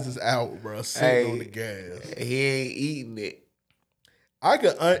 thighs is out, bro. Sitting on the gas. He ain't eating it. I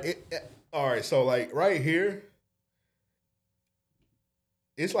could. All right, so like right here,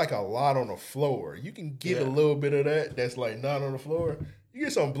 it's like a lot on the floor. You can get a little bit of that. That's like not on the floor. You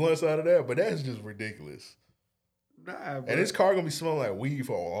get some blunts out of that, but that's just ridiculous. Nah, bro. And this car gonna be smelling like weed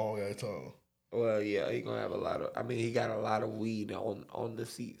for a long ass time. Well, yeah, he gonna have a lot of. I mean, he got a lot of weed on the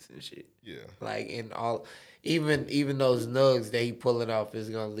seats and shit. Yeah, like in all, even those nugs that he pulling off is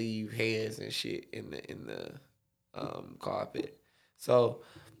gonna leave hairs and shit in the carpet. So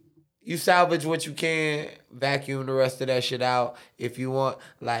you salvage what you can, vacuum the rest of that shit out if you want.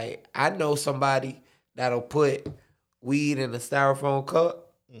 Like I know somebody that'll put weed in a styrofoam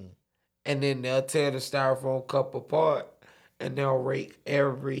cup, and then they'll tear the styrofoam cup apart. And they'll rake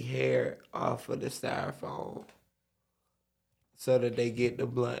every hair off of the styrofoam so that they get the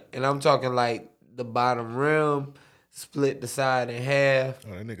blunt. And I'm talking like the bottom rim, split the side in half.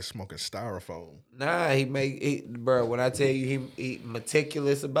 Oh, that nigga smoking styrofoam. Nah, bro, when I tell you he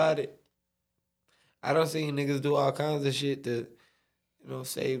meticulous about it, I don't see niggas do all kinds of shit to,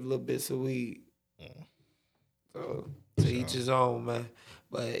 save little bits of weed. So, to each his own, man.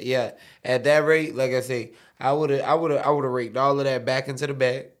 But yeah, at that rate, like I say, I would have raked all of that back into the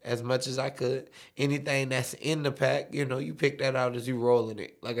bag as much as I could. Anything that's in the pack, you pick that out as you rolling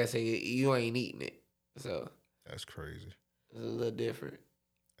it. Like I say, you ain't eating it. So that's crazy. It's a little different.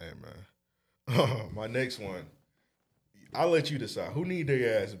 Hey man. My next one, I'll let you decide. Who need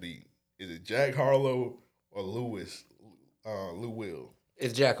their ass beat? Is it Jack Harlow or Lou Will?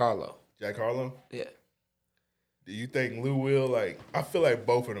 It's Jack Harlow. Jack Harlow? Yeah. Do you think Lou Will, I feel like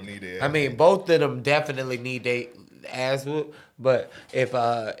both of them need their ass I mean, both of them definitely need ass whoop. But if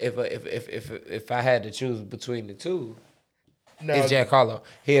I had to choose between the two, it's Jack Harlow.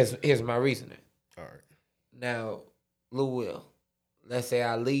 Here's my reasoning. All right. Now, Lou Will. Let's say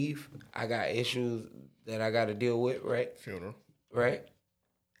I leave. I got issues that I got to deal with, right? Funeral. Right?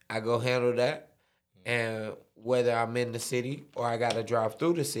 I go handle that. And whether I'm in the city or I got to drive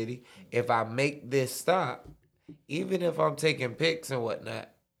through the city, if I make this stop, even if I'm taking pics and whatnot,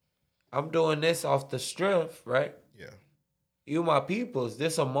 I'm doing this off the strength, right? Yeah. You my peoples.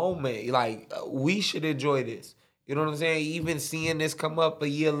 This a moment. Like, we should enjoy this. You know what I'm saying? Even seeing this come up a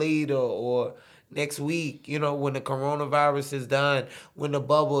year later or next week, you know, when the coronavirus is done, when the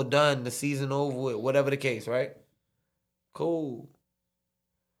bubble done, the season over with, whatever the case, right? Cool.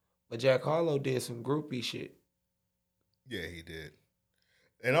 But Jack Harlow did some groupie shit. Yeah, he did.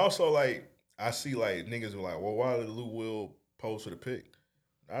 And also, like, I see, like, niggas are like, well, why did Lou Will post with a pic?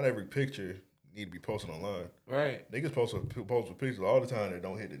 Not every picture need to be posted online. Right. Niggas post with pictures all the time that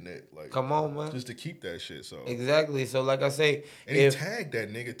don't hit the net. Like, come on, man. Just to keep that shit. So exactly. So, like I say, and he tagged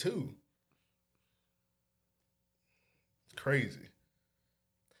that nigga too. It's crazy.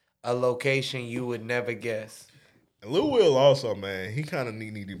 A location you would never guess. And Lou Will also, man, he kind of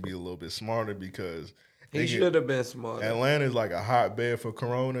need to be a little bit smarter because he should have been smarter. Atlanta's like a hotbed for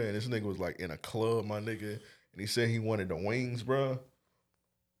Corona, and this nigga was like in a club, my nigga, and he said he wanted the wings, bro.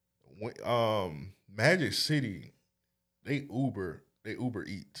 Magic City, they Uber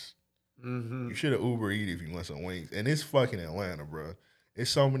Eats. Mm-hmm. You should have Uber Eat if you want some wings, and it's fucking Atlanta, bro. It's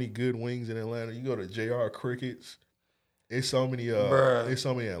so many good wings in Atlanta. You go to JR Crickets. It's so many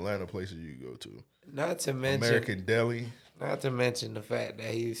Atlanta places you go to. Not to mention American Deli. Not to mention the fact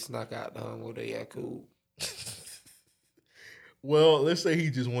that he snuck out the home with a Yakub. Well, let's say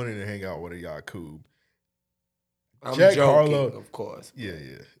he just wanted to hang out with a Yakub. I'm Jack joking, Harlow, of course. Yeah.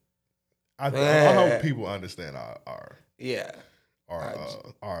 I hope people understand our humor.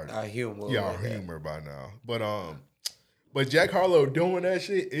 Yeah, our humor by now. But Jack Harlow doing that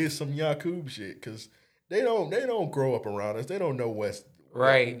shit is some Yakub shit because they don't grow up around us. They don't know West.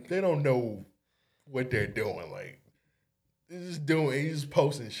 Right. They don't know what they're doing. Like he's just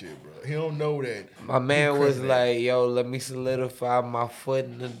posting shit, bro. He don't know that. My man was like, "Yo, let me solidify my foot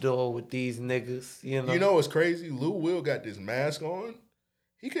in the door with these niggas." You know what's crazy? Lou Will got this mask on.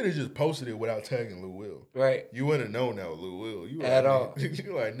 He could have just posted it without tagging Lou Will. Right. You wouldn't have known that was Lou Will. You at all. You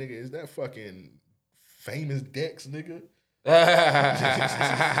like, nigga, is that fucking Famous Dex, nigga?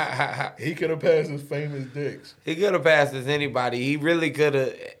 He could have passed as Famous Dex. He could have passed as anybody. He really could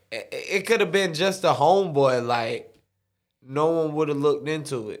have. It could have been just a homeboy. Like, no one would have looked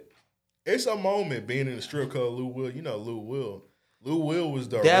into it. It's a moment being in the strip club, Lou Will. You know Lou Will. Lou Will was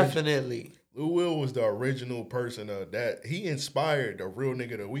the definitely. Lou Will was the original person that he inspired the Real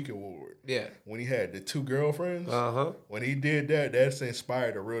Nigga of the Week award. Yeah. When he had the 2 girlfriends. Uh-huh. When he did that, that's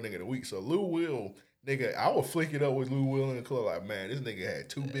inspired the Real Nigga of the Week. So Lou Will, nigga, I would flick it up with Lou Will in the club like, man, this nigga had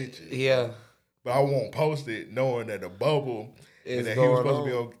 2 bitches. Yeah. But I won't post it knowing that the bubble and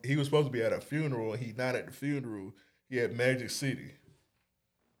that he was supposed to be at a funeral and he not at the funeral. He at Magic City.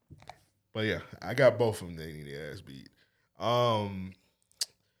 But yeah, I got both of them. They need their ass beat.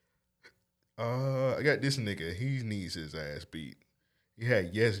 I got this nigga. He needs his ass beat. He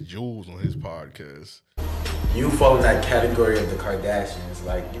had Yes Jules on his podcast. You fall in that category of the Kardashians,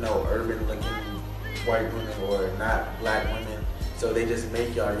 like, you know, urban-looking white women or not black women. So they just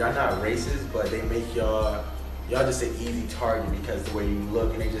make y'all not racist, but they make y'all just an easy target because the way you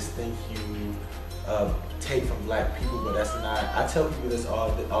look, and they just think you take from black people, but that's not. I tell people this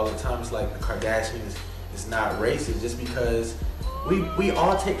all the time. It's like the Kardashians is not racist just because we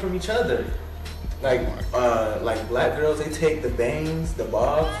all take from each other. Like black girls, they take the bangs, the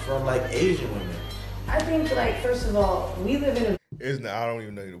bobs from like Asian women. I think, like, first of all, we live in a... I don't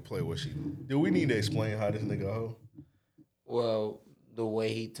even know you to play what she... Do we need to explain how this nigga hoe? Well, the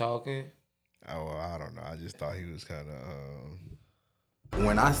way he talking? Oh, I don't know. I just thought he was kind of...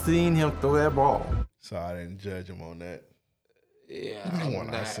 When I seen him throw that ball. So I didn't judge him on that. Yeah.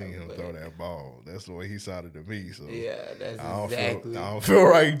 I seen him throw that ball. That's the way he sounded to me. So yeah, that's exactly. I don't feel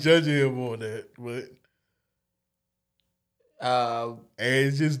right judging him on that, but... and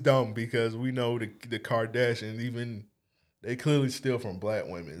it's just dumb because we know the Kardashians, even they clearly steal from black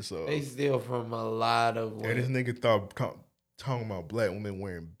women. So they steal from a lot of women. And this nigga talking about black women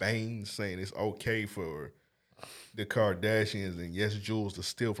wearing bangs, saying it's okay for the Kardashians and Yes Jules to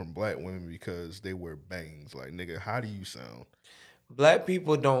steal from black women because they wear bangs. Like, nigga, how do you sound? Black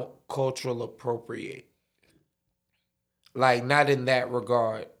people don't cultural appropriate. Like, not in that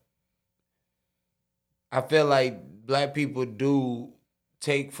regard. I feel like black people do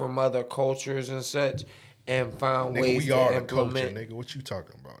take from other cultures and such, and found Nigga, ways we to are the implement. culture, nigga. What you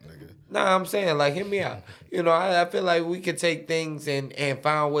talking about, nigga? Nah, I'm saying, like, hear me out. You know, I feel like we could take things and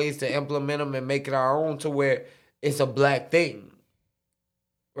find ways to implement them and make it our own to where it's a black thing.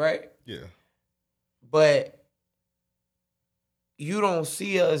 Right? Yeah. But you don't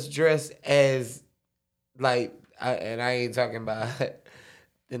see us dressed as, like, and I ain't talking about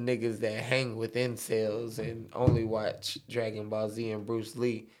the niggas that hang with incels and only watch Dragon Ball Z and Bruce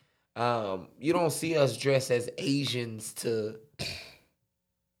Lee. You don't see us dressed as Asians to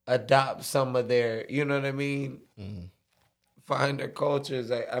adopt some of their, you know what I mean? Mm-hmm. Find their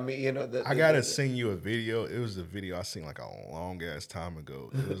cultures. I mean, you know. I gotta send you a video. It was a video I seen like a long ass time ago.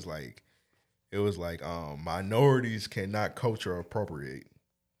 It was like minorities cannot culture appropriate.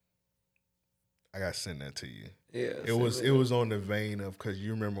 I gotta send that to you. Yeah. It was on the vein of, because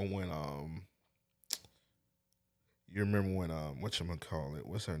you remember when whatchamacallit,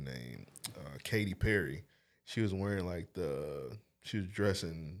 what's her name? Katy Perry. She was wearing she was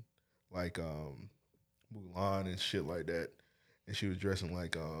dressing like Mulan and shit like that. And she was dressing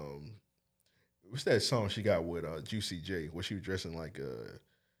like what's that song she got with Juicy J, where she was dressing like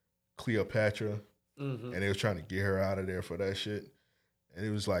Cleopatra, and they was trying to get her out of there for that shit. And it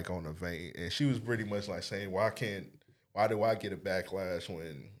was like on the vein, and she was pretty much like saying, why do I get a backlash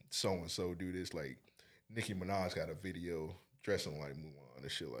when so and so do this? Like Nicki Minaj got a video dressing like Mulan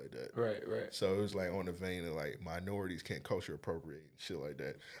and shit like that. Right. So it was like on the vein of like minorities can't culture appropriate and shit like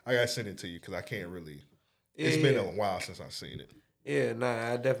that. I gotta send it to you because I can't really. It's been a while since I've seen it. Yeah,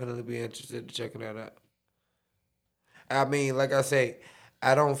 I'd definitely be interested in checking that out. I mean, like I say,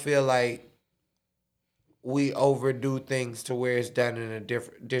 I don't feel like we overdo things to where it's done in a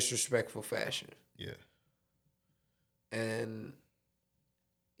disrespectful fashion. Yeah. And,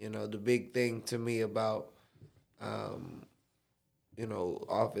 you know, the big thing to me about, you know,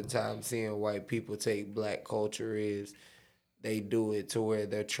 oftentimes seeing white people take black culture is they do it to where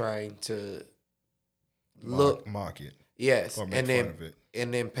they're trying to mock it. Yes, or make fun of it.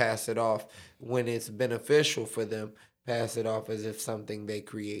 And then pass it off when it's beneficial for them. Pass it off as if something they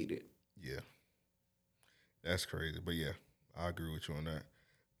created. Yeah, that's crazy. But yeah, I agree with you on that.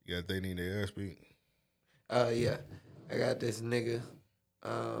 Yeah, they need their ass beat. Yeah, I got this nigga.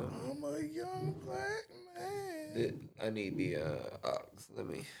 I'm a young black man. I need the aux. Let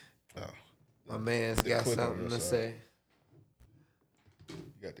me. Oh, my man's got something to say.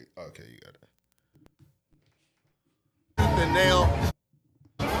 You got the okay. You got it. The nail.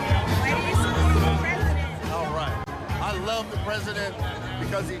 All right. I love the president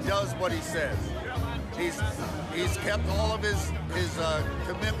because he does what he says. He's kept all of his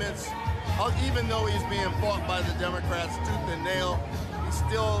commitments. Even though he's being fought by the Democrats tooth and nail, he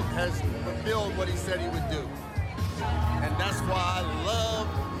still has fulfilled what he said he would do. And that's why I love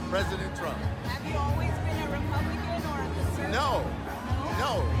President Trump. Have you always been a Republican or a conservative? No.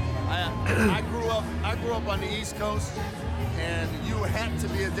 I grew up on the East Coast, and you had to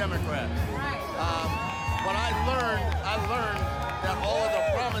be a Democrat. But I learned that all of the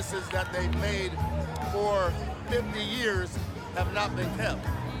promises that they've made for 50 years have not been kept.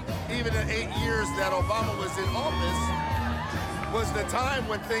 Even the 8 years that Obama was in office was the time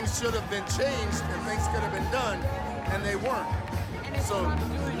when things should have been changed and things could have been done, and they weren't. So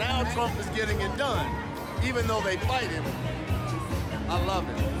now Trump is getting it done, even though they fight him. I love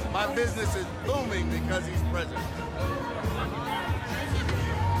it. My business is booming because he's president.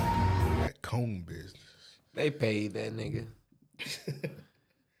 That cone business. They paid that nigga.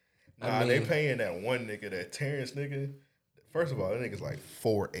 Nah, they paying that one nigga, that Terrence nigga. First of all, that nigga's like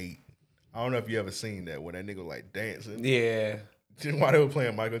 4'8". I don't know if you ever seen that when that nigga like dancing. Yeah. Why they were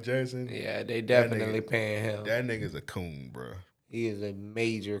playing Michael Jackson? Yeah, they definitely paying him. That nigga's a coon, bro. He is a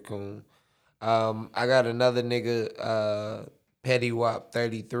major coon. I got another nigga, Petty Wop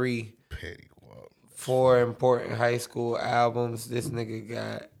 33. Petty Wop. 4 important high school albums. This nigga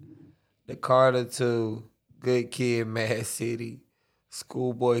got The Carter 2, Good Kid, Mad City,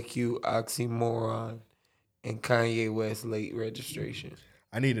 Schoolboy Q, Oxymoron, and Kanye West Late Registration.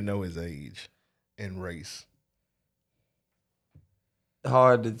 I need to know his age and race.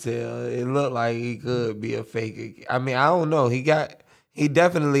 Hard to tell. It looked like he could be a fake. I mean, I don't know. He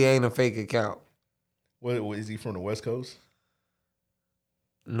definitely ain't a fake account. What is he from the West Coast?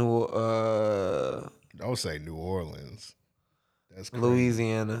 I would say New Orleans. That's crazy.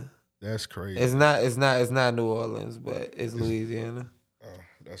 Louisiana. That's crazy. It's not New Orleans, but it's Louisiana. Oh,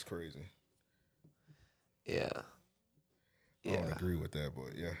 that's crazy. Yeah. I don't agree with that,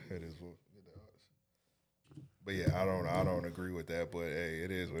 but yeah, it is what it does. But yeah, I don't agree with that, but hey,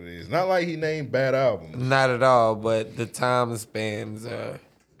 it is what it is. Not like he named bad albums. Not at all, but the time spans are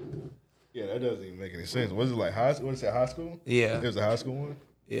Yeah, that doesn't even make any sense. Was it like high school? What is it, high school? Yeah. It was a high school one?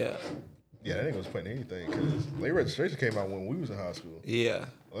 Yeah. Yeah, that nigga was putting anything because late registration came out when we was in high school. Yeah.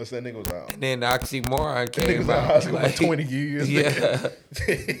 Unless that nigga was out. And then Oxymoron came That nigga was out. in high school like, for 20 years. Yeah.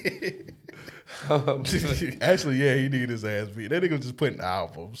 Actually, yeah, he needed his ass beat. That nigga was just putting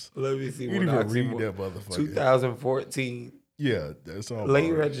albums. Let me see. You didn't even read that motherfucker. 2014. Yeah, that's all.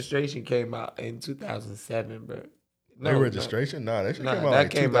 Late registration came out in 2007, bro. Late registration? Nah, that shit came out that like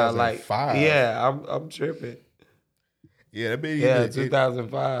came out like 2005. Yeah, I'm tripping. Yeah, that baby. Yeah,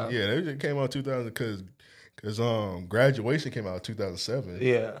 2005. Yeah, that shit came out 2000 because graduation came out in 2007.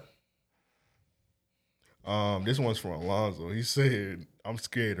 Yeah. This one's from Alonzo. He said, "I'm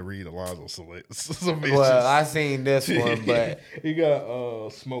scared to read Alonzo submissions." Well, I seen this one, but he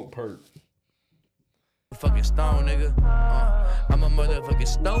got smoke perk. Fucking stone, nigga. I'm a motherfucking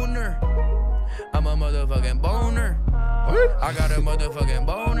stoner. I'm a motherfucking boner. What? I got a motherfucking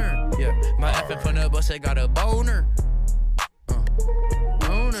boner. Yeah, my effing from the bus, I got a boner.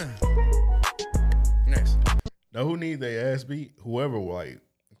 Boner. Next. Now, who need their ass beat? Whoever, like,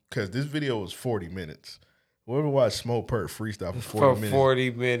 because this video was 40 minutes. Whoever watched Smoke Perk freestyle for 40 minutes.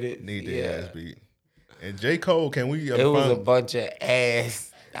 40 minutes. Need their ass beat. And J. Cole, can we... It was a bunch of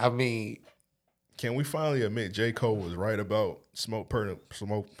ass. I mean... Can we finally admit J. Cole was right about Smoke Perk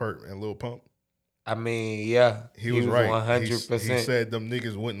and Lil Pump? I mean, yeah. He was right. 100%. He said them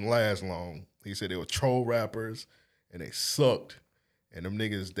niggas wouldn't last long. He said they were troll rappers and they sucked. And them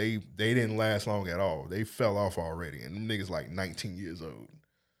niggas, they didn't last long at all. They fell off already. And them niggas like 19 years old.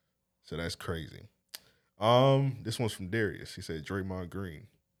 So that's crazy. This one's from Darius. He said Draymond Green.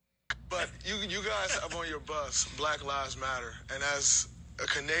 But you guys have on your bus Black Lives Matter. And as a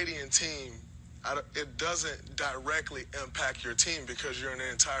Canadian team, it doesn't directly impact your team because you're in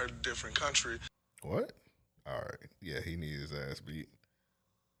an entire different country. What? All right. Yeah, he needs his ass beat.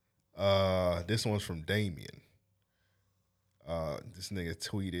 This one's from Damien. This nigga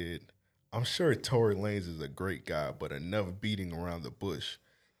tweeted, "I'm sure Tory Lanez is a great guy, but enough beating around the bush.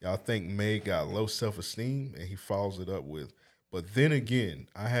 Y'all think Meg got low self-esteem?" And he follows it up with, "But then again,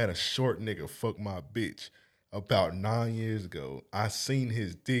 I had a short nigga fuck my bitch about 9 years ago. I seen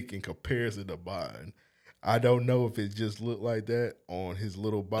his dick in comparison to mine. I don't know if it just looked like that on his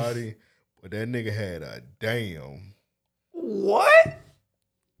little body, but that nigga had a damn." What?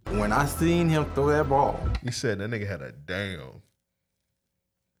 When I seen him throw that ball. He said that nigga had a damn.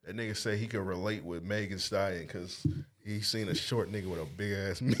 That nigga said he could relate with Megan Stallion because he seen a short nigga with a big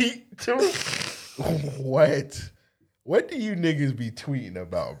ass meat too. What? What do you niggas be tweeting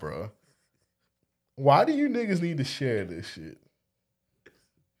about, bro? Why do you niggas need to share this shit?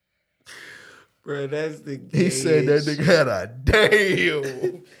 Bro, that's the He said that nigga had a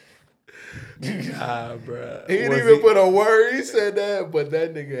damn. Nah, bro. He didn't even put a word. He said that, but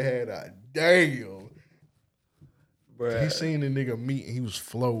that nigga had a damn. Bruh. He seen the nigga meat and he was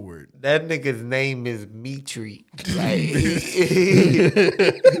floored. That nigga's name is Mitri.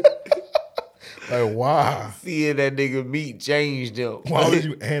 Like, why? Seeing that nigga meat changed him. Why was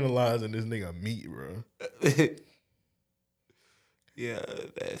you analyzing this nigga meat, bro? Yeah,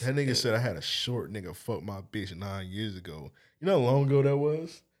 that nigga said I had a short nigga fuck my bitch 9 years ago. You know how long ago that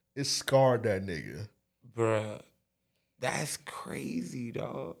was? It scarred that nigga. Bruh, that's crazy,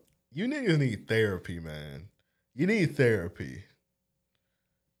 dog. You niggas need therapy, man. You need therapy.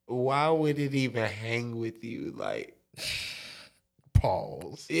 Why would it even hang with you? Like,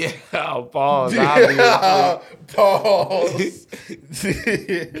 pause. Yeah, pause. Pause.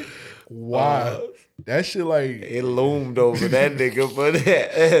 Why? That shit like it loomed over that nigga for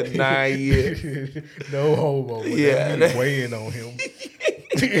that 9 years. No homo. But Yeah, that weighing on him.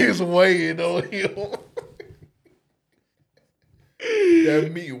 It's weighing on him.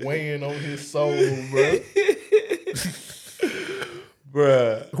 That meat weighing on his soul, bro.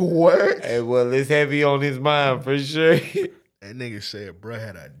 Bruh. What? Hey, well, it's heavy on his mind for sure. That nigga said, bruh,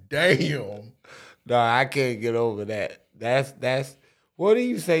 had a damn. No, I can't get over that. That's what do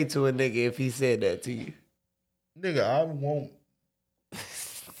you say to a nigga if he said that to you? Nigga, I won't.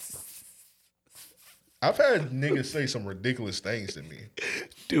 I've had niggas say some ridiculous things to me.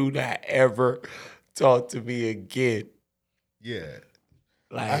 Do not ever talk to me again. Yeah.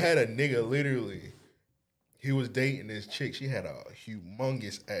 Like, I had a nigga literally, he was dating this chick. She had a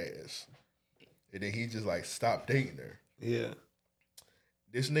humongous ass. And then he just like stopped dating her. Yeah.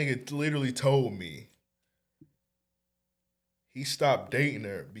 This nigga literally told me he stopped dating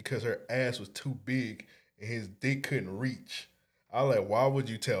her because her ass was too big and his dick couldn't reach. I like, why would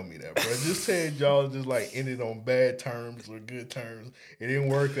you tell me that, bro? Just saying y'all just like ended on bad terms or good terms. It didn't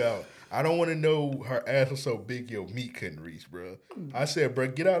work out. I don't want to know her ass was so big your meat couldn't reach, bro. I said, bro,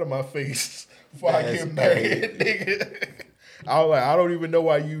 get out of my face before I get mad, nigga. I was like, I don't even know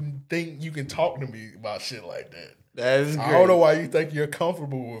why you think you can talk to me about shit like that. That's great. I don't know why you think you're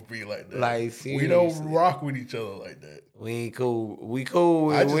comfortable with me like that. Like, seriously. We don't rock with each other like that. We ain't cool. We cool.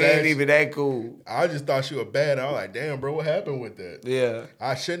 We ain't even that cool. I just thought she was bad. I was like, damn, bro, what happened with that? Yeah.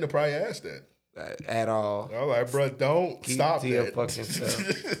 I shouldn't have probably asked that. At all. I was like, bro, don't stop to that. Your fucking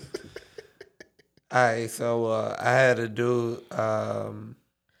self. All right, so I had a dude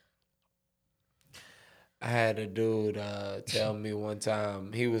tell me one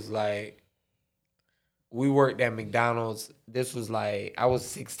time, he was like, we worked at McDonald's. This was like, I was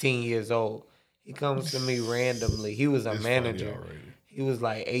 16 years old. He comes to me randomly. He was a manager. He was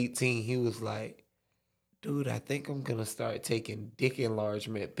like 18. He was like, dude, I think I'm going to start taking dick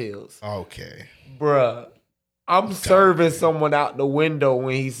enlargement pills. Okay. Bruh, I'm serving someone out the window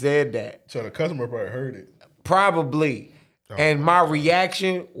when he said that. So the customer probably heard it. Probably. And my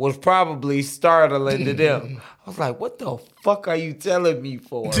reaction was probably startling to them. I was like, what the fuck are you telling me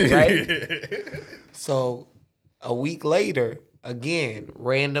for, right? So a week later, again,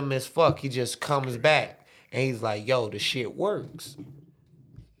 random as fuck, he just comes back and he's like, yo, the shit works.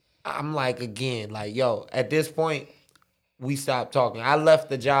 I'm like, again, like, yo, at this point, we stopped talking. I left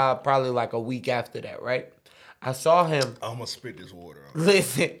the job probably like a week after that, right? I saw him. I'm going to spit this water out.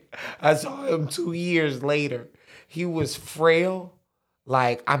 Listen, I saw him 2 years later. He was frail.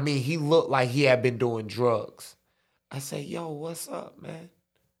 Like, I mean, he looked like he had been doing drugs. I said, yo, what's up, man?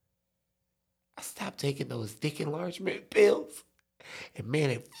 I stopped taking those dick enlargement pills. And man,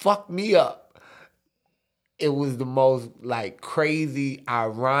 it fucked me up. It was the most like crazy,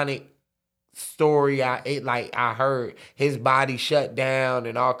 ironic story I heard. His body shut down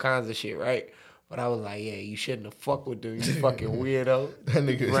and all kinds of shit, right? But I was like, yeah, you shouldn't have fucked with them, you fucking weirdo. That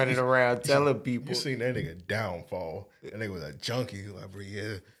nigga running around telling people. You seen that nigga downfall. That nigga was a junkie. Like, bro,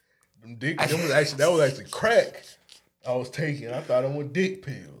 yeah. That was actually crack I was taking. I thought it was dick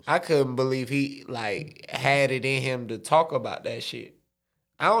pills. I couldn't believe he like had it in him to talk about that shit.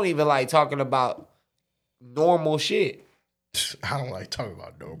 I don't even like talking about normal shit. I don't like talking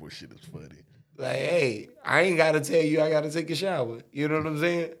about normal shit. It's funny. Like, hey, I ain't got to tell you I got to take a shower. You know what I'm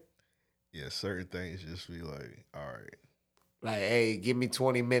saying? Yeah, certain things just be like, all right. Like, hey, give me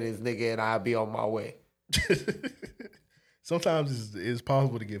 20 minutes, nigga, and I'll be on my way. Sometimes it's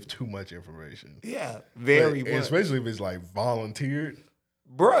possible to give too much information. Yeah, very much. Especially if it's like volunteered.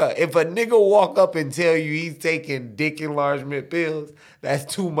 Bruh, if a nigga walk up and tell you he's taking dick enlargement pills, that's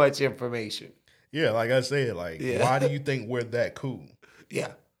too much information. Yeah, like I said, why do you think we're that cool?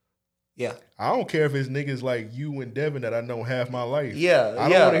 Yeah. Yeah. I don't care if it's niggas like you and Devin that I know half my life. Yeah. I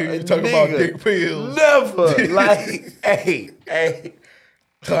don't want to hear you talking about dick pills. Never. Like, hey. Like,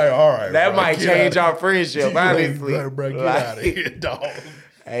 all right. That might change our friendship, honestly. Bro, get out of here, dog.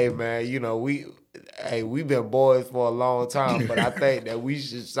 Hey, man, you know, we've been boys for a long time, but I think that we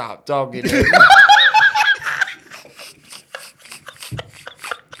should stop talking.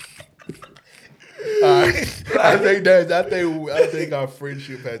 I think our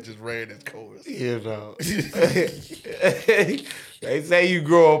friendship has just ran its course. You know, they say you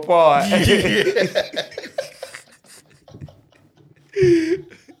grow apart.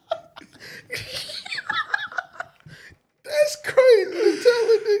 That's crazy. I'm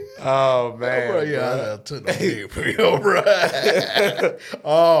telling you. Oh man, bro, yeah, I took no dick for you, bro.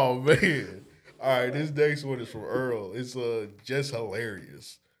 Oh man. All right, this next one is from Earl. It's just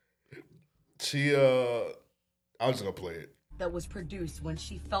hilarious. I was gonna play it. That was produced when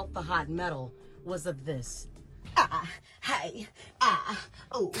she felt the hot metal was of this. Oh.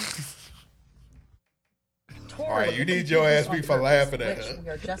 All right, you need your ass be for laughing at her. We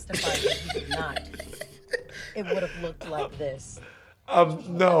are justified that you did not. It would have looked like this.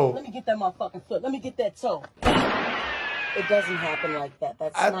 No. Let me get that motherfucking foot. Let me get that toe. It doesn't happen like that.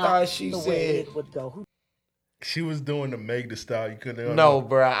 That's I not thought she the said way it would go. She was doing the Meg Thee Stallion. You couldn't. No,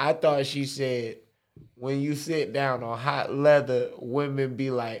 bro. I thought she said when you sit down on hot leather, women be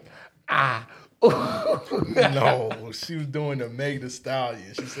like, ah. No, she was doing the Meg Thee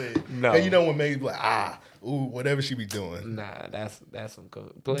Stallion. She said, no. Hey, you know when Meg be like, ooh, whatever she be doing. Nah, that's some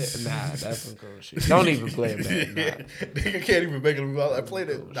cool. That's some cool shit. Don't even play it back. Nah. Nigga can't even make it. Like, play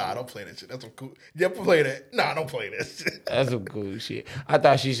that. Nah, don't play that shit. That's some cool. Yeah, play that. Nah, don't play that shit. That's some cool shit. I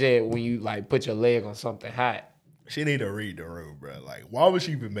thought she said when you like put your leg on something hot. She need to read the room, bro. Like, why would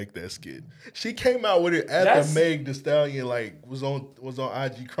she even make that skit? She came out with it after Meg Thee Stallion like was on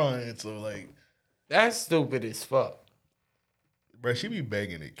IG crying. So like, that's stupid as fuck. Bro, she be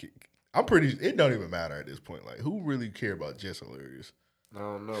begging it. It don't even matter at this point. Like, who really care about Just Hilarious? I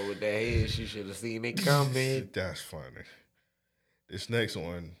don't know what that is. She should have seen it coming. That's funny. This next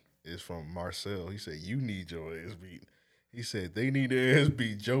one is from Marcel. He said, "You need your ass beat." He said they need their ass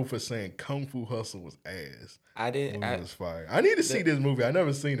beat Joe for saying Kung Fu Hustle was ass. It was fire. I need to see this movie. I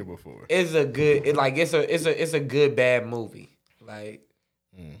never seen it before. It's a good. It's a good bad movie. Like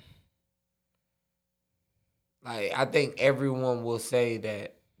I think everyone will say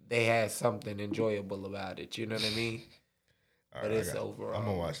that they had something enjoyable about it. You know what I mean? All but right, it's overall. I'm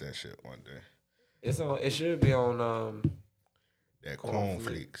gonna watch that shit one day. It's on. It should be on. That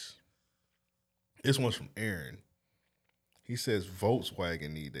Cornflakes. This one's from Aaron. He says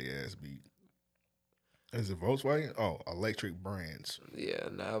Volkswagen need their ass beat. Is it Volkswagen? Oh, Electric Brands. Yeah,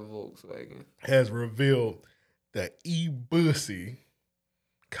 not Volkswagen. Has revealed the e-bussy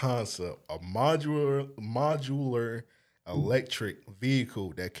concept, a modular electric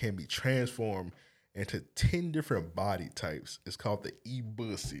vehicle that can be transformed into 10 different body types. It's called the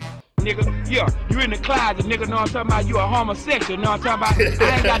e-bussy. Nigga, yeah, you in the closet, nigga, know what I'm talking about? You a homosexual, know what I'm talking about?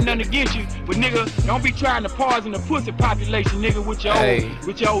 I ain't got nothing against you, but nigga, don't be trying to poison the pussy population, nigga, with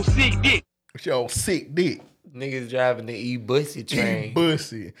your old sick dick. With your old sick dick. Niggas driving the e-bussy train.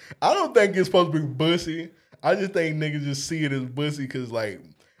 E-bussy. I don't think it's supposed to be bussy. I just think niggas just see it as bussy because, like,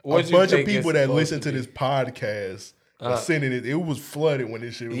 a bunch of people that listen to this podcast are sending it. It was flooded when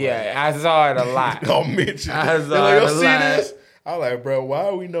this shit was I saw it a lot. Don't mention. I it. saw it a see lot. This? I like, bro, why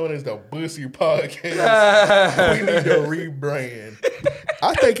are we known as the Bussy Podcast? We need to rebrand.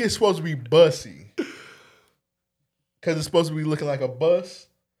 I think it's supposed to be bussy. Because it's supposed to be looking like a bus.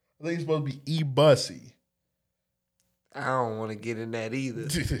 I think it's supposed to be e-bussy. I don't want to get in that either.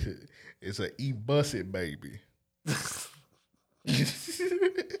 It's an e-bussy, baby.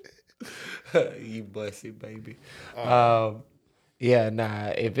 E-bussy, baby. Yeah, nah.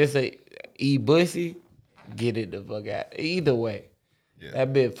 If it's a e-bussy, get it the fuck out. Either way. Yeah.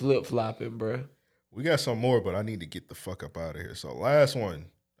 That bit flip-flopping, bro. We got some more, but I need to get the fuck up out of here. So last one,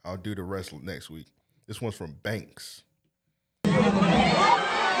 I'll do the rest next week. This one's from Banks.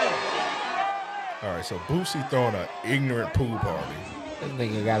 All right, so Boosie throwing an ignorant pool party. This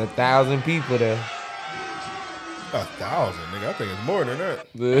nigga got 1,000 people there. 1,000, nigga. I think it's more than that.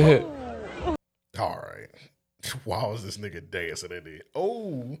 All right. Why was this nigga dancing in it?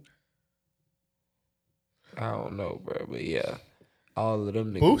 Oh. I don't know, bro, but yeah. All of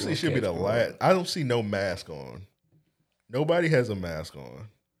them niggas. Boosie should be the last. I don't see no mask on. Nobody has a mask on.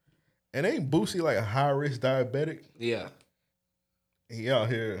 And ain't Boosie like a high-risk diabetic? Yeah. He out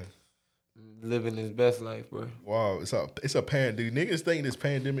here living his best life, bro. Wow, it's a pandemic. Do niggas think this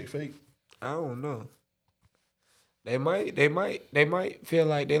pandemic fake? I don't know. They might feel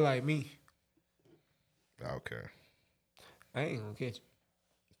like they like me. Okay. I ain't gonna catch it.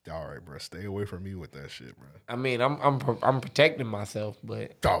 All right, bro. Stay away from me with that shit, bro. I mean, I'm protecting myself,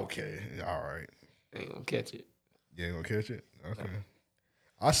 but okay, all right. Ain't gonna catch it. You ain't gonna catch it? Okay.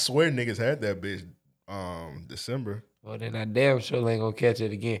 I swear niggas had that bitch December. Well, then I damn sure ain't gonna catch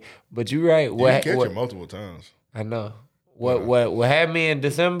it again. But you right. You catch it multiple times. I know. What had me in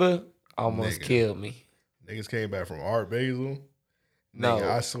December almost killed me. Niggas came back from Art Basel. No, nigga,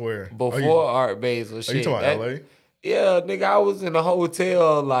 I swear. Before Art Basel shit. Are you talking about LA? Yeah, nigga, I was in a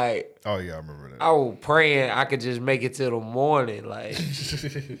hotel like. Oh yeah, I remember that. I was praying I could just make it till the morning, like.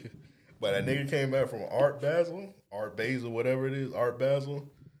 But that nigga came back from Art Basel, whatever it is, Art Basel,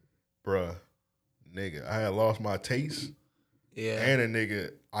 bruh, nigga, I had lost my taste. Yeah. And a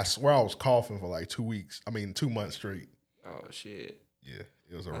nigga, I swear I was coughing for like 2 months straight. Oh shit. Yeah,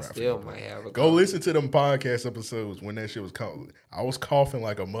 it was a wrap. Still might have a Go listen to them podcast episodes when that shit was coughing. I was coughing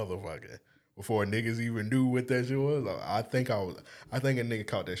like a motherfucker before niggas even knew what that shit was. I think a nigga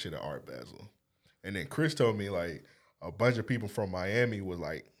caught that shit at Art Basel. And then Chris told me like a bunch of people from Miami was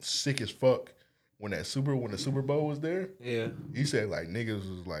like sick as fuck when the Super Bowl was there. Yeah. He said like niggas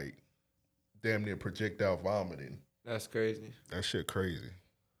was like damn near projectile vomiting. That's crazy. That shit crazy.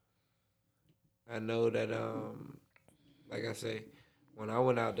 I know that like I say, when I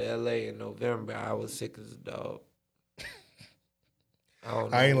went out to LA in November, I was sick as a dog.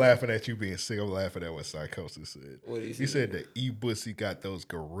 I ain't laughing at you being sick. I'm laughing at what Psychosis said. What he said that E-Bussy got those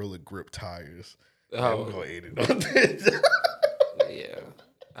Gorilla Grip tires. Oh. We're going to edit on this. Yeah.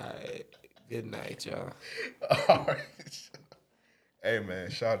 All right. Good night, y'all. All right. Hey, man.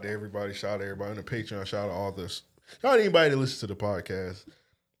 Shout out to everybody. Shout out to everybody on the Patreon. Shout out to all this. Shout out to anybody that listens to the podcast.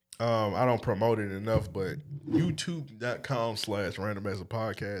 I don't promote it enough, but youtube.com/random as a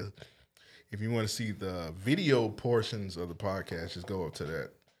podcast. If you want to see the video portions of the podcast, just go up to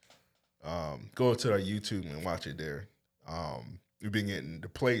that. Go up to our YouTube and watch it there. we've been getting the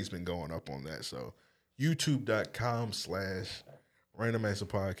play's been going up on that. So YouTube.com/Random Answer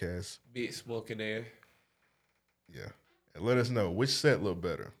Podcast. Big smoking there. Yeah. And let us know which set look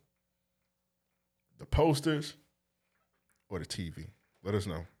better. The posters or the TV. Let us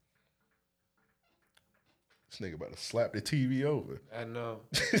know. This nigga about to slap the TV over. I know.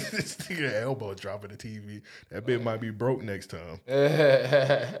 This nigga elbow dropping the TV. That bit might be broke next time.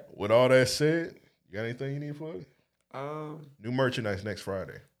 With all that said, you got anything you need for it? New merchandise next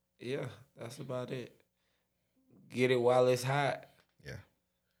Friday. Yeah, that's about it. Get it while it's hot. Yeah.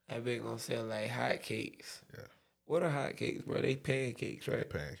 That bit gonna sell like hotcakes. Yeah. What are hotcakes, bro? They pancakes, right?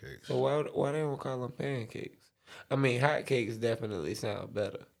 Pancakes. So why they don't call them pancakes? I mean, hotcakes definitely sound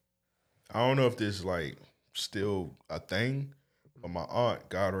better. I don't know if this like still a thing, but my aunt,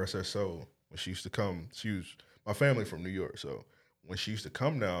 God rest her soul, when she used to come, my family from New York, so when she used to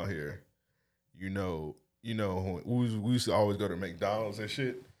come down here, we used to always go to McDonald's and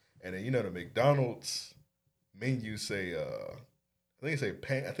shit, and then the McDonald's menu say I think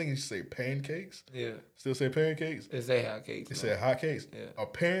it say pancakes. Yeah. Still say pancakes? It say hotcakes. It said hotcakes? Yeah.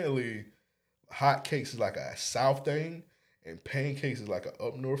 Apparently, hotcakes is like a South thing, and pancakes is like an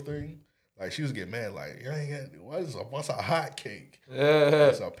up north thing. Like, she was getting mad, like, you ain't got, what's a hot cake?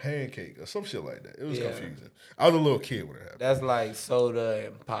 It's a pancake or some shit like that. It was confusing. I was a little kid when it happened. That's like soda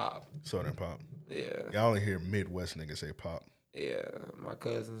and pop. Soda and pop. Yeah. Y'all only hear Midwest niggas say pop. Yeah. My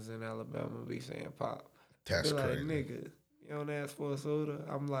cousins in Alabama be saying pop. That's like, crazy. Nigga, you don't ask for a soda,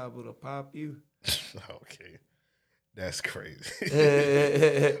 I'm liable to pop you. Okay. That's crazy.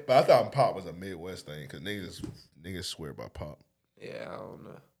 But I thought pop was a Midwest thing because niggas swear by pop. Yeah, I don't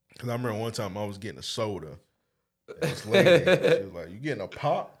know. Because I remember one time I was getting a soda. And this lady, she was like, you getting a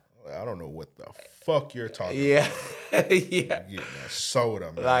pop? Like, I don't know what the fuck you're talking about. Yeah. You getting a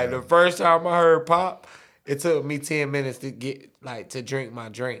soda, man. Like, the first time I heard pop, it took me 10 minutes to to drink my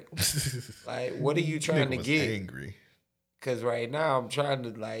drink. Like, what are you trying to get? Angry. Because right now I'm trying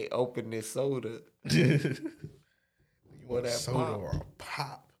to, open this soda. You want a soda or a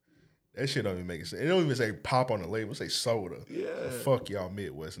pop? That shit don't even make sense. It don't even say pop on the label. It say soda. Yeah. Well, fuck y'all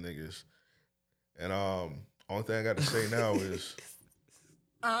Midwest niggas. And only thing I got to say now is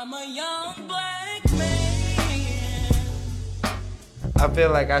I'm a young black man. I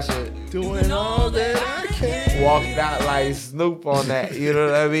feel like I should doing all that I can. Walk it out like Snoop on that. You know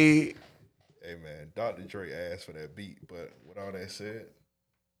what I mean? Hey man, Dr. Dre asked for that beat, but with all that said,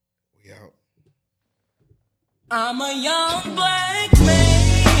 we out. I'm a young black